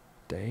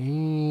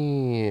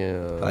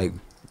 Damn. Like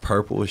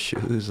purple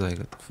shoes. Like,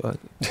 what the fuck?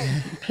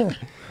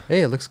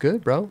 hey, it looks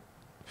good, bro.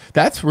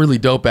 That's really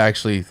dope,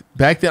 actually.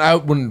 Back then,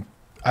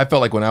 I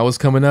felt like when I was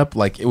coming up,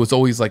 like it was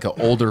always like an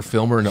older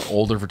filmer and an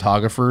older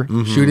photographer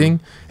shooting,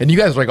 and you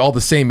guys are like all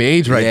the same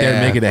age right there,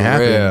 Yeah, making it for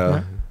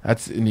happen.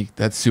 real.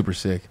 That's super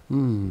sick.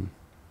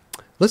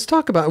 Let's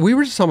talk about. We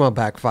were just talking about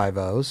back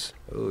 5-0s.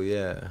 Oh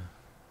yeah.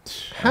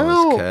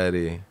 How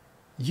Cuddy.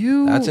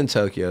 you? That's in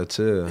Tokyo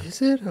too.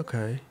 Is it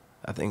okay?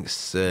 I think it's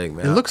sick,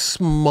 man. It looks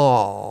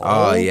small.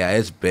 Oh yeah,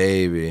 it's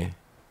baby.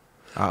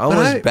 I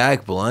almost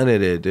back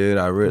blunted it, dude.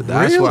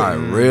 That's what I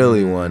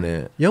really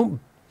wanted. You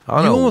I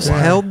don't you know almost why.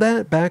 held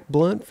that back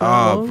blunt for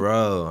Oh, long?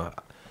 bro,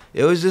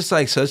 it was just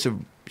like such a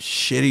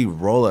shitty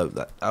roll up.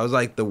 That was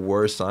like the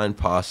worst sign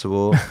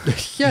possible,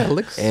 Yeah, it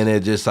looks. and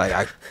it just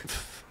like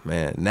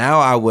man. Now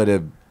I would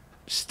have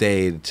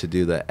stayed to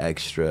do the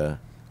extra.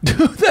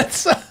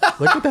 That's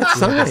Look at that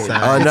sign. It's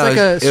Oh, no, like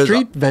it a was-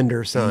 street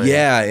vendor sign.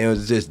 Yeah, it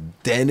was just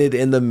dented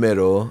in the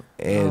middle,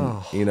 and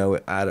Oh. you know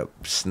I had to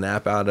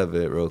snap out of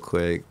it real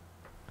quick.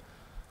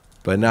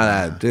 But now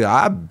that, dude,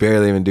 I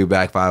barely even do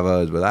back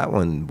 5-0s, but that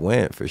one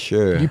went for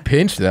sure. You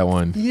pinched that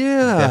one.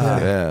 Yeah.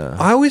 Yeah.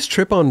 I always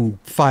trip on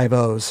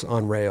 5-0s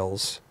on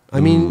rails. I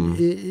mean,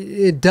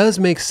 it does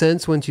make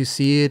sense once you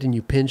see it and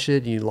you pinch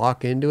it and you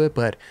lock into it,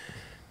 but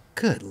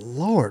good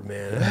Lord,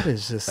 man, that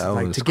is just That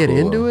like one's to get cool.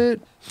 into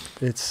it.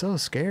 It's so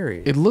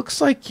scary. It looks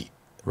like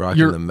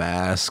Rocking the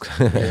mask.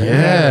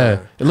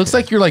 yeah. It looks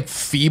like you're like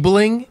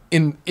feebling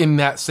in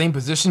that same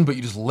position, but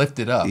you just lift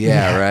it up.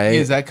 Yeah, right?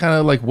 Is that kind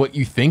of like what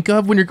you think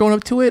of when you're going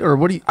up to it, or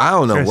what do you? I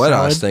don't know Fair what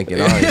I was side. thinking,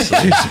 honestly.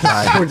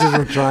 We're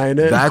just trying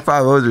it. Back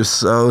 5-0s are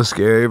so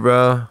scary,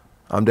 bro.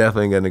 I'm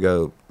definitely going to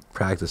go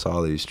practice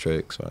all these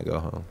tricks when I go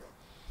home.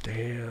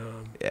 Damn.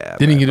 Yeah.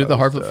 Didn't you back get the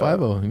 5-0's hardflip dope.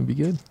 5-0? It'd be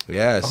good.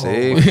 Yeah,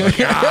 see?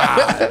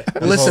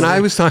 Listen, I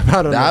was talking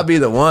about That'd be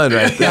the one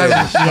right there.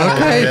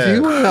 okay. If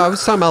you, I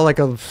was talking about like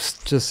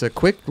just a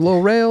quick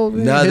little rail.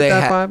 No, hit they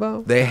that have.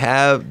 5-0. They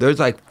have. There's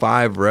like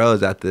 5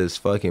 rails at this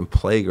fucking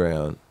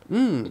playground,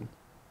 and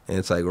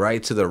it's like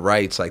right to the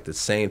right. It's like the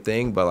same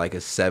thing, but like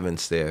a 7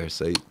 stair.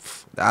 So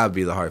that would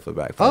be the hard flip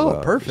back. Oh, 5-0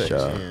 for perfect.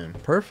 sure. Man.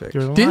 Perfect.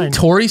 You're the line. Didn't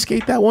Tori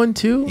skate that one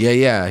too?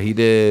 Yeah. He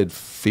did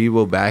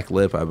feeble back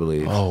lip, I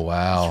believe. Oh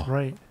wow.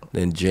 Right.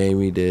 Then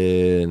Jamie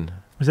did.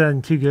 Was that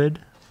in Too Good?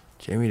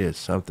 Jamie did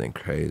something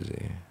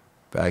crazy.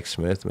 Back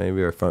Smith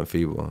maybe or front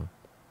feeble.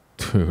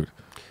 Dude.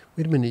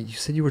 Wait a minute. You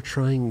said you were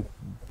trying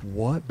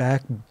what?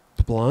 Back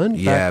blunt?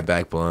 Yeah,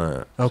 back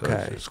blunt. So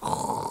Okay. it's just-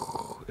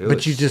 it But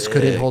was you just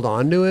couldn't sick. hold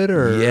on to it,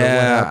 or what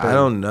Yeah, happened? I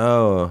don't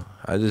know.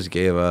 I just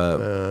gave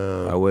up.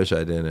 I wish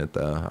I didn't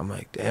though. I'm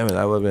like, damn it,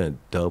 that would have been a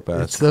dope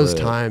ass. It's those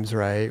clip. times,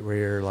 right, where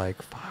you're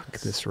like, "Fuck,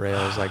 this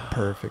rail's like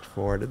perfect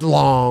for it. It's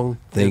long."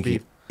 Think,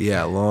 It'd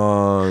yeah,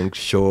 long,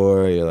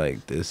 short. You're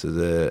like, this is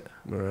it.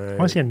 be- I right.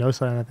 want to see a no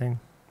slide on that thing.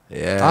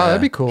 Yeah, Oh,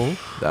 that'd be cool.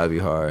 That'd be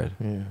hard.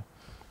 Yeah.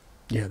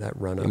 Yeah, that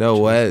run up. You know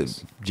what?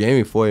 Jesus.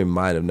 Jamie Foy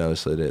might have no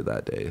slid it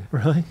that day.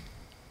 Really?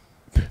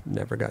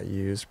 Never got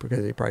used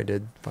because he probably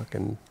did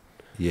fucking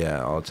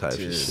Yeah, all types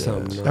Dude. of shit.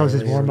 some. That was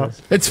his warm up.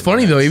 It's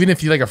funny though, even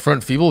if you like a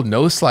front feeble,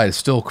 no slide is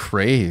still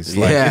crazy.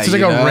 Like, Yeah, it's just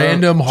like you a know?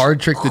 random hard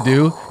trick to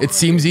do. It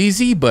seems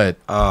easy, but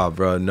Oh,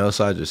 bro, no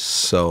side just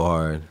so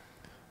hard.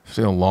 it's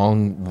a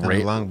long, On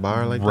a long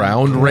bar like that?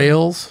 round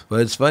rails. But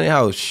it's funny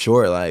how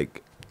short,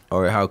 like,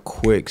 or how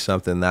quick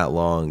something that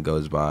long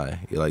goes by.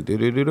 You're like, do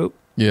do do do.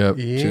 Yeah.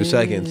 2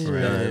 seconds.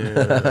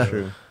 Yeah.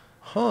 True.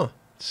 Huh.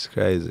 It's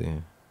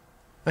crazy.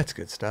 That's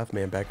good stuff,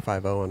 man. Back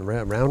 5-0 on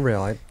round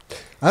rail.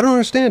 I don't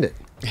understand it.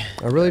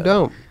 I really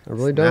don't. I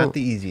really don't. Not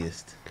the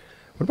easiest.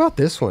 What about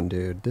this one,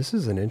 dude? This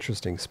is an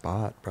interesting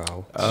spot,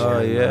 bro. Oh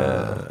San,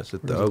 yeah, that's a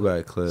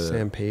throwback clip.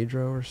 San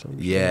Pedro or something.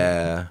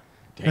 Yeah,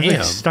 It's like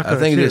Damn. stucco I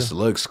think too. it just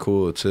looks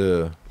cool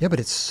too. Yeah, but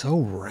it's so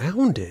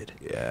rounded.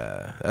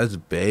 Yeah, that's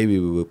baby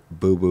boo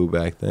boo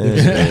back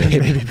then.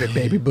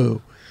 baby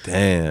boo.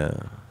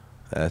 Damn,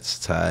 that's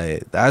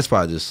tight. That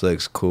spot just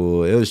looks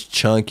cool. It was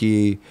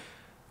chunky.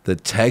 The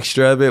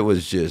texture of it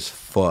was just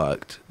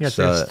fucked. Yeah, it's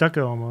So- like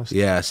stucco almost.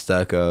 Yeah,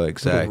 stucco,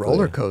 It's like exactly. a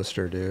roller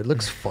coaster, dude.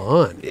 Looks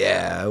fun.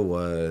 Yeah, it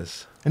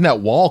was. And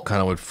that wall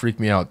kind of would freak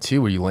me out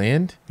too, where you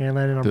land. And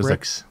landing on There's like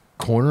bricks.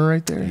 corner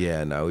right there.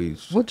 Yeah, no, we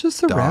Well,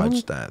 just the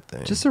dodged that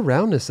thing. just the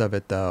roundness of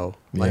it, though.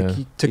 Like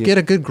Yeah. to get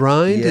a good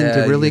grind and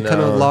Yeah, to really you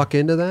kind of know. lock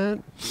into that,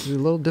 it's a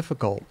little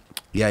difficult.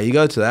 Yeah, you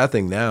go to that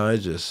thing now,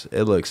 it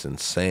looks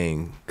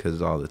insane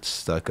because all the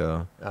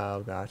stucco.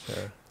 Oh,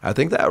 gotcha. I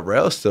think that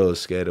rail still is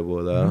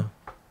skatable though.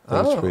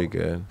 That was Oh. pretty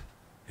good.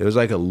 It was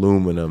like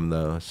aluminum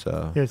though,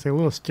 so Yeah, it's like a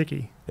little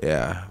sticky.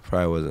 yeah,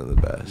 probably wasn't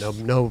the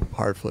best. No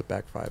hard flip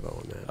back 5-0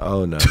 on that.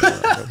 Oh no,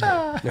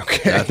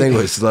 Okay. that thing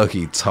was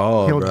lucky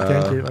tall, He'll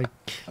dent it bro. like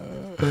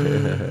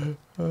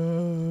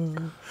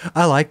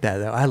I like that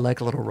though. I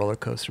like little roller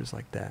coasters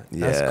like that.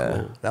 That's Yeah.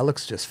 cool. That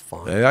looks just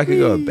fun. Maybe I could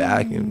go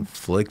back and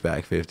flick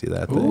back 50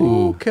 that thing.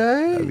 Ooh.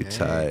 Okay. That'd be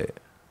tight.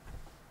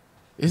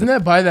 Isn't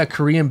that by that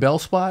Korean Bell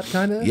spot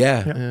kind of?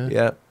 Yeah, Yeah.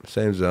 yeah,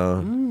 same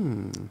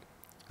zone. Mm.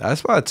 That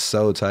spot's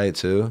so tight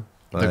too.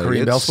 The Like,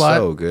 Korean it's Bell spot?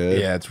 so good.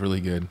 Yeah, it's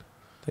really good.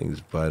 Thing's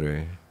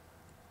buttery.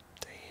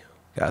 Damn.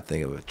 Gotta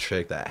think of a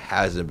trick that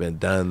hasn't been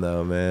done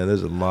though, man.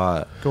 There's a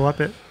lot. go up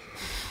it.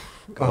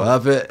 Go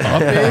up it.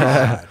 Up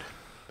it.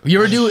 You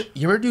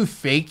ever do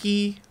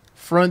fakie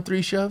front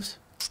 3 shoves?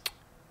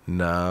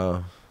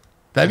 No.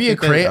 That'd be a I think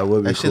crazy. That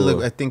would be I should cool.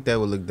 look. I think that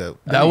would look dope.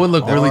 That would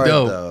look really Hard,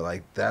 dope. though.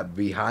 Like that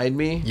behind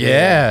me.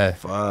 Yeah.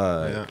 Fuck.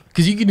 Yeah.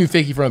 Because you can do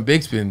fakie front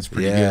big spins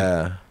pretty good.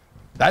 Yeah.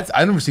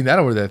 I've never seen that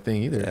over that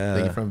thing either. Yeah.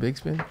 Fakie front big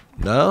spin.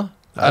 No.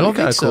 I don't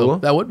think That'd be so. Cool.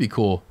 That would be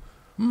cool.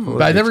 Would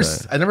But I be never,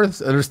 tight. I never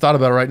thought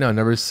about it right now. I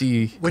never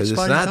see. Which 'Cause it's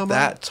spot are you not talking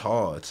that about?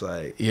 tall. It's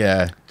like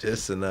Yeah.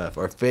 just enough.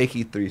 Or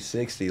fakie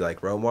 360 like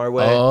Romar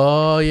way.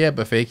 Oh yeah,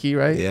 but fakie,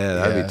 right? Yeah,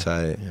 that'd be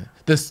tight. Yeah.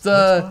 This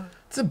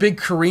it's a big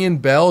Korean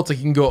bell. It's like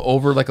you can go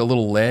over like a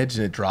little ledge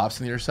and it drops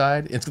on the other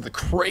side. It's got the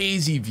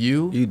crazy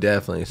view. You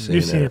definitely seen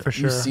You've it. seen it for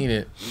sure. You've seen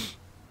it.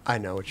 I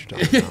know what you're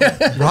talking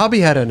about.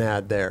 Robbie had an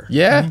ad there.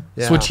 Yeah.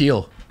 Yeah. Switch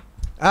heel.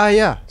 Ah,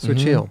 yeah.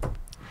 Switch heel.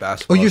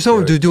 Basketball Oh, you're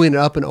someone court. doing it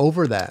up and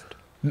over that.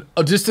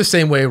 Oh, just the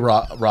same way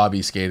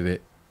Robbie skated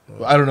it.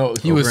 I don't know.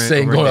 He was Over-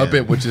 saying over going up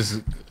again. it, which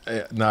is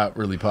not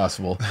really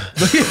possible.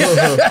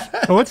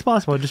 Oh, what's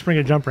possible? Just bring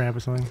a jump ramp or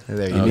something.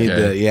 There you You go. need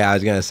Okay. the I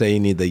was gonna say you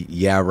need the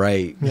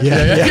right.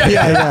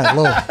 Yeah.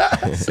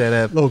 Little, Set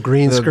up. little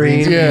green Little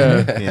screen. green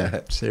Yeah. Yeah.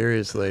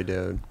 Seriously,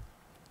 dude.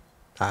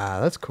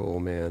 That's cool,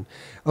 man.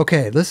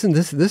 Okay, listen,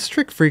 this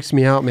trick freaks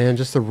me out, man.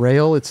 Just the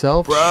rail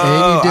itself. Bro,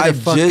 and you did I a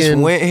fucking, just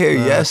went here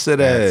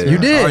yesterday. You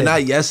did? Or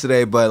not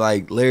yesterday, but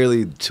like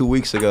literally 2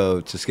 weeks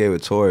ago to skate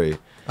with Tori.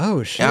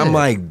 Oh shit! And I'm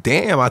like,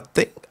 damn, I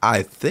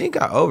think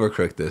I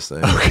overcooked this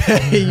thing.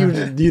 hey, you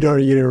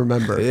didn't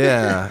remember.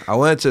 Yeah, I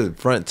went to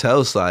front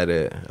tail slide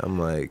it. I'm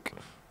like,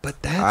 But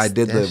that's I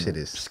did that the shit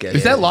is- sketch.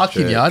 Is that La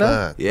trick.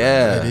 Quinata? Fuck.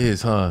 Yeah, It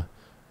is, huh?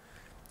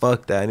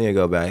 fuck that. I need to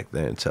go back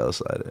there and tail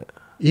slide it.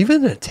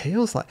 even a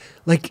tail slide.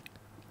 Like,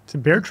 It's a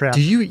bear trap.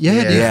 do you?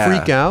 Yeah, do you Yeah.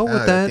 freak out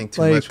with I that? think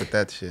too like, much with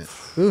that shit.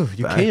 ooh,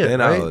 you Back can't. then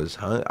Right? I was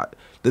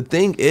the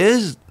thing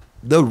is,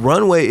 the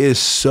runway is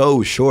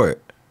so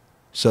short,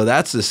 so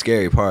that's the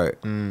scary part.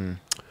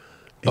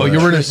 Oh,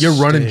 you're running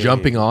Interesting.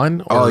 jumping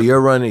on? Oh, Or-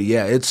 you're running.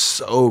 Yeah, it's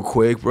so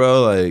quick,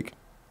 bro. Like,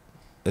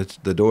 it's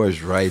the door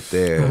is right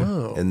there,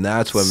 Oh. and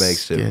that's what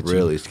makes it Sketchy.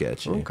 really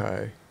sketchy.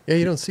 Okay. Yeah,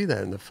 you don't see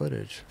that in the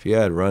footage If you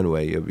had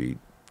runway, you'll be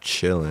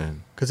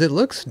chilling. because it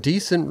looks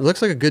decent.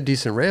 Looks like a good,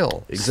 decent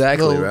rail.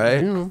 Exactly, Little,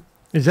 right? you know.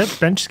 Is that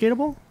bench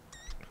skatable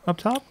up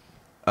top?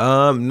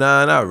 Nah,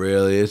 not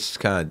really. It's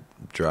kind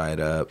of dried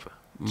up.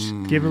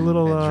 Give it a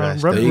little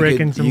Interesting. rubber You brick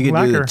could, and some you could do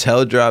lacquer. the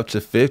tail drop to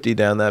 50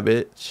 down that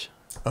bitch.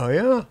 Oh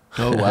yeah.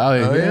 Oh, wow.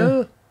 Oh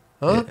yeah.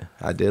 Huh? Yeah,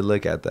 I did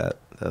look at that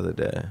the other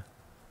day.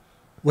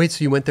 Wait,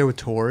 so you went there with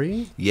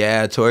Tori?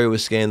 Yeah, Tori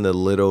was skating the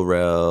little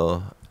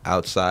rail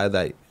outside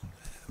that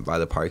by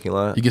the parking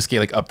lot. You can skate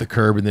like up the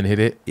curb and then hit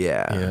it.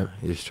 Yeah, Yeah.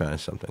 he's trying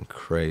something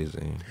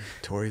crazy.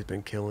 Tori's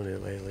been killing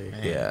it lately.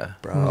 Yeah,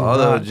 Bro. all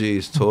the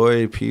OGs,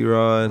 Tori,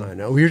 P-Rod. I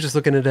know. We were just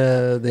looking at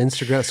the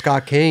Instagram.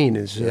 Scott Kane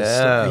is just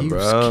Yeah, he's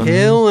bro.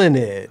 killing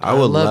it. I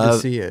would love to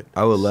see it.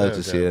 I would love So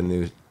to see a dope.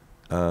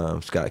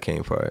 new Scott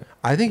King part.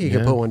 I think he Yeah.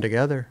 can put one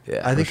together.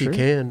 Yeah, I think for he sure.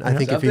 can. I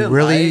think if he Something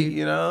really, light,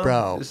 you know,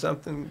 bro, just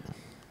something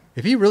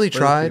if he really for the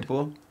tried,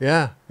 people.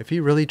 yeah, if he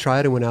really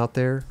tried and went out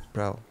there,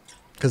 bro,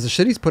 because the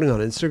shit he's putting on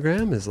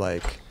Instagram is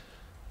like,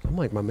 I'm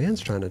like, my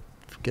man's trying to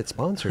get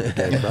sponsored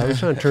again, bro. He's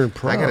trying to turn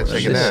pro. I gotta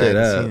check shit it out. shit I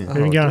up. haven't seen it.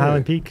 Maybe get on dude.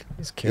 Highland Peak.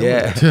 He's killing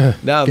it. Yeah,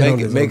 no, Get on make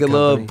his make a own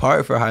little company.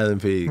 part for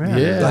Highland Peak. Yeah.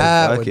 Yeah.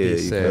 That Fuck would it, be you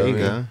sick. feel There you me?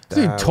 go.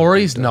 Dude,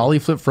 Tori's nollie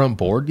flip front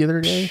board the other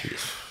day.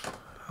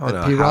 I don't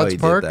At know P. how Rod's he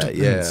Park? did that.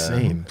 Yeah,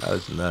 Insane. That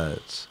was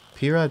nuts.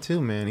 P-Rod too,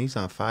 man. He's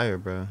on fire,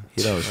 bro.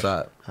 He don't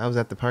stop. I was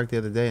at the park the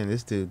other day, and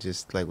this dude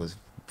just like was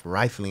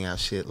rifling out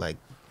shit. Like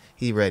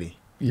he ready.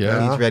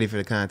 Yeah. He's ready for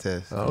the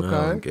contest. I don't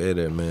Okay. get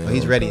it, man. Well,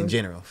 he's ready in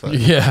general. Fuck.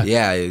 Yeah.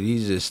 Yeah,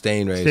 he's just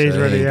staying ready. Stays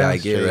so ready, he yeah. gotta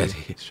get Straight-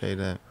 ready. Straight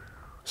up.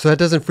 So that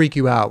doesn't freak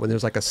you out when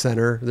there's like a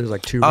center. There's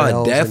like two rails. Oh, it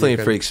and definitely you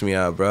can- freaks me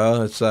out,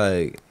 bro. It's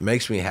like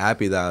makes me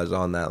happy that I was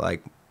on that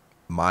like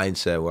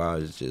mindset where I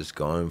was just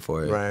going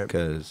for it, Right.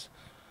 because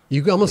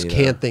You almost You know.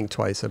 can't think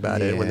twice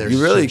about it when Yeah. there's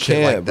you really shit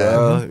can't, like that.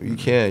 bro. You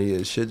can't.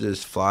 Yeah, shit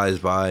just flies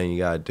by and you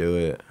gotta do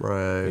it.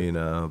 Right. You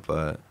know,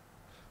 but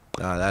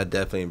that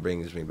definitely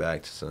brings me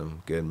back to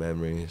some good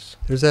memories.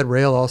 There's that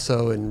rail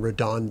also in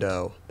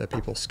Redondo that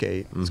people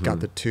skate. It's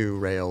got the two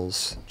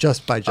rails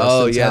just by Justin's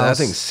Oh yeah, house.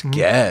 that thing's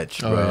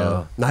sketch, Oh,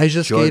 bro.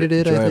 Nija skated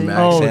it, I Jordan think. Max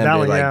Oh, Sam that did,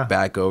 one, like yeah.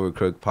 back over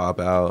crook pop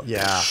out.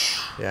 Yeah.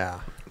 Yeah.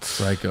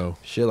 Psycho.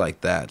 Shit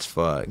like that's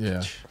fucked.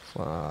 Yeah.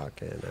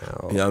 Fucking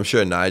hell. Yeah, I'm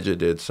sure Nigel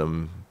did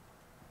some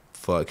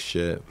fuck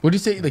shit. What'd you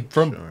say? Like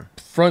from Sure.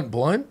 front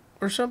blunt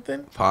or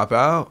something? Pop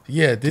out?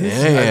 Yeah. Didn't he?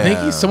 I think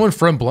Damn. someone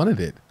front blunted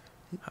it.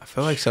 I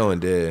feel like someone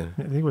did.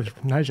 I think it was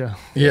Nija.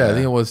 Yeah, I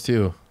think it was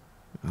too.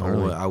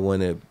 I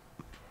wouldn't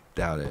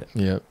doubt it.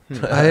 Yeah.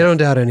 I don't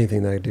doubt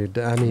anything that dude.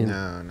 I mean,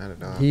 No, not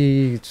at all.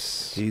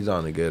 He's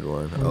on a good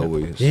one,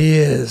 always. he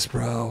is,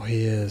 bro.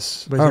 He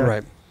is. But he's All got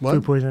right. What?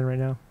 Food poisoning right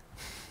now.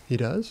 He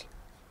does?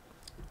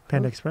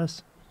 Panda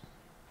Express.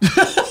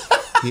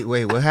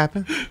 Wait, what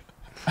happened?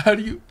 How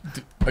do you?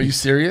 Are you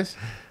serious?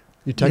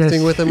 You texting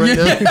Yes. with him right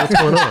now?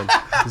 What's going on?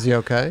 Is he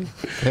okay?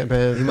 He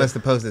must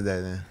have posted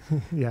that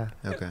then. Yeah.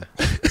 Okay.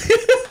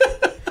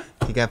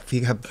 he got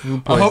food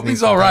poisoning. I hope he's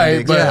from all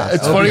right, Panda but Express.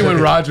 it's funny when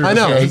Roger. I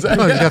know. goes,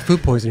 No, he's got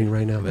food poisoning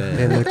right now. Man.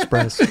 Panda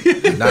Express.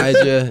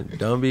 Nigel,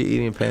 don't be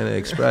eating Panda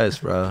Express,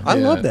 bro. I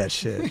Yeah. love that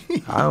shit.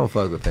 I don't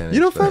fuck with Panda You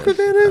don't Express. fuck with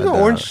Panda? I The don't.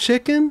 orange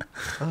chicken?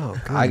 Oh,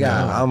 good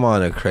I'm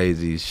on a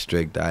crazy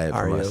strict diet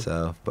Are for you?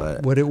 myself,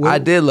 but What I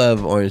did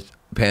love orange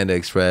Panda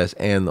Express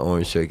and the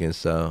orange chicken,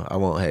 so I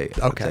won't hate.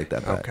 I'll Okay. take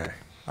that back. Okay.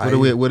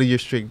 What are your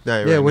strict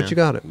diet Yeah, right what now? you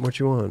got it? What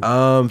you want?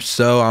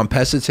 So I'm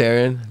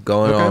pescatarian,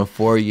 going Okay. on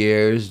 4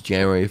 years,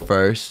 January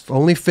 1st.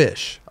 Only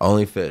fish.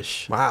 Only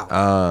fish. Wow.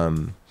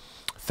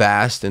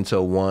 Fast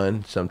until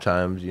 1,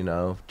 sometimes,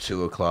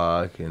 2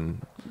 o'clock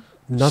and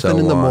Nothing so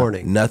in the on.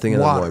 morning. Nothing in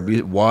Water. the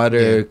morning.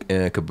 Water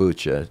and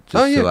kombucha. Just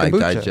Oh, yeah, to like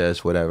kombucha.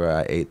 digest whatever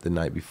I ate the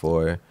night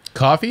before.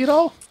 Coffee at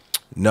all?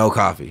 No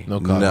coffee. No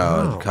coffee. No,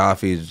 Wow.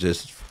 coffee is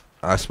just,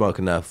 I smoke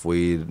enough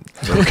weed.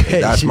 Okay,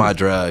 That's you- my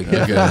drug.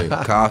 Okay.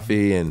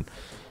 Coffee and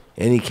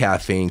any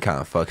caffeine kind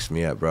of fucks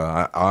me up, bro.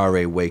 I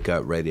already wake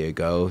up ready to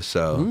go,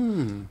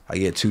 so I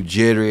get too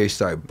jittery,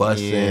 start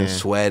busting,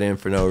 sweating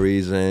for no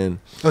reason.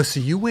 Oh, so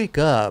you wake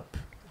up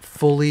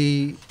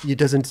fully? It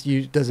doesn't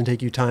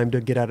take you time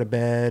to get out of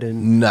bed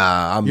and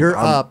I'm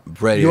up,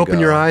 ready. You to open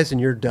go. your eyes and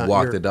you're done.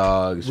 Walk the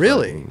dogs.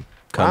 Really?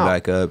 Come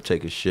back up,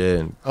 take a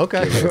shit, and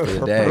okay. get ready for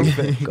the day.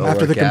 Perfect. Go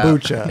After the work out.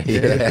 kombucha.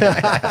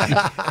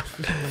 Yeah.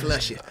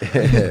 Flush it.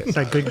 It's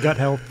like good gut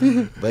health.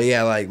 But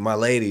yeah, like my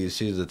lady,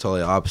 she's the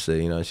totally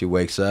opposite. You know, she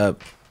wakes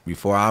up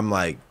before I'm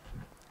like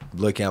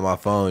looking at my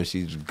phone.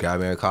 She's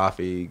grabbing her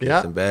coffee,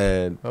 gets in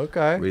bed,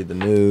 read the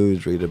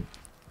news, read a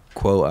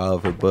quote out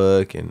of her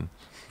book, and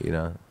you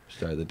know,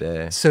 start the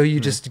day. So you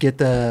just get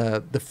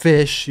the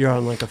fish. You're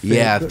on like a fish.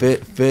 Yeah,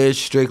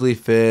 fish, strictly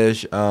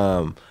fish.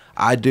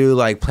 I do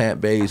like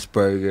plant-based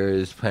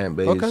burgers,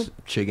 plant-based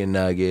chicken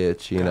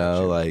nuggets, you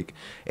know, like,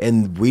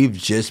 and we've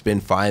just been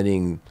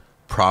finding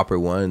proper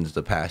ones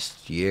the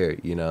past year,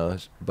 you know,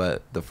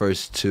 but the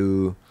first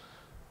 2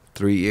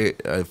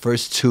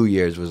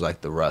 years was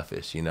like the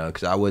roughest, you know,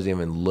 because I wasn't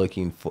even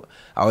looking for,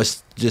 I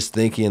was just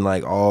thinking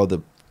like all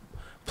the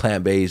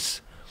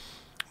plant-based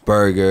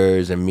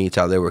burgers and meats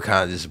out there were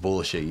kind of just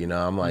bullshit, you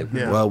know. I'm like,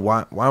 well,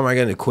 why am I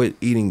going to quit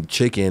eating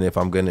chicken if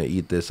I'm going to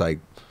eat this like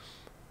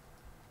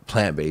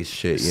plant-based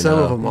shit, you know? Some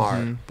of them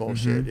are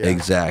bullshit. Yeah.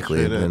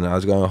 Exactly. And I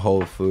was going to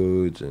Whole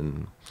Foods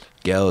and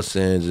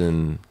Gelson's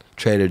and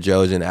Trader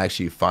Joe's and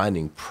actually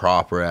finding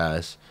proper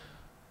ass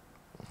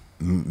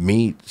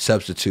meat,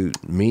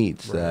 substitute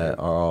meats that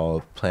are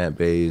all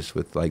plant-based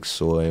with like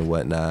soy and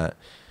whatnot.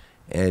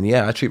 And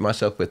yeah, I treat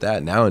myself with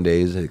that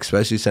nowadays,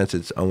 especially since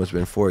it's almost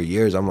been 4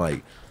 years. I'm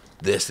like,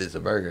 this is a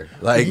burger.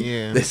 Like,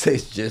 this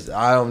is just,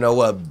 I don't know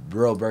what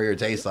real burger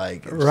tastes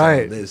like.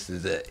 Right. So this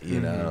is it, you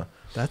know?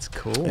 That's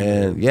cool.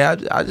 And yeah,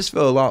 I just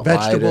feel a lot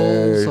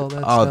Vegetables,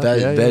 lighter. all that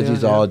stuff.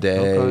 Veggies all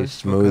day, Okay.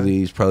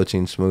 smoothies,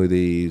 protein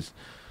smoothies.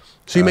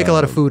 So you make a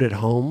lot of food at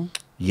home?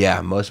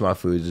 Yeah, most of my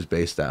food is just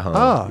based at home.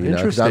 Oh, you know,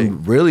 'cause interesting.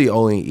 I'm really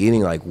only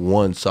eating like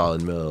one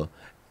solid meal,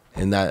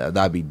 and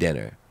that'd be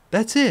dinner.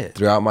 That's it.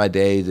 Throughout my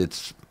days,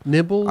 it's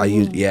Nibble? I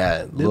use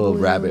little Nibbling?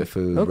 rabbit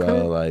food, Okay.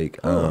 bro.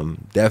 Like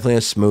definitely a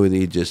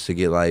smoothie just to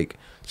get like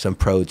some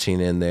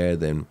protein in there.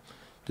 Then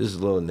just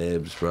little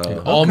nibs,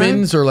 bro.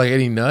 Almonds or like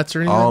any nuts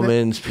or anything?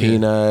 Almonds,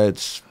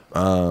 peanuts,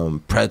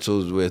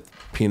 pretzels with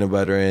peanut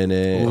butter in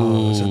it.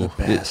 Oh, those are the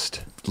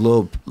best.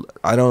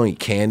 I don't eat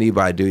candy,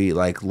 but I do eat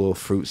like little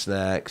fruit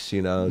snacks,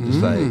 you know, just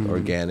like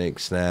organic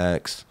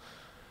snacks.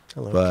 I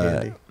love But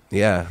candy.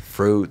 yeah,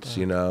 fruits,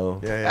 you know,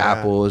 Yeah.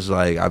 apples.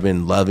 Like I've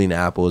been loving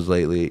apples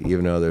lately,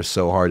 even though they're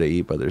so hard to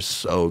eat, but they're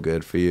so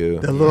good for you.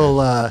 The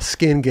little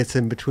skin gets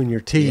in between your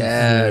teeth.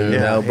 Yeah, you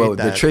know, I hate but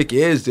the that. trick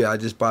is, dude, I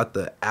just bought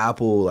the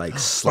apple like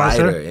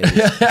slider. And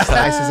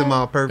Slices them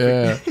all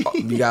perfect.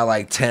 you got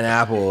like 10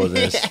 apples, and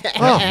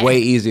it's way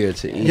easier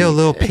to eat. You got a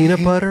little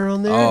peanut butter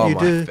on there? Oh, you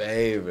my do?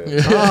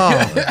 favorite.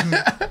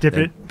 Oh, Dip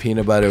it.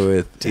 Peanut butter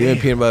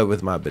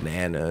with my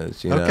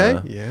bananas, you know. okay.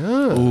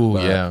 Yeah. Ooh,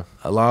 But yeah.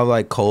 a lot of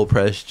like cold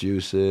pressed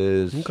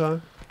juices,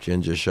 Okay.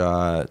 ginger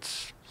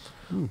shots,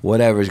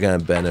 whatever's gonna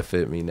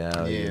benefit me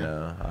now. You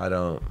Yeah.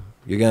 know,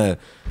 you're gonna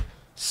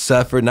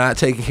suffer not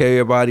taking care of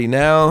your body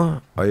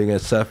now, or you're gonna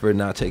suffer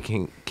not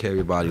taking care of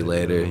your body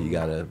later. You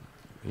gotta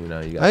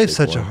I have pick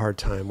such a one. hard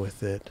time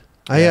with it.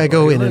 Yeah, I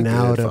go well, in you're and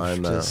good, out fine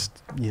of now.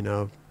 just,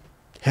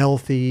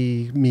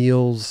 healthy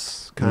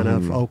meals, kind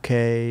of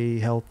okay,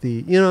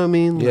 healthy. You know what I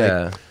mean?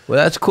 Yeah, well,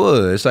 that's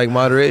cool. It's like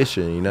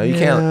moderation, you know. You Yeah.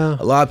 can't.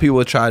 A lot of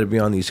people try to be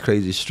on these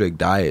crazy strict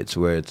diets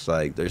where it's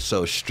like they're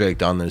so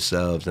strict on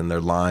themselves and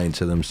they're lying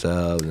to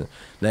themselves. And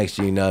next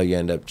thing you know, you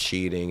end up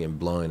cheating and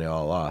blowing it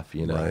all off.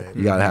 You know, Right.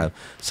 you gotta have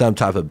some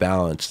type of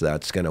balance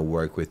that's gonna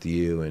work with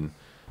you, and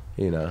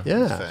you know,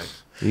 Yeah.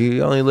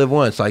 you only live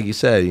once, like you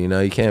said. You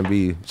know, you can't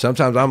be.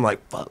 Sometimes I'm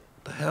like, fuck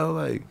the hell,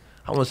 like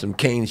I want some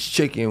Cane's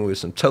chicken with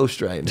some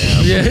toast right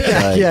now.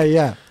 Yeah. Like,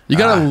 Yeah. You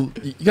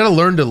gotta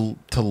learn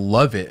to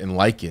love it and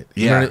like it.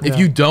 You know Yeah. what I mean? If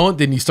you don't,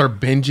 then you start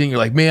binging. You're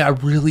like, man, I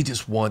really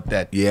just want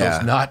those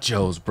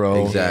nachos,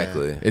 bro.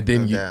 Exactly. And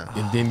then Yeah.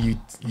 you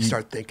You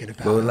start thinking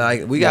about But it.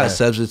 like we got to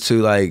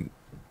substitute like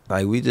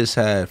we just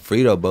had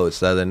Frito boats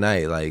the other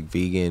night, like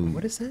vegan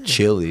What is that?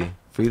 chili.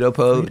 Frito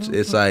boats.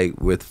 It's like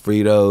with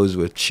Fritos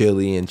with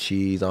chili and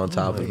cheese on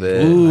top of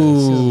it.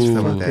 Ooh.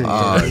 Some of that.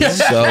 Oh, it's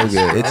so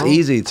good. It's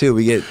easy too.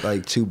 We get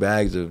like 2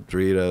 bags of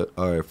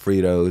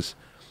Fritos,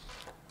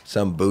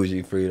 some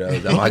bougie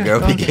Fritos that my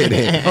girl be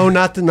getting. Oh,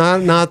 not the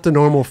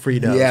normal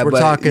Fritos. Yeah, We're but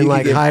talking you can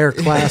like get- higher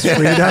class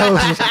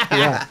Fritos.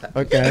 Yeah.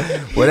 Okay.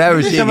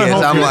 Whatever she Some at gets,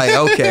 Whole I'm Foods.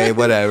 like, okay,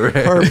 whatever.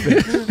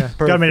 Perfect.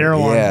 Got my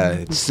airline. Yeah,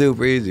 it's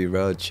super easy,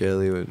 bro.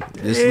 Chili with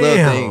just little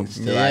Damn. things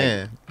to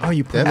Yeah. Oh,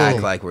 you put a Definitely.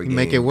 little, like we're You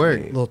make getting it work.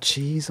 little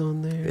cheese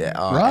on there. Yeah,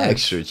 Raj.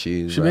 extra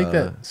cheese. should bro. make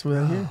that. Some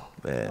of that here.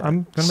 Man,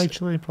 I'm gonna make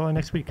chili probably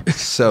next week.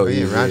 so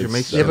Yeah, easy. Roger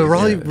makes so Yeah, but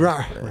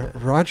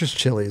good. Roger's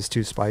chili is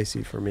too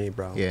spicy for me,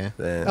 bro. Yeah.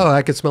 Man. Oh,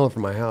 I could smell it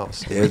from my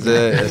house. Is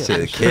it? That's a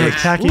There's kick.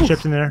 Paqui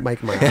chips in there.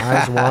 Make my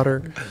eyes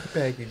water.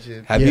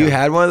 Have Yeah. you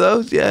had one of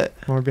those yet?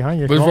 More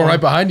behind you. There's Come one on.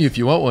 right behind you if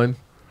you want one.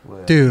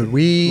 Dude,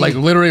 we Like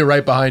literally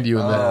right behind you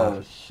in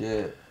Oh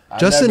shit!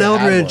 Justin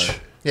Eldridge.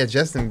 Yeah,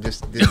 Justin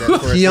just did that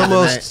for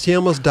us. He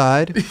almost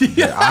died.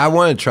 Yeah, I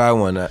want to try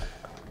one.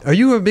 Are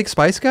you a big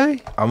Spice guy?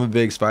 I'm a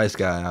big Spice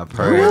guy. I've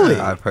heard. Really?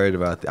 I've heard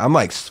about that. I'm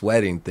like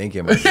sweating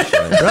thinking about this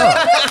shit. Bro.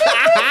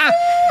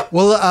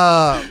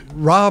 Well,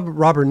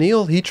 Robert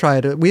Neal, he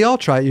tried it. We all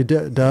tried. You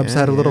Dubs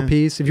had a little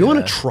piece. If you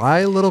want to try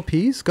a little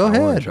piece, go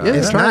ahead. try Yeah,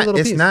 it. try a little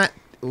piece. It's not.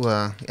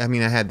 Well, I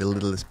mean, I had the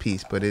littlest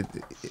piece, but if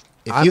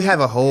you have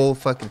a whole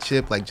fucking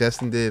chip like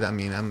Justin did, I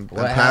mean, I'm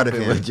What proud of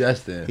happened him. with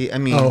Justin? He, I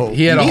mean,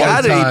 He had a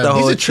hard gotta eat time. the he's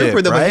whole a trooper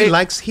chip, though, but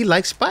right? he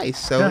likes spice.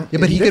 So Yeah,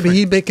 but he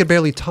could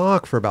barely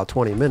talk for about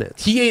 20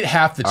 minutes. He ate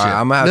half the chip. All right,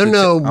 I'm gonna have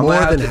No, to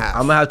more than half.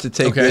 I'm gonna have to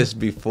take Okay. this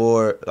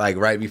before, like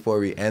right before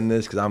we end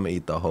this, because I'm gonna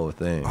eat the whole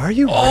thing. Are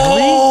you really?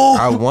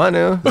 I want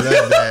to, love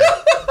that.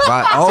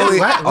 but only,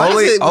 why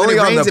does it- when only it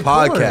on rains, the it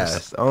pours?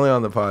 podcast. Only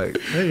on the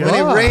podcast. There you When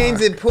go. it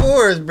rains, it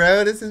pours,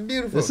 bro. This is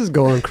beautiful. This is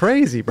going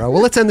crazy, bro.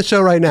 Well, let's end the show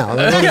right now.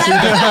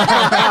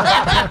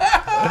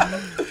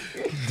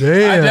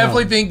 Damn. I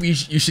definitely think you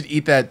should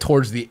eat that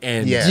towards the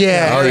end. Yeah.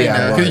 Yeah. Oh, yeah,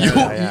 yeah. yeah, 'Cause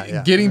yeah, you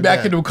yeah. getting back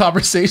Yeah. into a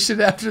conversation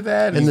after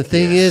that. And the is-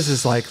 thing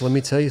is like, let me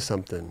tell you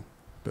something,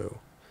 Boo.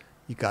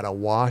 You gotta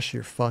wash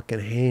your fucking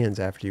hands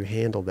after you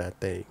handle that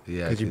thing.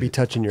 Yeah, Because you'd 'cause- be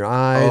touching your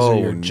eyes or Oh,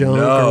 your junk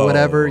no. or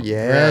whatever.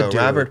 Yeah, bro, dude.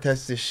 Robert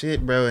touched his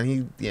shit, bro, and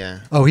he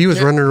Oh, he was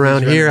Yeah. running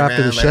around He was here running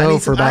after the around like, I show need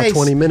for some about ice.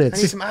 20 I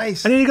minutes. need some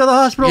ice. I need to go to the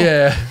hospital.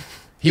 yeah.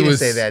 He didn't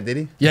say that, did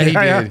he? Yeah, he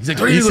Yeah. did. He's like,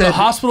 "Are He you going to said- the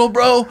hospital,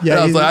 bro?" Yeah, And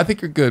I was he- like, "I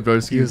think you're good, bro."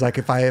 Just He was like,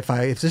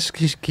 if this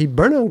keep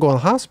burning, I'm going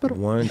to the hospital.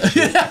 One.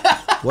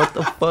 What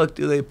the fuck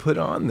do they put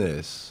on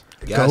this?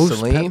 Ghost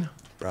Gasoline?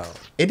 Bro.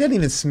 It doesn't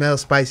even smell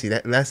spicy.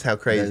 That's how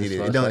crazy Doesn't it is.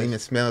 smell It don't spicy? even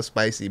smell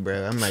spicy,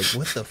 bro. I'm like,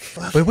 what the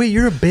fuck? But wait,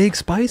 you're a big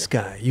spice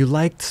guy. You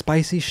like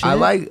spicy shit?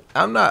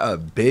 I'm not a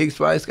big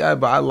spice guy,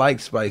 but I like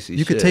spicy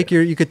You shit.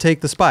 could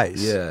take the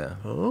spice. Yeah.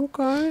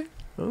 Okay.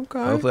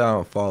 Hopefully I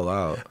don't fall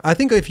out. I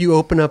think if you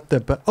open up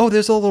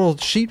there's a little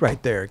sheet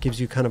right there. It gives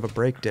you kind of a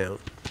breakdown.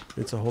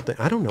 It's a whole thing.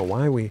 I don't know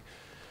why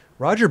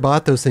Roger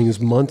bought those things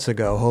months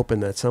ago, hoping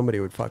that somebody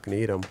would fucking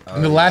eat them.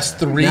 in the last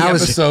 3 Now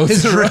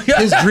episodes.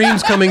 his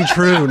dream's coming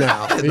true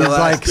now. He's last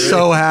like three.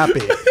 so happy.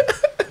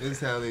 This is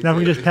how they Now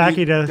we do it. just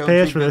Paqui to Don't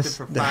pay us drink for nothing this.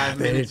 For 5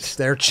 minutes.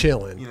 They're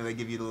chilling. You know, they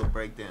give you a little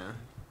breakdown.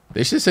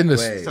 They should send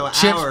us Wait. So an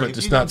chips, hour, but if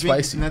just you don't not drink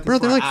spicy. nothing Bro,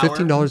 they're for like an hour,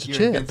 $15 a you're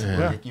chip. invincible.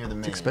 Yeah. You're the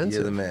man. expensive.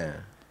 You're the man.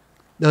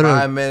 No,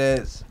 5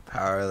 minutes,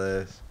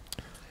 powerless.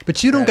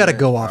 but you don't got to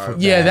go off of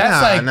Yeah,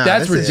 that.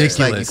 that's this is just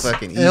like you ridiculous.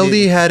 fucking eat LD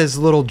it. had his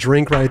little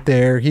drink right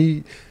there.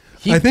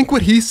 I think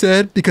what he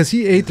said, because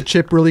he ate the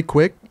chip really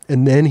quick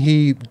and then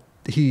he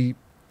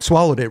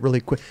swallowed it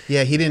really quick.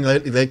 Yeah, he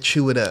didn't let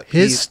chew it up.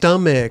 His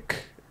stomach,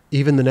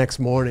 even the next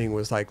morning,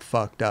 was like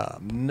fucked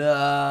up.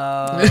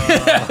 No.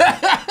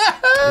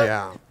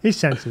 Yeah. He's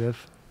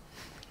sensitive.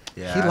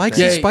 Yeah, He I likes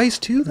think- his spice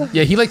too, though.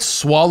 Yeah, he like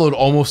swallowed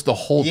almost the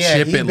whole Yeah,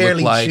 chip. he It barely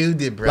looked like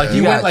chewed it, bro. Like he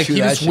You went gotta like chew he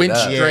that just shit went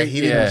up. Yeah, straight.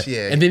 he didn't-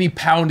 yeah. And then he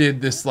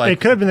pounded this like It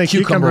could have been the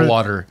cucumber cucumber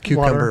water.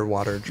 Cucumber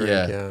water drink,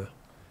 Yeah. yeah.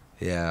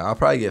 Yeah, I'll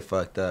probably get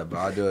fucked up, but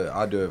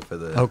I'll do it for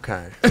the.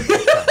 Okay.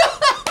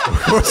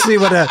 We'll see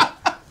what that.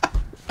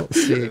 We'll I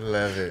see.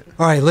 love it.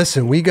 All right,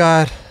 listen, we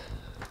got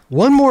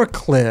one more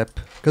clip.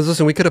 Because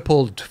listen, we could have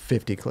pulled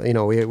 50.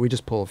 We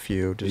just pull a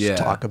few, just Yeah.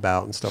 talk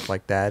about and stuff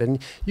like that. And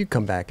you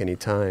come back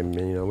anytime.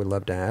 And, we'd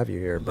love to have you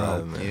here, bro.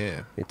 Love, man.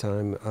 Yeah.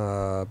 Anytime.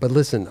 But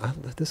listen,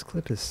 this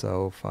clip is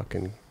so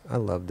fucking. I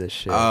love this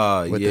shit.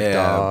 Oh with yeah, the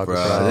dog,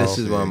 bro. This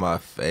is one of my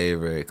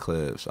favorite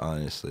clips,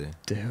 honestly.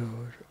 dude.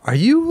 Are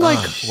you like?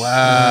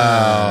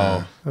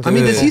 Wow. I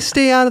mean, does he Dude.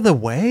 stay out of the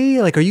way?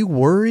 Like, are you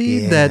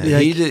worried Yeah. that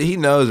like, He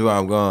knows where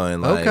I'm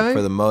going. Like Okay.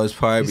 for the most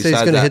part. he says he's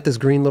Besides gonna that, hit this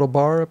green little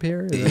bar up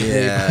here?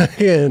 Yeah.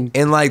 And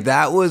and like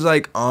that was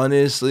like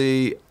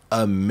honestly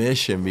a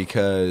mission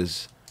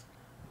because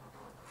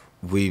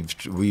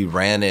we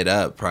ran it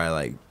up probably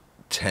like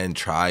 10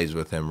 tries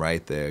with him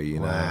right there, you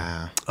know.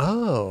 Wow.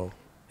 oh,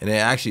 And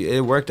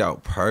it worked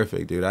out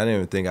perfect, dude. I didn't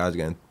even think I was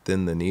gonna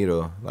thin the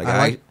needle. Like I I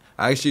like-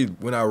 actually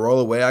when I roll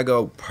away, I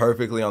go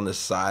perfectly on the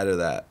side of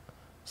that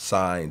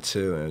sign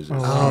too. And it was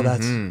just oh,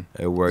 that's.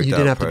 it worked. You out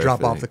didn't have to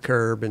drop off the perfect.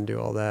 curb and do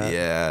all that.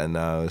 Yeah,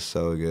 no, it was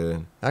so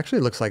good. Actually,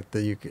 it looks like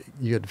you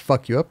could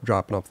fuck you up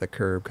dropping off the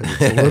curb because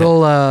it's a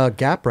little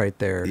gap right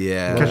there.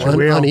 Yeah. A little Catch a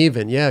wheel.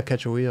 uneven. Yeah,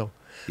 catch a wheel.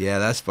 Yeah,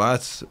 that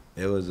spot's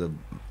it was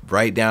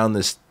right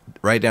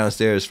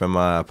downstairs from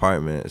my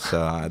apartment.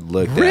 So I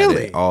looked at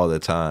Really? it all the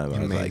time. I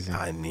was Amazing.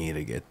 like, I need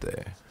to get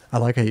there. I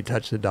like how you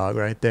touched the dog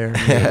right there.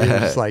 You're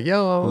just like,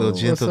 yo, A little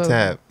what's gentle up?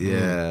 tap.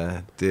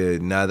 Yeah,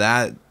 dude. Now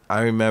that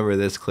I remember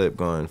this clip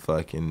going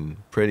fucking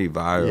pretty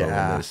viral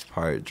Yeah. when this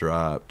part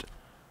dropped.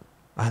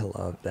 I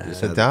love that. Just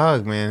The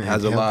dog, man,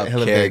 Has a lot of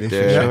elevated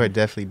character. For sure, it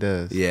definitely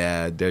does.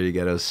 Yeah, Dirty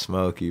Ghetto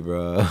Smokey,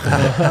 bro.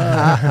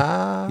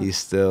 He's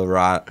still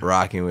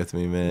rocking with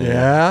me, man.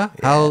 Yeah?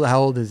 How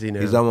old is he now?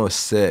 He's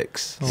almost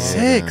 6. Oh,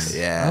 6.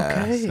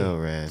 Yeah. Okay. So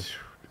rad.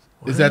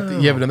 Is that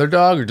you have another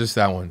dog or just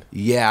that one?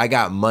 Yeah, I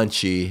got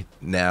Munchie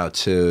now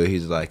too.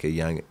 He's like a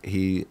young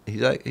he's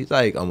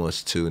like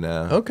almost 2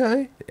 now.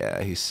 Okay.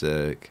 Yeah, he's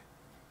sick.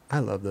 I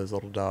love those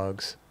little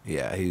dogs.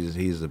 Yeah,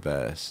 he's the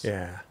best.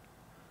 Yeah.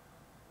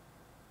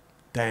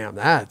 Damn,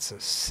 that's a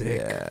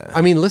sick. Yeah.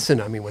 I mean, listen,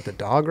 with the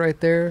dog right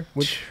there,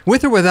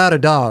 with or without a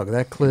dog,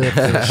 that clip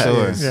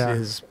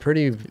is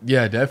pretty.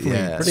 Yeah, definitely.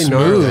 Yeah. Pretty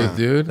Smooth, gnarly.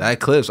 dude.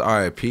 That clip's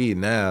RIP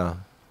now.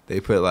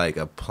 They put like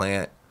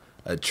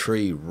a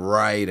tree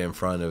right in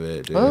front of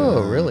it, dude.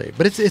 Oh, really?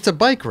 But it's a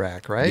bike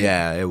rack, right?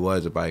 Yeah, it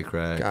was a bike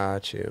rack.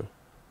 Got you.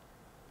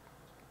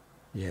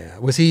 Yeah.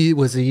 Was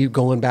he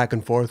going back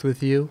and forth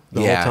with you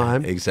the whole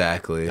time?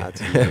 Exactly.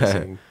 That's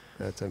amazing.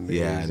 That's amazing.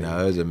 Yeah, no,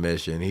 it was a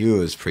mission. He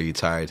was pretty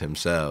tired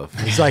himself.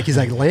 He's like,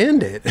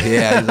 land it.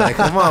 Yeah, he's like,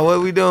 come on, what are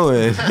we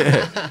doing?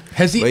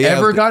 Has he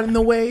ever gotten in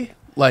the way?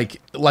 Like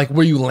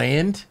where you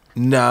land?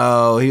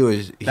 No, he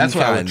was. That's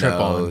what I would trip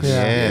on.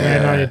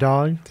 Yeah, on your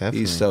dog. Definitely.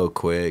 He's so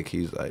quick.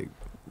 He's like,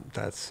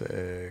 That's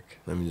sick.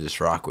 let me just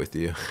rock with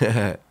you.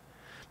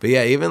 But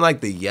yeah, even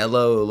like the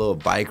yellow little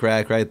bike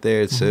rack right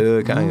there too.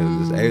 It kind of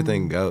just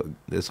everything go.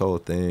 This whole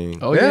thing.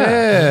 Oh Yeah.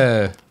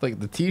 yeah, like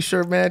the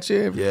T-shirt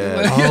matching.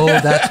 Yeah. Oh,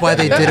 that's why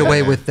they did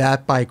away with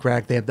that bike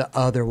rack. They have the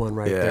other one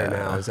right there Yeah.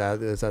 now. Is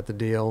that the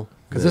deal?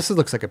 Because this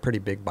looks like a pretty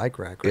big bike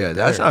rack. Right Yeah,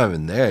 that's there. not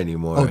even there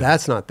anymore. Oh,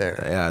 that's not there.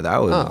 Yeah,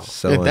 that was Oh.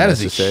 so Yeah, that is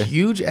a unnecessary.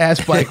 huge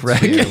ass bike rack.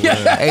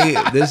 Hey,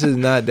 this is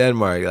not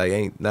Denmark. Like,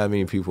 ain't not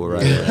many people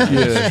right now.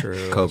 That's true.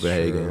 that's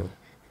Copenhagen. true.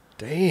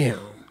 Damn.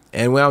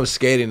 And when I was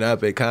skating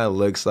up, it kind of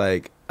looks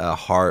like a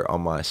heart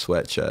on my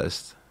sweat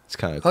chest. It's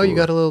kind of cool. Oh, you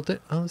got a little.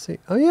 Oh, let's see.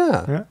 Oh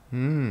yeah. Yeah.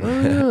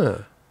 Oh yeah.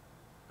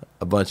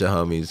 A bunch of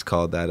homies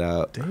called that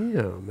out. Damn,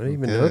 I didn't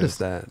even Yes. notice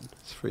that.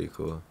 It's pretty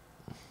cool.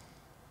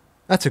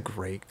 That's a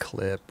great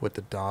clip with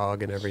the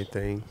dog and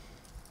everything.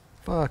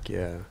 Fuck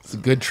yeah. It's a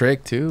good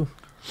trick too.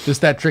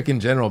 Just that trick in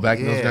general back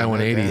in those Yeah, guy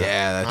 180.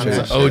 Yeah, that I'm trick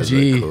an shit OG.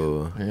 look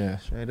cool. Yeah.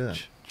 Straight up.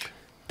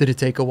 Did it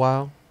take a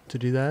while to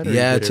do that? or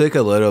Yeah, it did took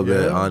a little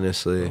bit, Yeah.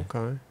 honestly,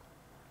 Okay.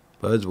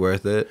 but it's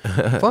worth it.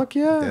 Fuck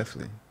yeah.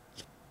 Definitely.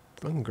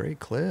 Fucking great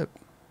clip.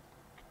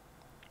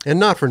 And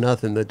not for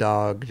nothing, the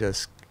dog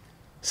just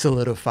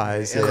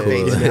solidifies it.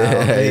 Elevates you it. know?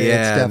 It's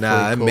Yeah, definitely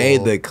nah, I cool.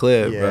 made the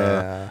clip, bro.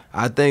 Yeah.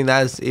 I think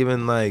that's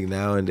even like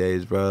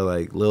nowadays, bro.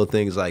 Like little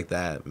things like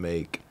that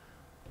make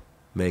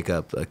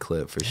up a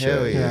clip for Hell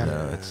sure. yeah. You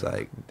know, it's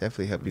like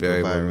Definitely help people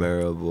very viral.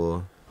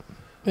 memorable.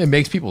 It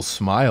makes people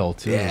smile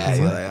too. Yeah, It's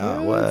you're like, like,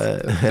 oh,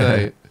 what?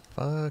 right.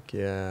 Fuck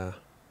yeah.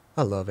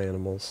 I love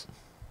animals.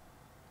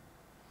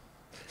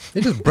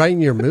 They just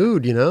brighten your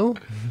mood, you know?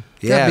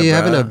 You Yeah, gotta be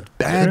having bro. a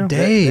bad True.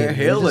 day. They're and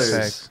healers.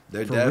 just-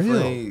 They're For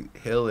definitely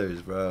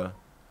healers, bro.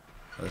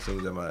 Those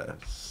things are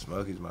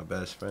Smokey's my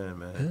best friend,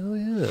 man. Hell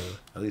yeah.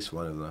 At least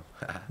one of them.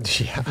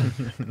 Yeah.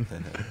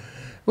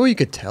 Well, you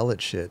could tell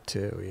it shit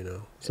too, you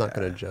know? It's not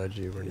going to judge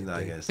you or He's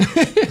not anything.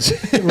 gonna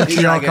say. Look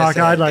He's you all not gonna say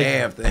cockeyed a like,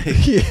 damn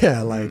thing.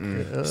 Yeah,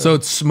 like. So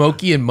it's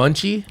Smokey and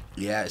Munchie.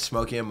 Yeah,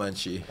 Smokey and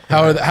Munchie.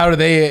 How do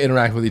they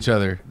interact with each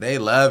other? They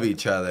love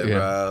each other, Yeah.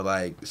 bro.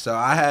 Like, so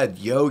I had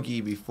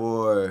Yogi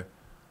before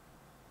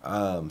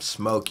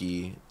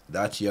Smokey.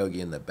 That's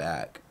Yogi in the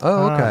back.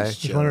 Oh, okay. I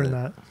was wondering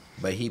that.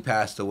 But he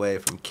passed away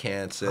from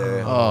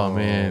cancer. Oh,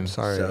 man. I'm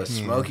sorry. So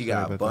Smokey sorry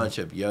got a about bunch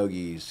of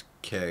Yogi's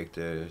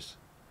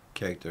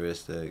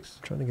characteristics.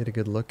 Trying to get a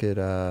good look at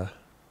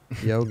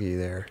Yogi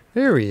there.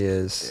 There he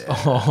is.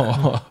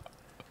 Oh,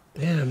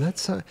 Damn,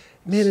 that's man.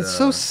 It's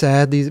so So-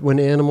 sad when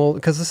animal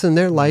because listen,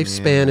 their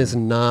lifespan is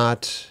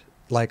not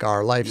like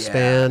our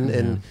lifespan, Yeah.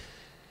 and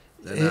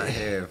They're not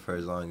here for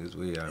as long as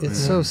we are. it's man.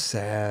 so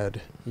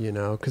sad, you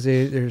know, because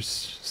they're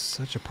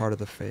such a part of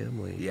the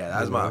family. Yeah,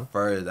 that was you my know?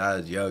 first. That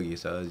was Yogi,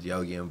 so it was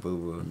Yogi and Boo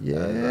Boo.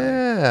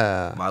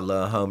 Yeah. My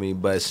little homie.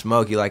 But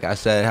Smokey, like I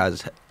said,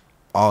 has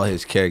all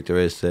his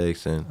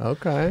characteristics, and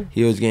Okay.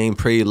 he was getting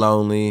pretty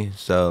lonely.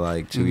 So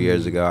like 2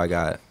 years ago, I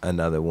got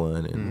another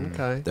one, and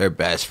Okay. they're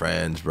best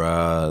friends,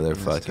 bro. They're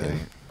That's fucking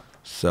tight.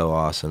 so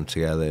awesome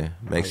together.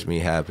 Makes me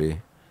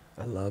happy.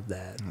 I love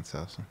that. That's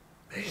awesome.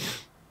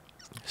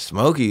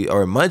 Smokey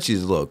or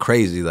Munchie's a little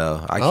crazy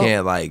though. I Oh.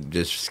 can't like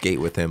just skate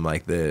with him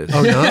like this.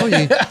 Oh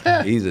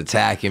no, He's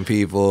attacking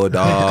people,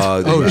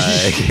 dogs. Oh, like,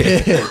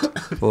 shit.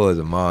 Fool is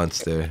a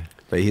monster,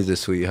 but he's a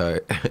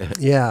sweetheart.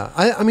 yeah.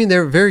 I mean,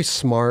 they're very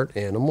smart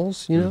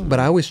animals, you know. But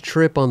I always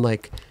trip on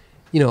like,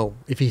 you know,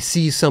 if he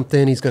sees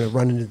something, he's gonna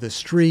run into the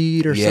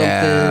street or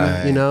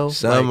something. You know,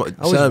 some Like,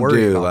 I always some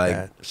worry do about like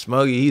that.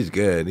 Smokey. He's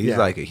good. He's Yeah.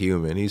 like a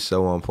human. He's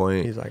so on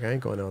point. He's like, I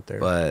ain't going out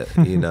there. But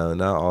you know,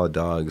 not all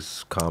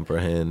dogs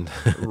comprehend.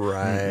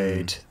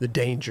 Right. The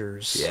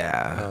dangers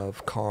Yeah.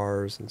 of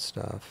cars and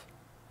stuff,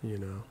 you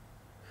know.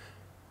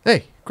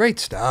 Hey, great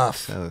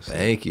stuff. That was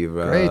Thank you,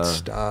 bro. Great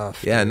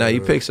stuff. Yeah, no, you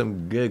dude. picked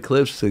some good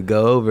clips to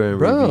go over and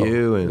Bro,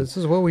 review, and this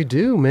is what we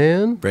do,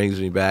 man. brings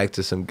me back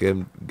to some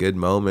good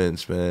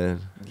moments,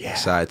 man. Yeah.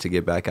 Excited to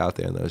get back out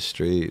there in those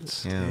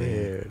streets. Yeah, man.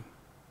 Dude.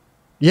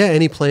 Yeah,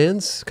 any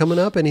plans coming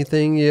up?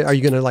 Anything? Are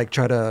you going to like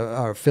try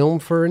to film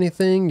for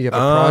anything? Do you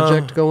have a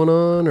project going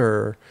on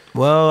or?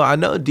 Well, I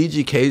know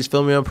DGK's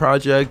filming a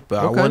project,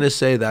 but Okay. I want to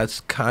say that's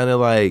kind of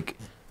like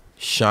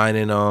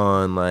shining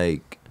on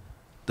like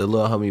the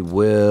little homie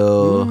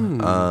Will,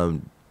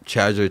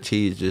 Chazzer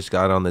T just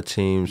got on the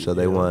team, so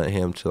they want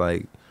him to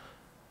like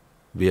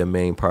be a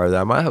main part of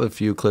that. I might have a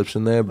few clips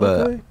in there,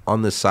 but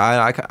on the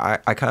side,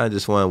 I kind of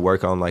just want to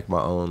work on like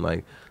my own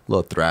like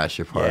little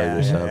thrasher part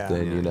or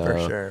something, you know, for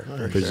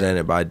sure,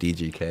 presented by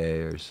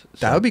DGK or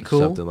that would be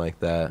cool, something like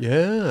that.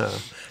 Yeah.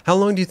 How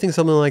long do you think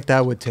something like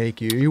that would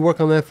take you? You work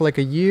on that for like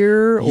a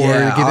year, or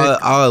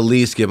I'll at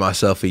least give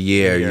myself a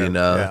year, you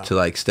know, to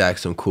like stack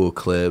some cool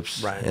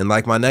clips. Right. And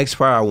like my next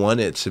part, I want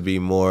it to be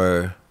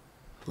more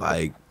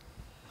like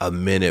a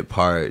minute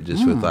part,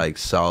 just with like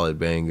solid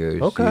bangers,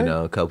 you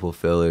know, a couple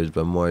fillers,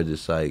 but more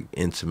just like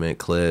intimate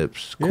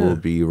clips, cool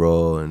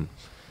B-roll, and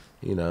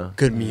you know,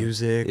 good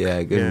music.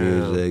 Yeah, good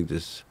music.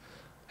 Just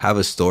have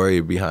a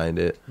story behind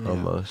it,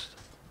 almost.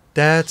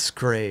 That's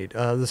great.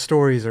 The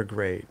stories are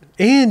great,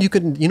 and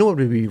you know what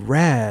would be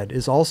rad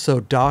is also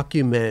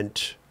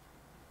document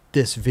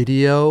this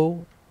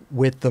video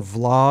with the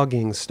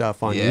vlogging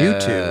stuff on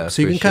YouTube,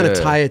 so you can kind of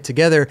tie it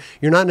together.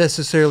 You're not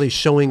necessarily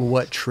showing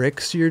what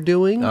tricks you're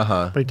doing,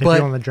 but take you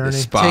on the journey.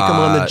 Take them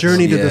on the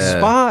journey to the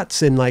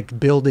spots, and like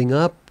building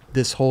up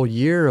this whole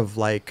year of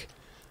like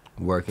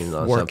working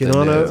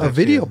on a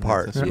video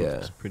part.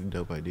 That's a pretty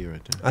dope idea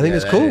right there. I think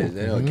it's cool.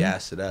 They don't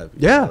gas it up.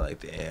 Yeah, like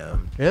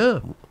damn.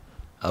 Yeah,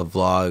 a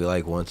vlog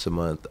like once a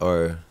month,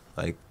 or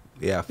like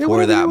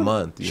for that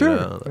month. You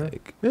know,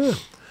 like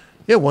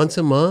Yeah, once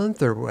a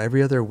month or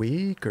every other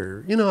week,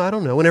 or, you know, I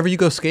don't know. Whenever you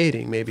go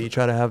skating, maybe you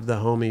try to have the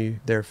homie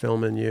there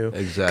filming you.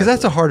 Exactly. Because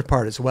that's a hard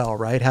part as well,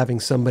 right? Having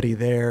somebody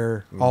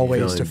there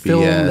always to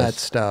film that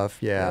stuff.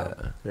 Yeah.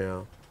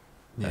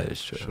 That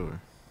is true.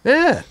 Sure.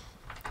 Yeah.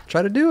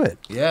 Try to do it.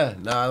 Yeah.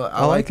 No,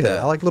 I like that.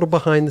 I like little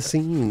behind the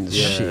scenes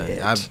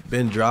shit. I've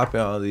been dropping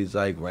all these,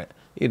 like,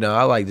 you know,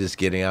 I like just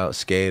getting out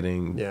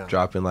skating,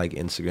 dropping, like,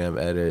 Instagram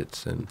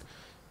edits, and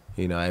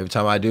you know, every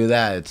time I do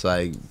that, it's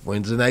like,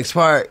 when's the next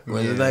part?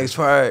 When's the next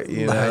part?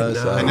 You know,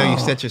 I know you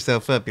set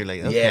yourself up. You're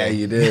like, okay. Yeah,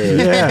 you did.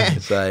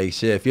 It's like,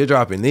 shit, if you're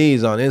dropping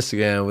these on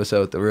Instagram, what's up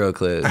with the real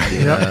clips?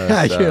 You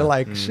know? So, you're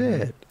like,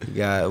 shit.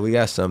 We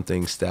got some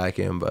things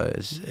stacking, but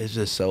it's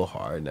just so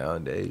hard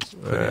nowadays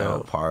putting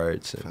out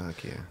parts and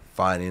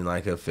finding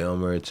like a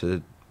filmer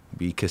to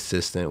be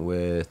consistent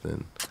with,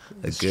 and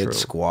a good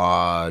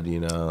squad, you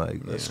know,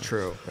 like That's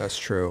true.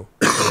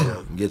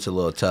 Gets a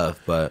little tough,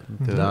 but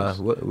nah,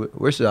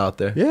 we're still out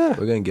there. Yeah,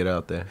 we're gonna get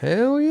out there.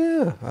 Hell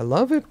yeah, I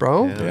love it,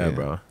 bro. Yeah,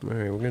 bro. All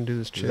right, we're gonna do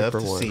this chip Love or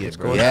to what? see it,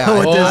 bro.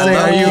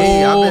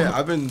 Yeah,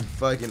 I've been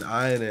fucking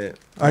eyeing it.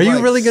 Are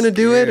you really gonna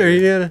do it, or are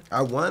you gonna?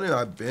 I want to.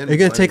 I've been. Are you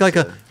gonna take like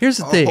a? Here's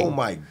the thing. Oh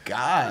my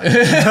god,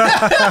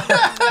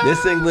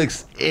 this thing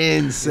looks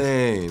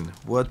insane.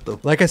 What the?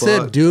 Like I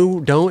said,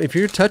 don't. If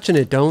you're touching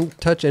it, don't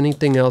touch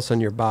anything else on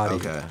your body.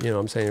 Okay. You know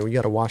what I'm saying? We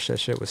gotta wash that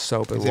shit with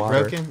soap and Is it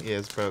water. broken? Yeah,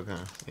 it's broken.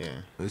 Yeah.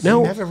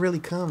 No, never really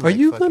come. Are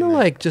you gonna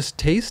like just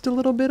taste a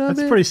little bit of it?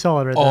 That's pretty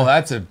solid right there. Oh,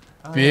 that's a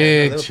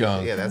big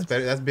chunk. Yeah, that's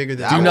better. That's bigger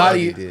than Do I not thought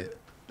eat- you did.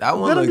 That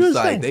one Let him do looks his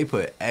like thing. they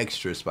put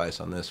extra spice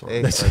on this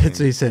one. That's what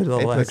he said. A They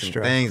little put some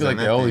extra. I things feel like on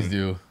they that always thing.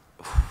 do.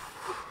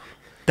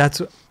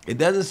 That's It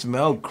doesn't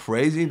smell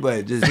crazy, but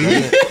it just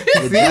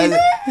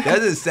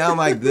doesn't sound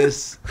like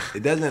this.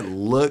 It doesn't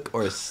look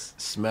or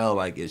smell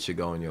like it should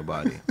go in your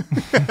body.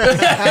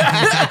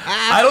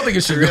 I don't think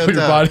it should go in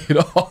your body at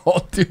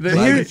all, dude.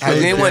 Like,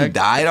 has anyone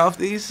died off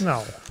these?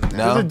 No.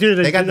 No? Dude,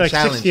 They they got got the like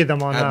challenge. 60 of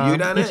them on Have you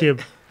done it?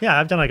 YouTube. Yeah,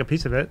 I've done like a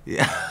piece of it.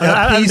 Yeah.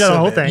 I haven't done the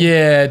whole thing.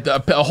 Yeah,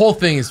 a whole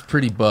thing is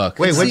pretty buck.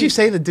 Wait, what'd you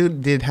say the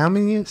dude did how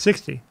many?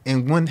 60.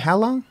 In one, how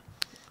long?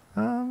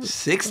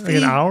 60? Like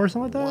an hour or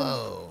something like that?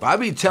 Whoa. I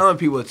be telling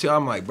people too,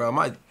 I'm like, bro,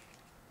 my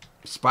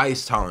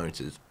spice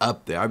tolerance is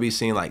up there. I be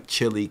seeing like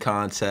chili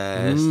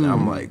contests. And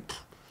I'm like,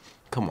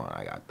 come on,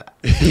 I got that.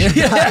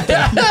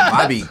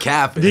 I be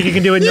capping. Think you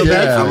can do it in your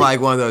bed? I'm like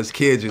one of those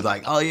kids who's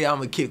like, oh yeah, I'm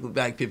gonna kick with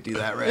back 50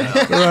 that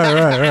right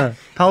now. Right.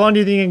 How long do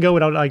you think you can go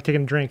without like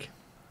taking a drink?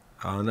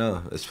 I don't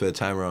know. Let's put a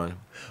timer on.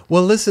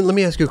 well. Listen, let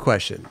me ask you a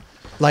question.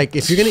 Like,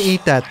 if you're gonna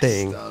eat that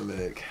thing,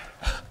 Stomach.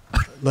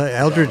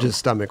 Eldridge's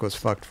stomach was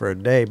fucked for a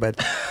day. But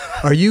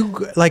are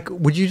you like?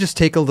 Would you just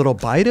take a little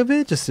bite of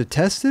it just to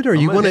test it, or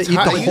you want to eat the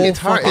whole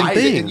fucking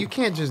thing? You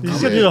can't just You do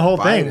just gotta it. do the whole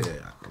Bite thing.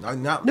 it.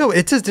 Not, No,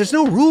 it's just, there's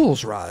no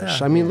rules, Raj.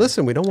 Yeah. I mean,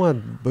 listen, we don't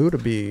want Boo to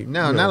be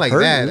No, you know, not like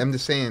hurting. that. I'm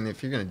just saying,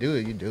 if you're gonna do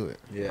it, you do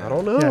it. yeah. I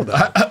don't know. Yeah.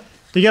 Though.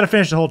 You got to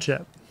finish the whole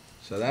chip.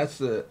 So that's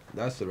the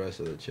rest of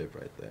the chip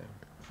right there.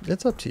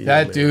 It's up to you.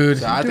 That man. dude.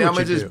 So I do think I'm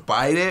what gonna you just do.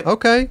 bite it.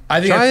 Okay, I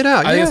think try it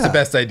out. I think it's the yeah.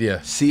 best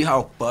idea. See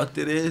how fucked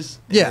it is.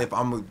 Yeah. And if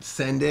I'm gonna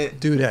send it.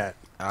 Do that.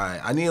 All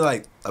right. I need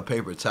like a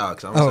paper towel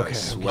because I'm gonna Okay.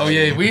 start sweating. Oh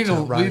yeah, we need to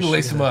Raj,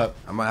 lace him up.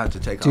 I might have to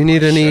take. Do you off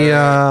need my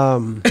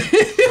any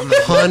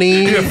shirt.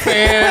 honey?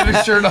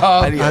 Fan, shirt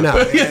off. I need I know.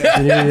 a- Do you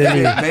need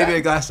any Maybe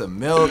a glass of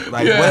milk.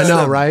 Like, Yeah. what's I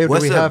know, the, right? Do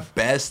What's we the have-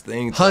 best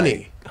thing? To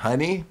Honey. Like,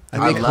 honey? I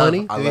make love,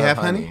 honey. I Do we love have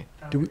honey?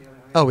 Do we?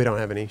 Oh, we don't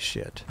have any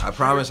shit. I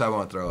promise I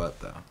won't throw up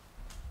though.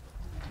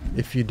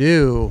 If you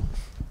do,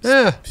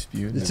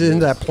 Spewed it's into in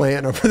that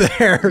plant over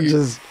there.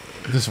 Just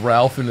Just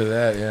Ralph into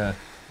that, yeah.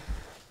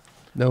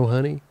 no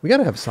honey. We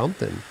gotta have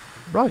something.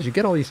 Bro, you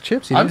get all these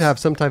chips. You need to have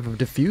some type of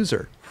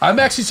diffuser. I'm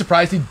actually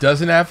surprised he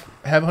doesn't have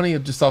honey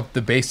just off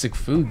the basic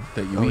food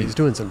that you eat. He's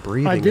doing some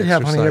breathing. I did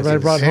have honey here, but I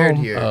brought Prepared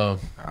home. here. All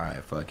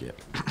right, fuck it.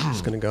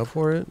 Just gonna go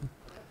for it.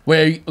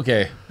 Wait,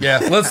 okay. Yeah,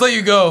 let's let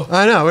you go.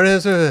 I know. What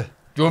is Do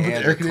you want to put the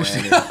Hands air are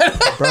conditioning?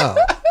 clammy. bro?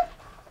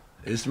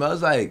 It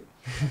smells like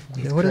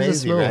What does it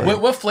Crazy, smell right?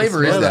 like? What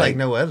flavor is Smells that? like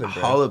no other, bro.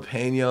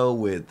 jalapeno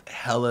with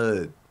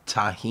hella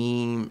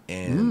tahini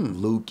and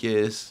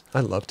Lucas,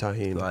 I love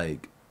tahini.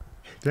 like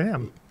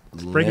Damn.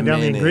 breaking down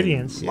the lemon and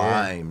ingredients.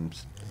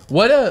 limes.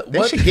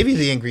 They should give you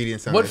the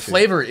ingredients on what that shit.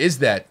 flavor is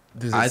that?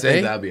 Does it I say?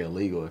 think that'd be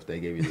illegal if they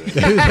gave you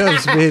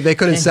that. They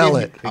couldn't sell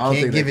it. They I don't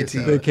can't think give they it to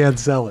could They you. can't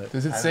sell it.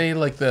 Does it say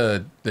like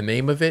the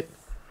name of it?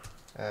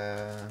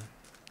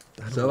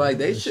 So like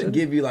they should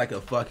give you like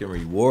a fucking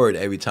reward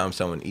every time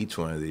someone eats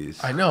one of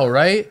these. I know,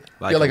 right?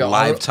 Like, Yeah, a a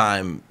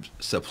lifetime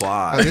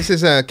supply. Oh, this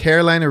is a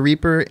Carolina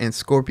Reaper and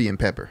Scorpion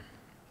Pepper.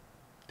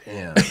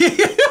 Damn.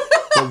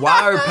 But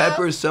why are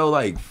peppers so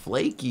like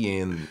flaky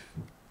and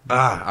all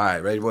right,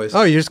 ready boys?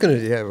 Oh, you're just gonna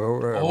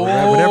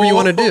whatever you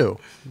want to do.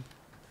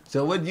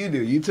 So what did you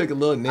do? You took a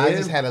little nib? I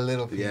just had a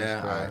little piece.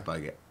 Yeah, bro. all right, fuck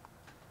it.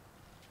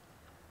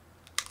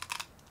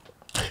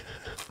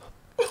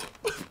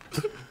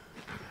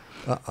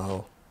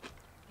 Oh.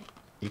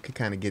 You could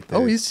kind of get the.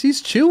 Oh,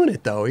 he's chewing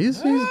it though.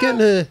 He's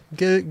getting a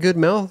good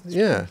mouth.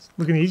 Yeah.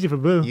 Looking easy for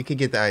Boo. You could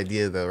get the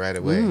idea though right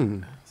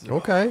away.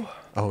 Okay.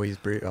 Oh, he's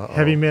breathing.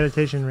 Heavy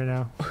meditation right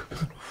now.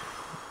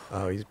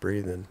 Oh, he's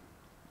breathing.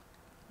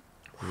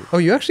 Oh,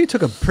 you actually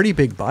took a pretty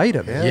big bite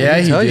of it. Yeah, let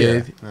me he tell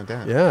did. you. No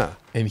doubt. Yeah.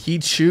 And he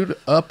chewed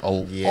up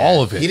Yeah.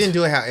 all of it. He didn't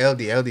do it how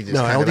LD. LD just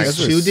No, kind of LD like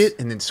just- chewed it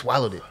and then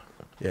swallowed it.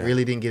 Yeah.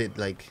 Really didn't get it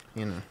like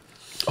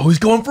Oh, he's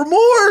going for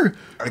more.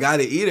 I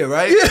gotta eat it,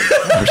 right?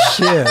 Oh,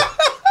 shit.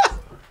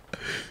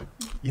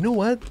 You know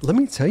what? Let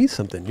me tell you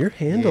something. You're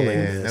handling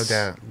Yeah, no this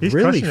doubt. He's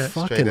really crushing it.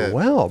 fucking Straight up.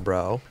 well,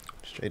 bro.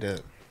 Straight up.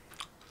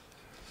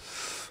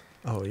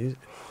 Oh, he's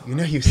You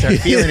know you start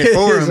feeling it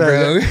for him,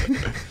 bro.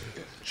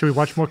 Should we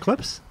watch more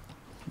clips?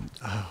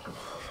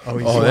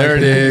 he's there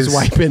it is. He's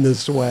wiping the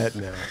sweat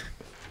now.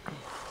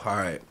 All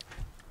right.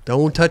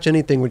 Don't touch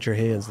anything with your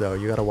hands, though.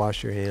 You got to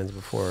wash your hands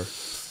before.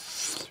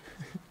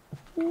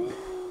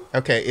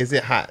 Okay, is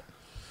it hot?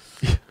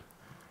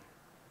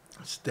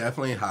 It's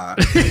definitely hot.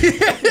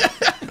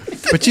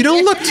 But you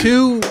don't look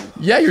too.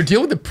 Yeah, you're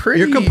dealing with the pretty.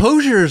 Your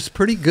composure is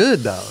pretty good,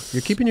 though.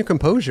 You're keeping your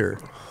composure.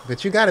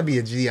 But you got to be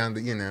a G on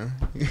the,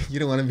 you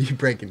don't want to be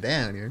breaking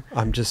down here.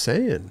 I'm just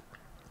saying.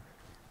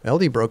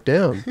 LD broke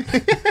down.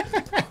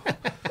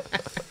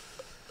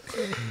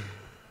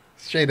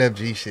 Straight up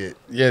G shit.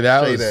 Yeah,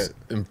 that Straight was up.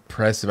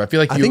 impressive. I feel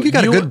like I think you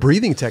got a good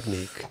breathing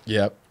technique.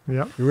 Yep.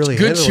 Yep. You're really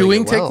Good handling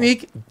chewing it well.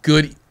 technique.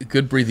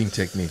 Good breathing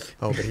technique.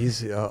 Oh, but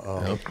he's.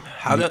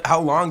 How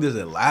long does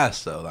it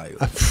last though? Like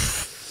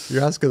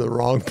You're asking the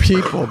wrong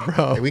people,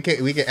 bro. We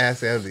could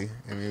ask LD.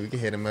 I mean, we could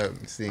hit him up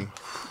and see.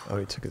 Oh,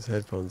 he took his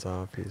headphones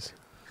off. He's.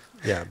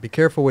 Yeah, be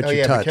careful what Oh you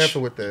yeah, touch. be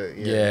careful with the.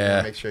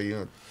 Yeah. Make sure you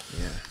don't.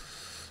 Yeah.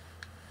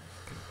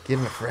 Give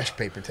him a fresh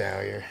paper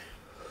towel here.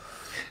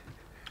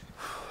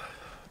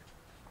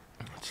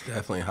 it's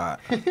definitely hot.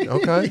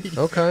 Okay.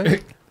 Okay.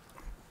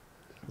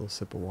 Little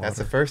sip of water. That's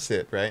the first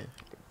sip, right?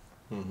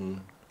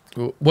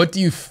 What do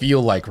you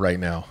feel like right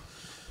now?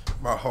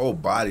 My whole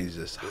body's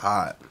just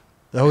hot.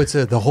 Oh, it's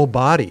the whole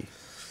body.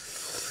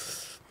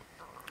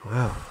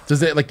 Wow.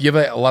 Does it like you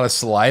have a lot of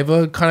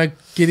saliva kind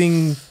of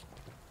getting?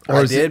 I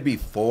is did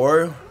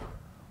before.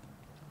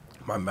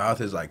 My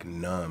mouth is like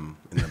numb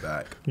in the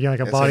back. You got like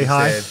a That's body what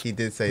high. said. He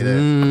did say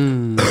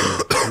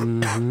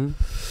that.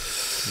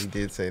 He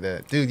did say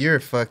that. Dude, you're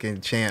a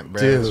fucking champ,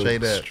 bro. Dude,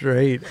 Straight up.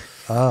 Straight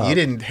up. You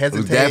didn't It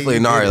hesitate. was definitely You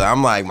did gnarly. it.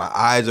 I'm like, my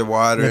eyes are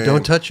watering. Yeah,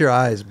 don't touch your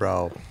eyes,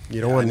 bro.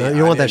 You don't Yeah, want. I You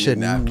don't want that need shit.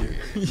 a napkin.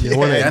 You don't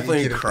want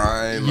Definitely it.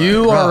 crying.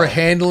 You like, are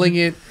handling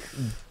it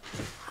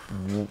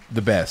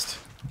the best.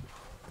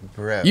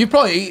 Bro. He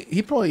probably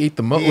ate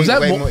the most. He Was ate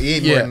that way mo- more, he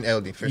ate yeah. more than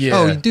LD for Yeah.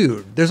 sure. Oh,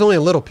 dude, there's only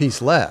a little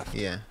piece left.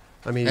 Yeah.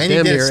 I mean, And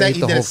damn he near did, ate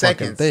the whole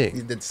fucking seconds. He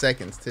thing. did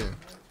seconds too,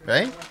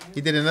 right?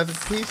 He did another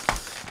piece.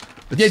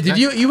 Yeah, did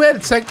you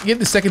had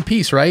the second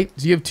piece, right?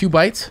 Do you have 2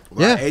 bites?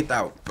 Well, Yeah. I ate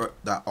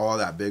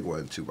that big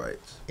one in 2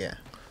 bites. Yeah.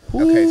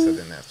 Okay, so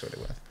then that's what it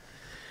was.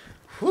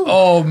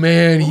 Oh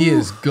man, he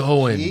is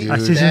going, He- dude. I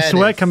see some That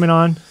sweat is- coming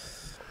on.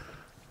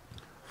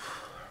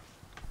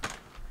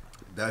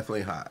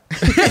 Definitely hot.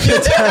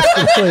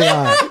 Definitely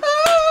hot.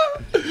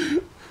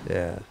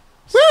 Yeah.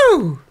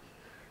 Woo!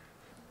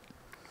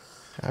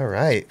 All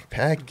right,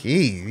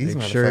 Paqui. These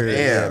Make sure, motherfuckers.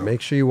 yeah,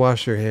 make sure you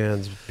wash your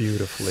hands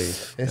beautifully.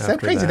 It's so after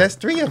crazy. that. That's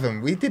 3 of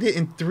them. We did it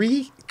in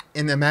 3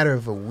 in a matter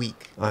of a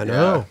week. I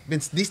know.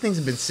 These things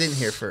have been sitting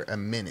here for a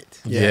minute,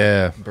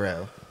 Yeah.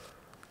 bro.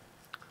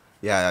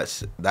 Yeah,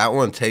 that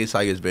one tastes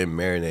like it's been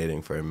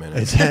marinating for a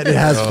minute. It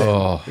has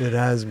Oh. been. It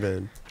has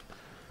been.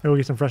 Maybe we'll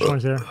get some fresh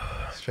ones here.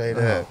 Straight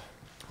up.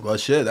 Well,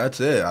 shit, that's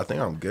it. I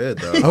think I'm good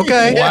though.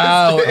 Okay.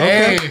 Wow.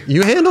 Hey.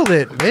 You handled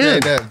it,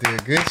 man. Straight up,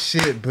 dude. Good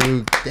shit,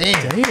 boo.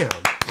 Damn. Damn.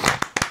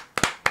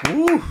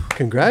 Woo.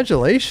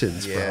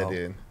 Congratulations, Yeah, bro.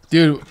 dude.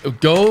 Dude,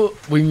 go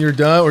when you're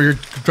done or you're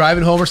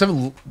driving home or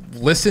something,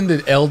 listen to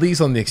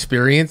LDs on the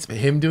experience,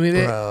 him doing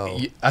it. Bro.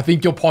 I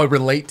think you'll probably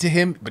relate to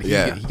him, but he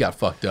Yeah. got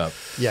fucked up.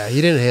 Yeah,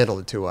 he didn't handle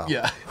it too well.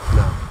 Yeah.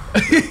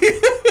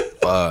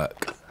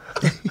 Fuck.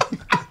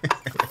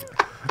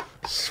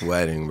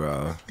 Sweating,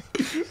 bro.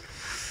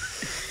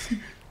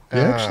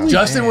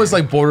 Justin was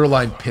like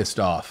borderline pissed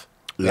off.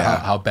 Yeah.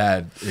 How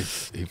bad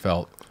he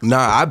felt. Nah,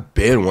 I've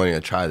been wanting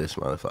to try this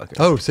motherfucker.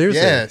 Oh,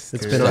 seriously? Yes,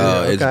 It's dude. been,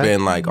 So it's okay.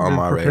 been like on Been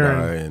my preparing.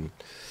 radar and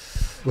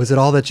Was it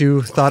all that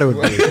you thought it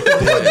would be?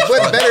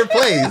 What better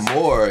place?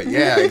 more.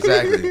 Yeah,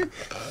 exactly.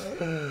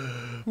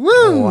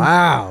 Woo!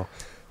 Wow.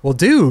 Well,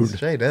 dude,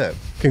 Straight up.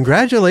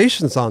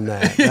 congratulations on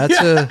that.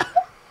 That's a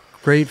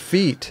great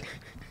feat.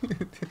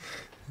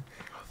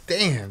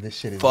 Damn, this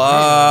shit is. Fuck.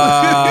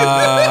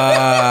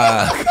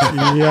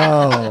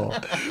 Yo.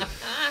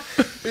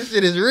 This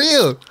shit is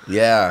real.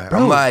 Yeah, Bro.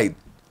 I'm like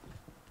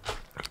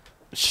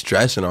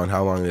stressing on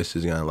how long this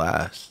is gonna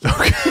last.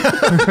 Hold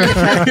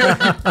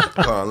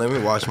on, let me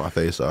wash my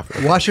face off.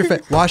 Wash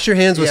your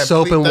hands with Yeah,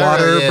 soap please, and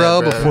water, yeah,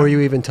 bro, bro. before you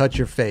even touch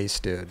your face,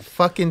 dude.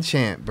 Fucking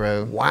champ,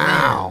 bro.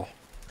 Wow.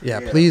 Yeah,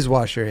 please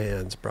wash your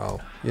hands, bro.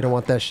 You don't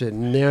want that shit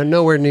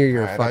nowhere near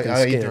your All right, fucking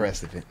I'll skin. eat the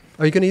rest of it.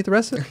 Are you gonna eat the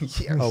rest of it?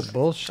 Yes. Oh,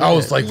 bullshit. I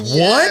was like,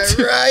 what?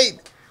 Yeah, right.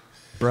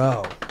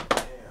 bro.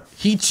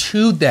 He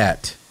chewed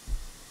that.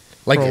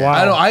 Like For a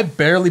while. I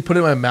barely put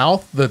it in my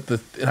mouth.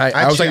 And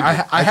I was like, chewed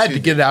it. I had to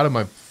chewed get it out of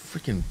my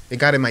freaking. It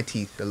got in my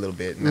teeth a little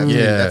bit. And that's,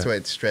 Yeah. that's why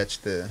it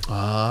stretched the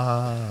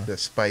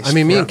spice. I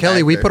mean, me and back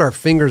Kelly, we there. put our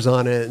fingers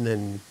on it and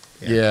then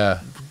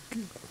Yeah.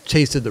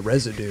 tasted the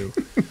residue.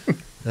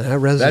 And that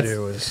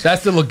residue was.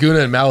 That's the Laguna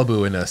and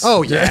Malibu in us.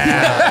 Oh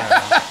yeah.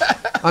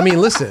 I mean,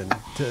 listen,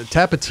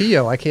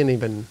 Tapatio. I can't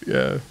even.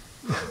 yeah.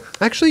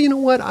 Actually, you know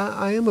what?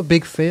 I am a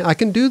big fan. I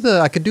could do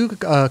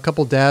a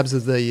couple dabs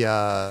of the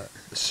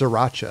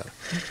sriracha.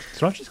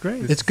 Sriracha's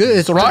great. It's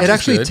good. Sriracha's It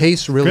actually good.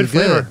 tastes really Good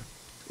flavor.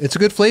 It's a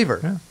good flavor.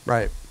 Yeah.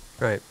 Right.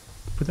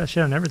 Put that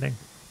shit on everything.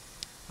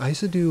 I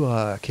used to do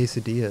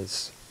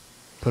quesadillas.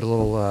 Put a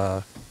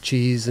little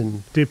cheese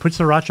and. Dude, put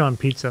sriracha on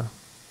pizza.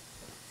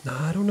 No,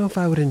 I don't know if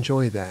I would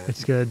enjoy that.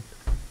 It's good.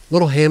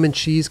 Little ham and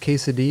cheese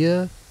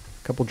quesadilla.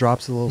 A couple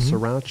drops of little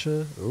Mm-hmm.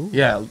 sriracha. Ooh.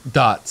 Yeah,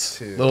 dots.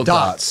 Too. Little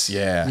dots.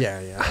 Yeah.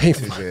 Yeah.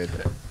 Too good.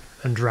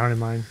 I'm drowning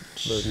mine.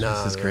 This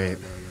is great.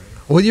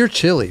 Well, you're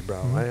chilly,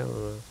 bro. I don't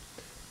know.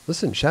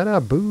 Listen, shout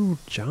out Boo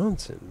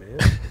Johnson, man.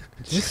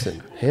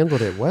 Listen,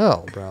 handled it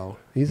well, bro.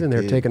 He's in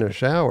there did. taking a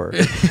shower.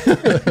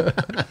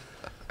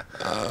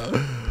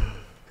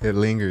 It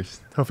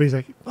lingers. Hopefully he's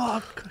like,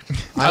 fuck.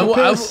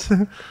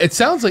 It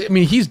sounds like, I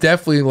mean, he's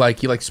definitely like,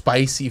 he likes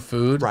spicy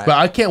food, Right. but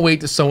I can't wait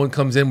till someone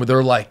comes in where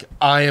they're like,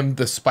 I am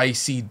the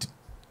spicy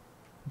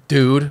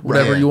dude,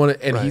 whatever Right. you want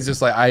to, and Right. he's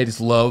just like, I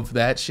just love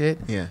that shit.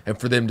 Yeah. And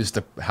for them just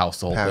to house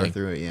the whole Power thing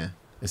through it, yeah.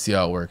 and see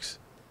how it works.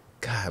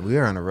 God, we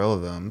are on a roll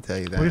though. I'm gonna tell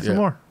you We'll get that, some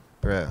more.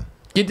 bro.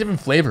 Get different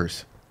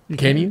flavors.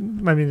 Can you?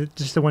 I mean,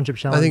 just the one chip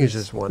challenge. I think it's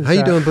just one. It's How you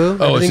that. doing, Boo? Oh,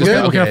 it's Everything just good?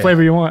 that- What kind of Okay.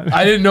 flavor you want?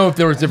 I didn't know if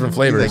there was different He's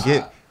flavors.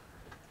 like,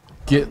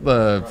 Get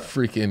the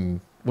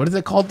freaking, what is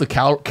it called? The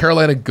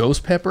Carolina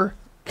Ghost Pepper?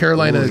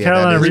 Carolina. Ooh, yeah.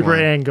 Carolina that is Reaper one.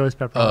 and ghost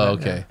pepper. Oh, on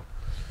it, okay.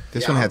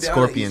 this one had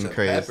scorpion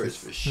craze. for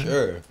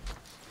sure.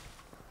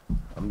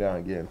 I'm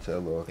down getting to a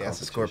little. Yeah,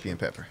 it's a scorpion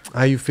pepper.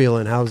 How you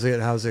feeling? How's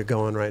it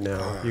going right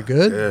now? You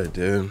good? Good,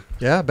 dude.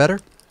 Yeah, better?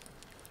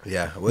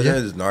 Yeah, it wasn't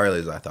as gnarly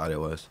as I thought it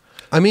was.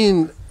 I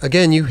mean,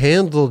 again, you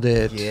handled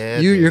it. Yeah,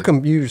 you're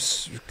dude.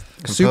 super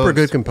Composed.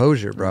 good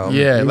composure, bro.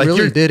 Yeah, you like really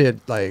you're- did it.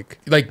 Like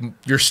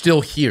You're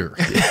still here.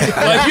 Like,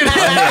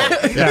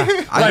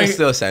 I Like- can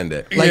still send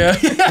it. yeah.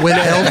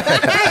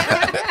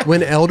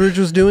 when Eldridge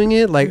was doing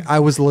it, like I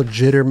was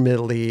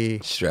legitimately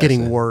Stressing.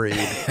 getting worried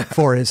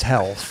for his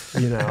health.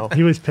 You know,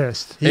 He was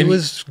pissed. he And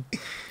was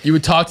You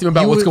would talk to him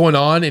about He what's was- going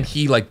on, and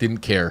he like didn't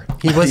care.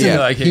 he wasn't Yeah,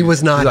 like, he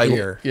was not he's like,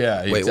 here.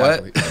 Yeah. Wait,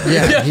 exactly.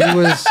 Yeah, he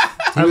was.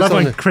 I love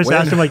when Chris when-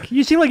 asked him, like,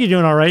 you seem like you're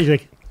doing all right. He's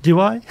like, do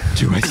I?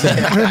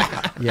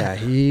 Yeah,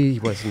 he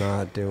was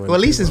not doing. Well,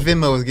 at least too his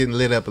Venmo was getting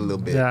lit up a little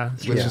bit. Yeah.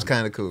 Which Yeah. was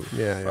kind of cool.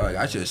 well. Yeah, Fuck,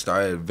 I should have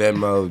started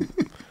Venmo.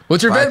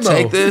 What's your If I Venmo?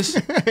 take this,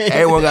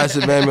 everyone got to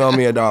Venmo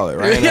me $1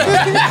 right now.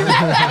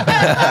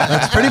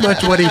 that's pretty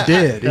much what he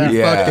did. He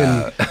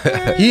Yeah.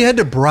 fucking he had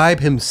to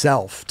bribe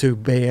himself to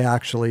be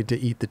actually to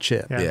eat the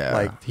chip. Yeah. Yeah.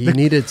 Like he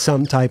needed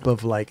some type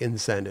of like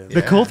incentive.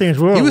 The cool thing is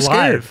we were He was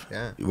live.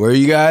 Yeah. Were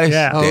you guys?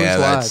 Yeah. Oh, it was Damn,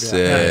 live, that's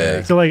yeah.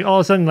 sick. So like all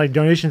of a sudden like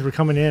donations were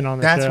coming in on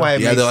the That's show. why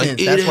it Yeah, made they're like,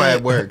 sense. "Eat That's why it."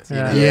 it worked. You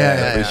Yeah. know?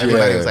 Yeah, for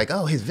Everybody sure. was like,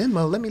 "Oh, his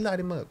Venmo. Let me light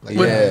him up." Like,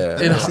 When- Yeah.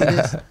 in, see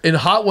this? in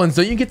Hot Ones,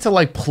 don't you get to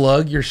like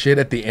plug your shit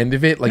at the end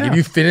of it? Like if Yeah.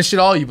 you finish it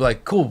all, you'd be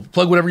like, cool,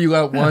 plug whatever you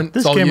got Yeah, one.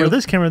 this it's all camera, you.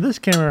 this camera, this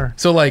camera.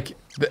 So like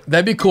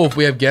that'd be cool if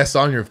we have guests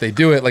on here. If they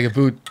do it, like if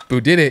Boo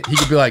did it, he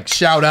could be like,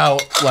 shout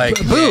out, like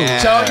Boo,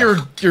 shout out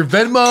your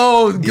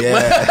Venmo,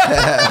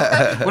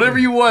 Yeah. whatever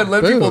you want.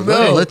 Let Boom. people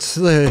know. Let's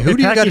who do you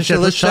Paqui got to Chip, shout?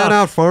 Let's let's shout talk.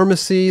 out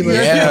pharmacy.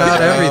 Let's Yeah, shout out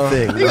bro.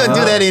 everything. You're gonna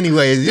do that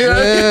anyways.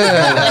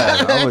 Yeah.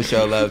 I'm gonna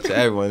show love to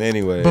everyone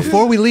anyway.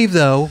 Before we leave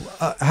though,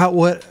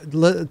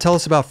 tell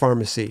us about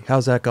pharmacy.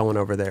 How's that going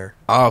over there?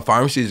 Oh,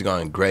 pharmacy's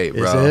going great,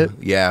 bro. Is it?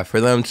 Yeah, for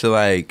them to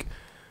like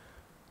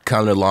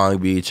come to Long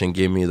Beach and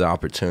give me the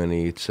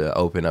opportunity to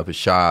open up a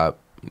shop,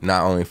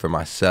 not only for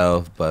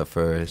myself but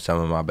for some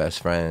of my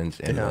best friends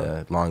in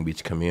the Long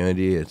Beach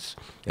community. It's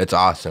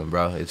awesome,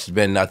 bro. It's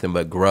been nothing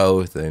but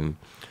growth, and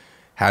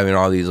having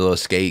all these little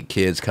skate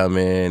kids come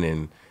in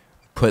and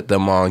put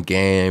them on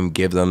game,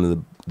 give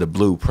them the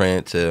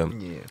blueprint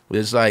to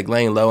it's like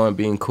laying low and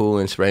being cool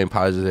and spraying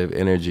positive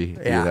energy.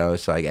 You know,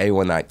 it's like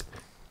anyone that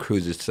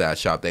cruises to that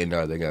shop, they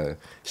know they're gonna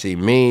see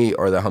me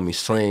or the homie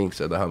Slinks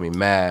or the homie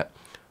Matt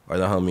or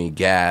the homie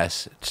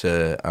Gas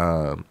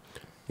to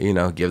you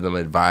know, give them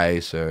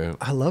advice or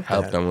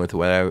help them with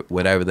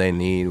whatever they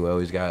need. We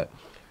always got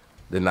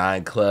the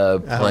 9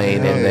 Club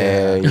playing in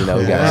there. You know,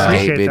 we got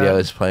skate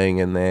videos playing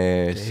in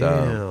there.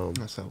 So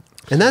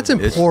and that's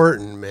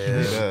important,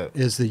 man.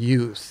 Is the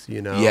youth,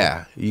 you know?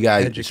 Yeah, you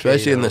got,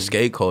 especially in the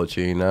skate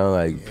culture. You know,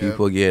 like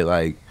people get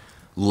like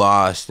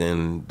lost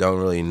and don't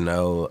really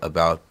know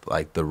about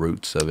like the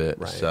roots of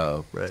it.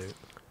 So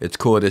it's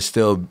cool to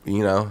still,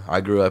 you know, I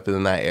grew up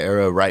in that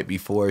era right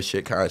before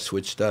shit kind of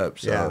switched up.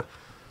 So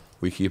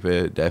we keep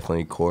it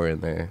definitely core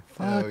in there.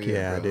 Fuck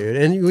yeah, dude.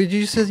 And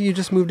you said you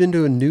just moved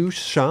into a new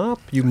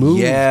shop? You moved?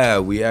 Yeah,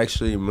 we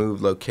actually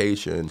moved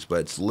locations,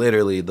 but it's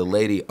literally the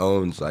lady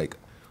owns like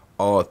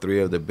all 3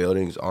 of the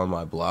buildings on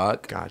my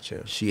block.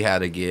 Gotcha. She had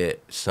to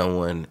get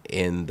someone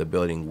in the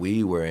building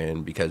we were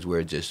in because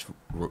we're just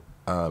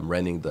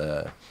renting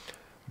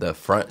the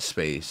front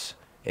space,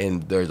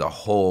 and there's a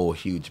whole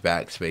huge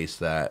back space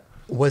that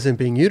wasn't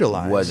being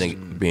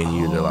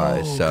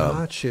utilized. So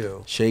got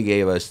you. Shay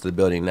gave us the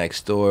building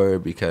next door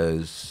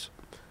because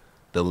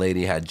the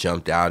lady had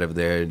jumped out of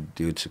there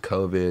due to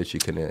COVID. She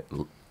couldn't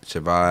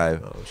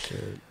survive. Oh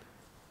shit.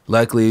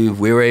 Luckily,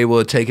 we were able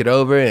to take it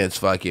over, and it's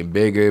fucking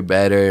bigger,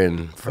 better,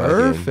 and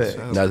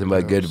fucking nothing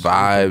but good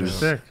vibes.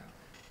 Sick.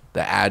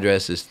 The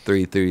address is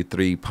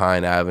 333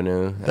 Pine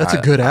Avenue. That's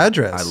a good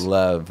address.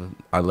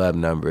 I love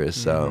numbers,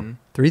 so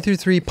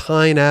 333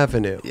 Pine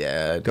Avenue.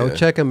 Yeah, go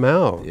check them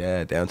out.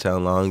 Yeah,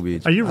 downtown Long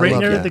Beach. Are you right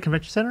near the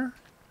convention center?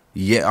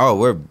 Yeah. Oh,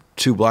 we're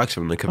 2 blocks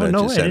from the convention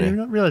no way. center. I didn't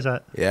even realize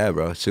that. Yeah,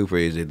 bro, super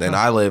easy. Then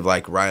I live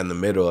like right in the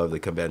middle of the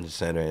convention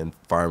center and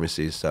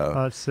pharmacy, so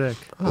that's sick.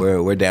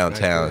 We're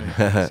downtown.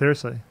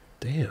 Seriously.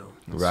 Damn.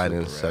 Right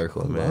in the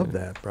circle, man. Love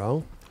that,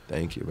 bro.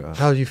 Thank you, bro.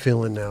 How are you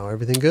feeling now?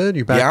 Everything good?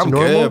 You back to I'm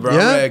normal? good, bro.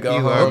 Yeah, I'm ready to go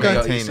home.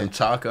 Go eat some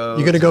tacos.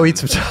 You gonna go eat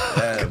some tacos?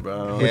 Yeah,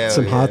 bro. With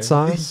some hot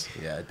sauce?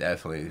 Yeah,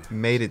 definitely.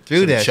 Made it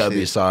through that chubby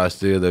shit. sauce,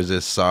 dude. There's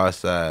this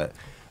sauce that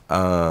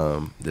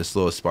this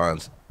little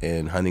spot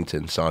in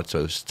Huntington,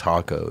 Santos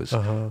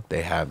Tacos.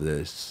 They have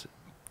this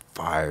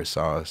fire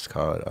sauce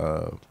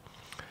called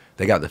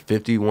they got the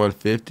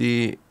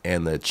 5150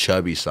 and the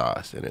chubby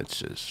sauce, and it's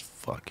just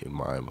fucking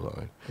mind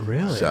blowing.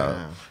 Really?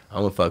 So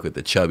I'm gonna fuck with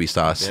the chubby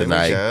sauce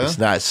tonight. It's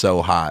not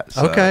so hot.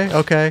 So.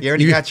 Okay. You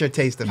already got your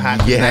taste of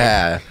hot.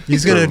 Yeah.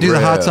 He's gonna do the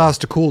hot sauce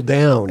to cool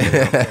down. You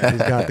know? He's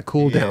got the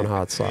cool down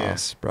hot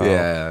sauce, bro.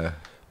 Yeah.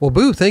 Well,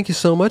 Boo, thank you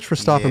so much for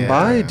stopping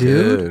by,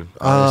 dude.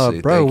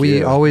 Honestly, bro,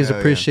 we always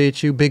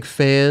appreciate you. Big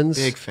fans.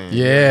 Big fan.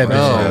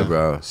 Yeah,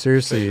 bro.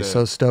 Seriously,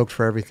 so stoked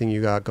for everything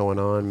you got going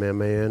on,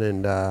 man.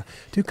 And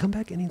dude, come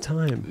back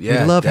anytime.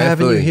 Yeah, we love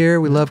having you definitely.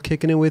 here. We love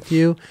kicking it with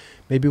you.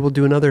 Maybe we'll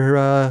do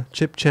another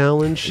chip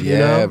challenge. Yeah, you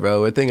know?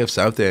 bro. We're thinking of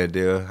something to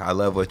do. I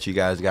love what you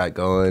guys got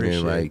going, Appreciate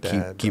and like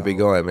that, keep bro. it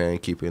going, man.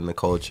 Keeping the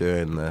culture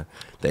and the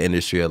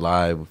industry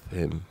alive,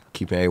 and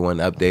keeping everyone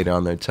updated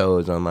on their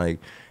toes on like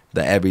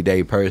the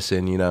everyday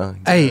person, you know.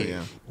 Hey,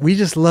 we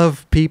just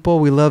love people.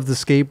 We love the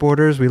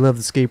skateboarders. We love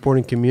the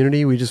skateboarding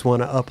community. We just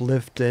want to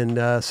uplift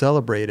and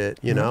celebrate it,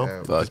 you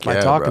know, just by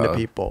talking to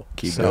people.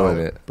 Keep doing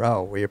it.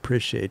 Bro, we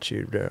appreciate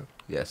you, bro.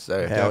 Yes,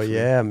 sir. Hell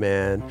yeah,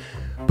 man.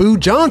 Boo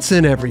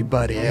Johnson,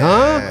 everybody,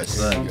 huh?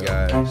 What's up,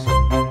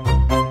 guys?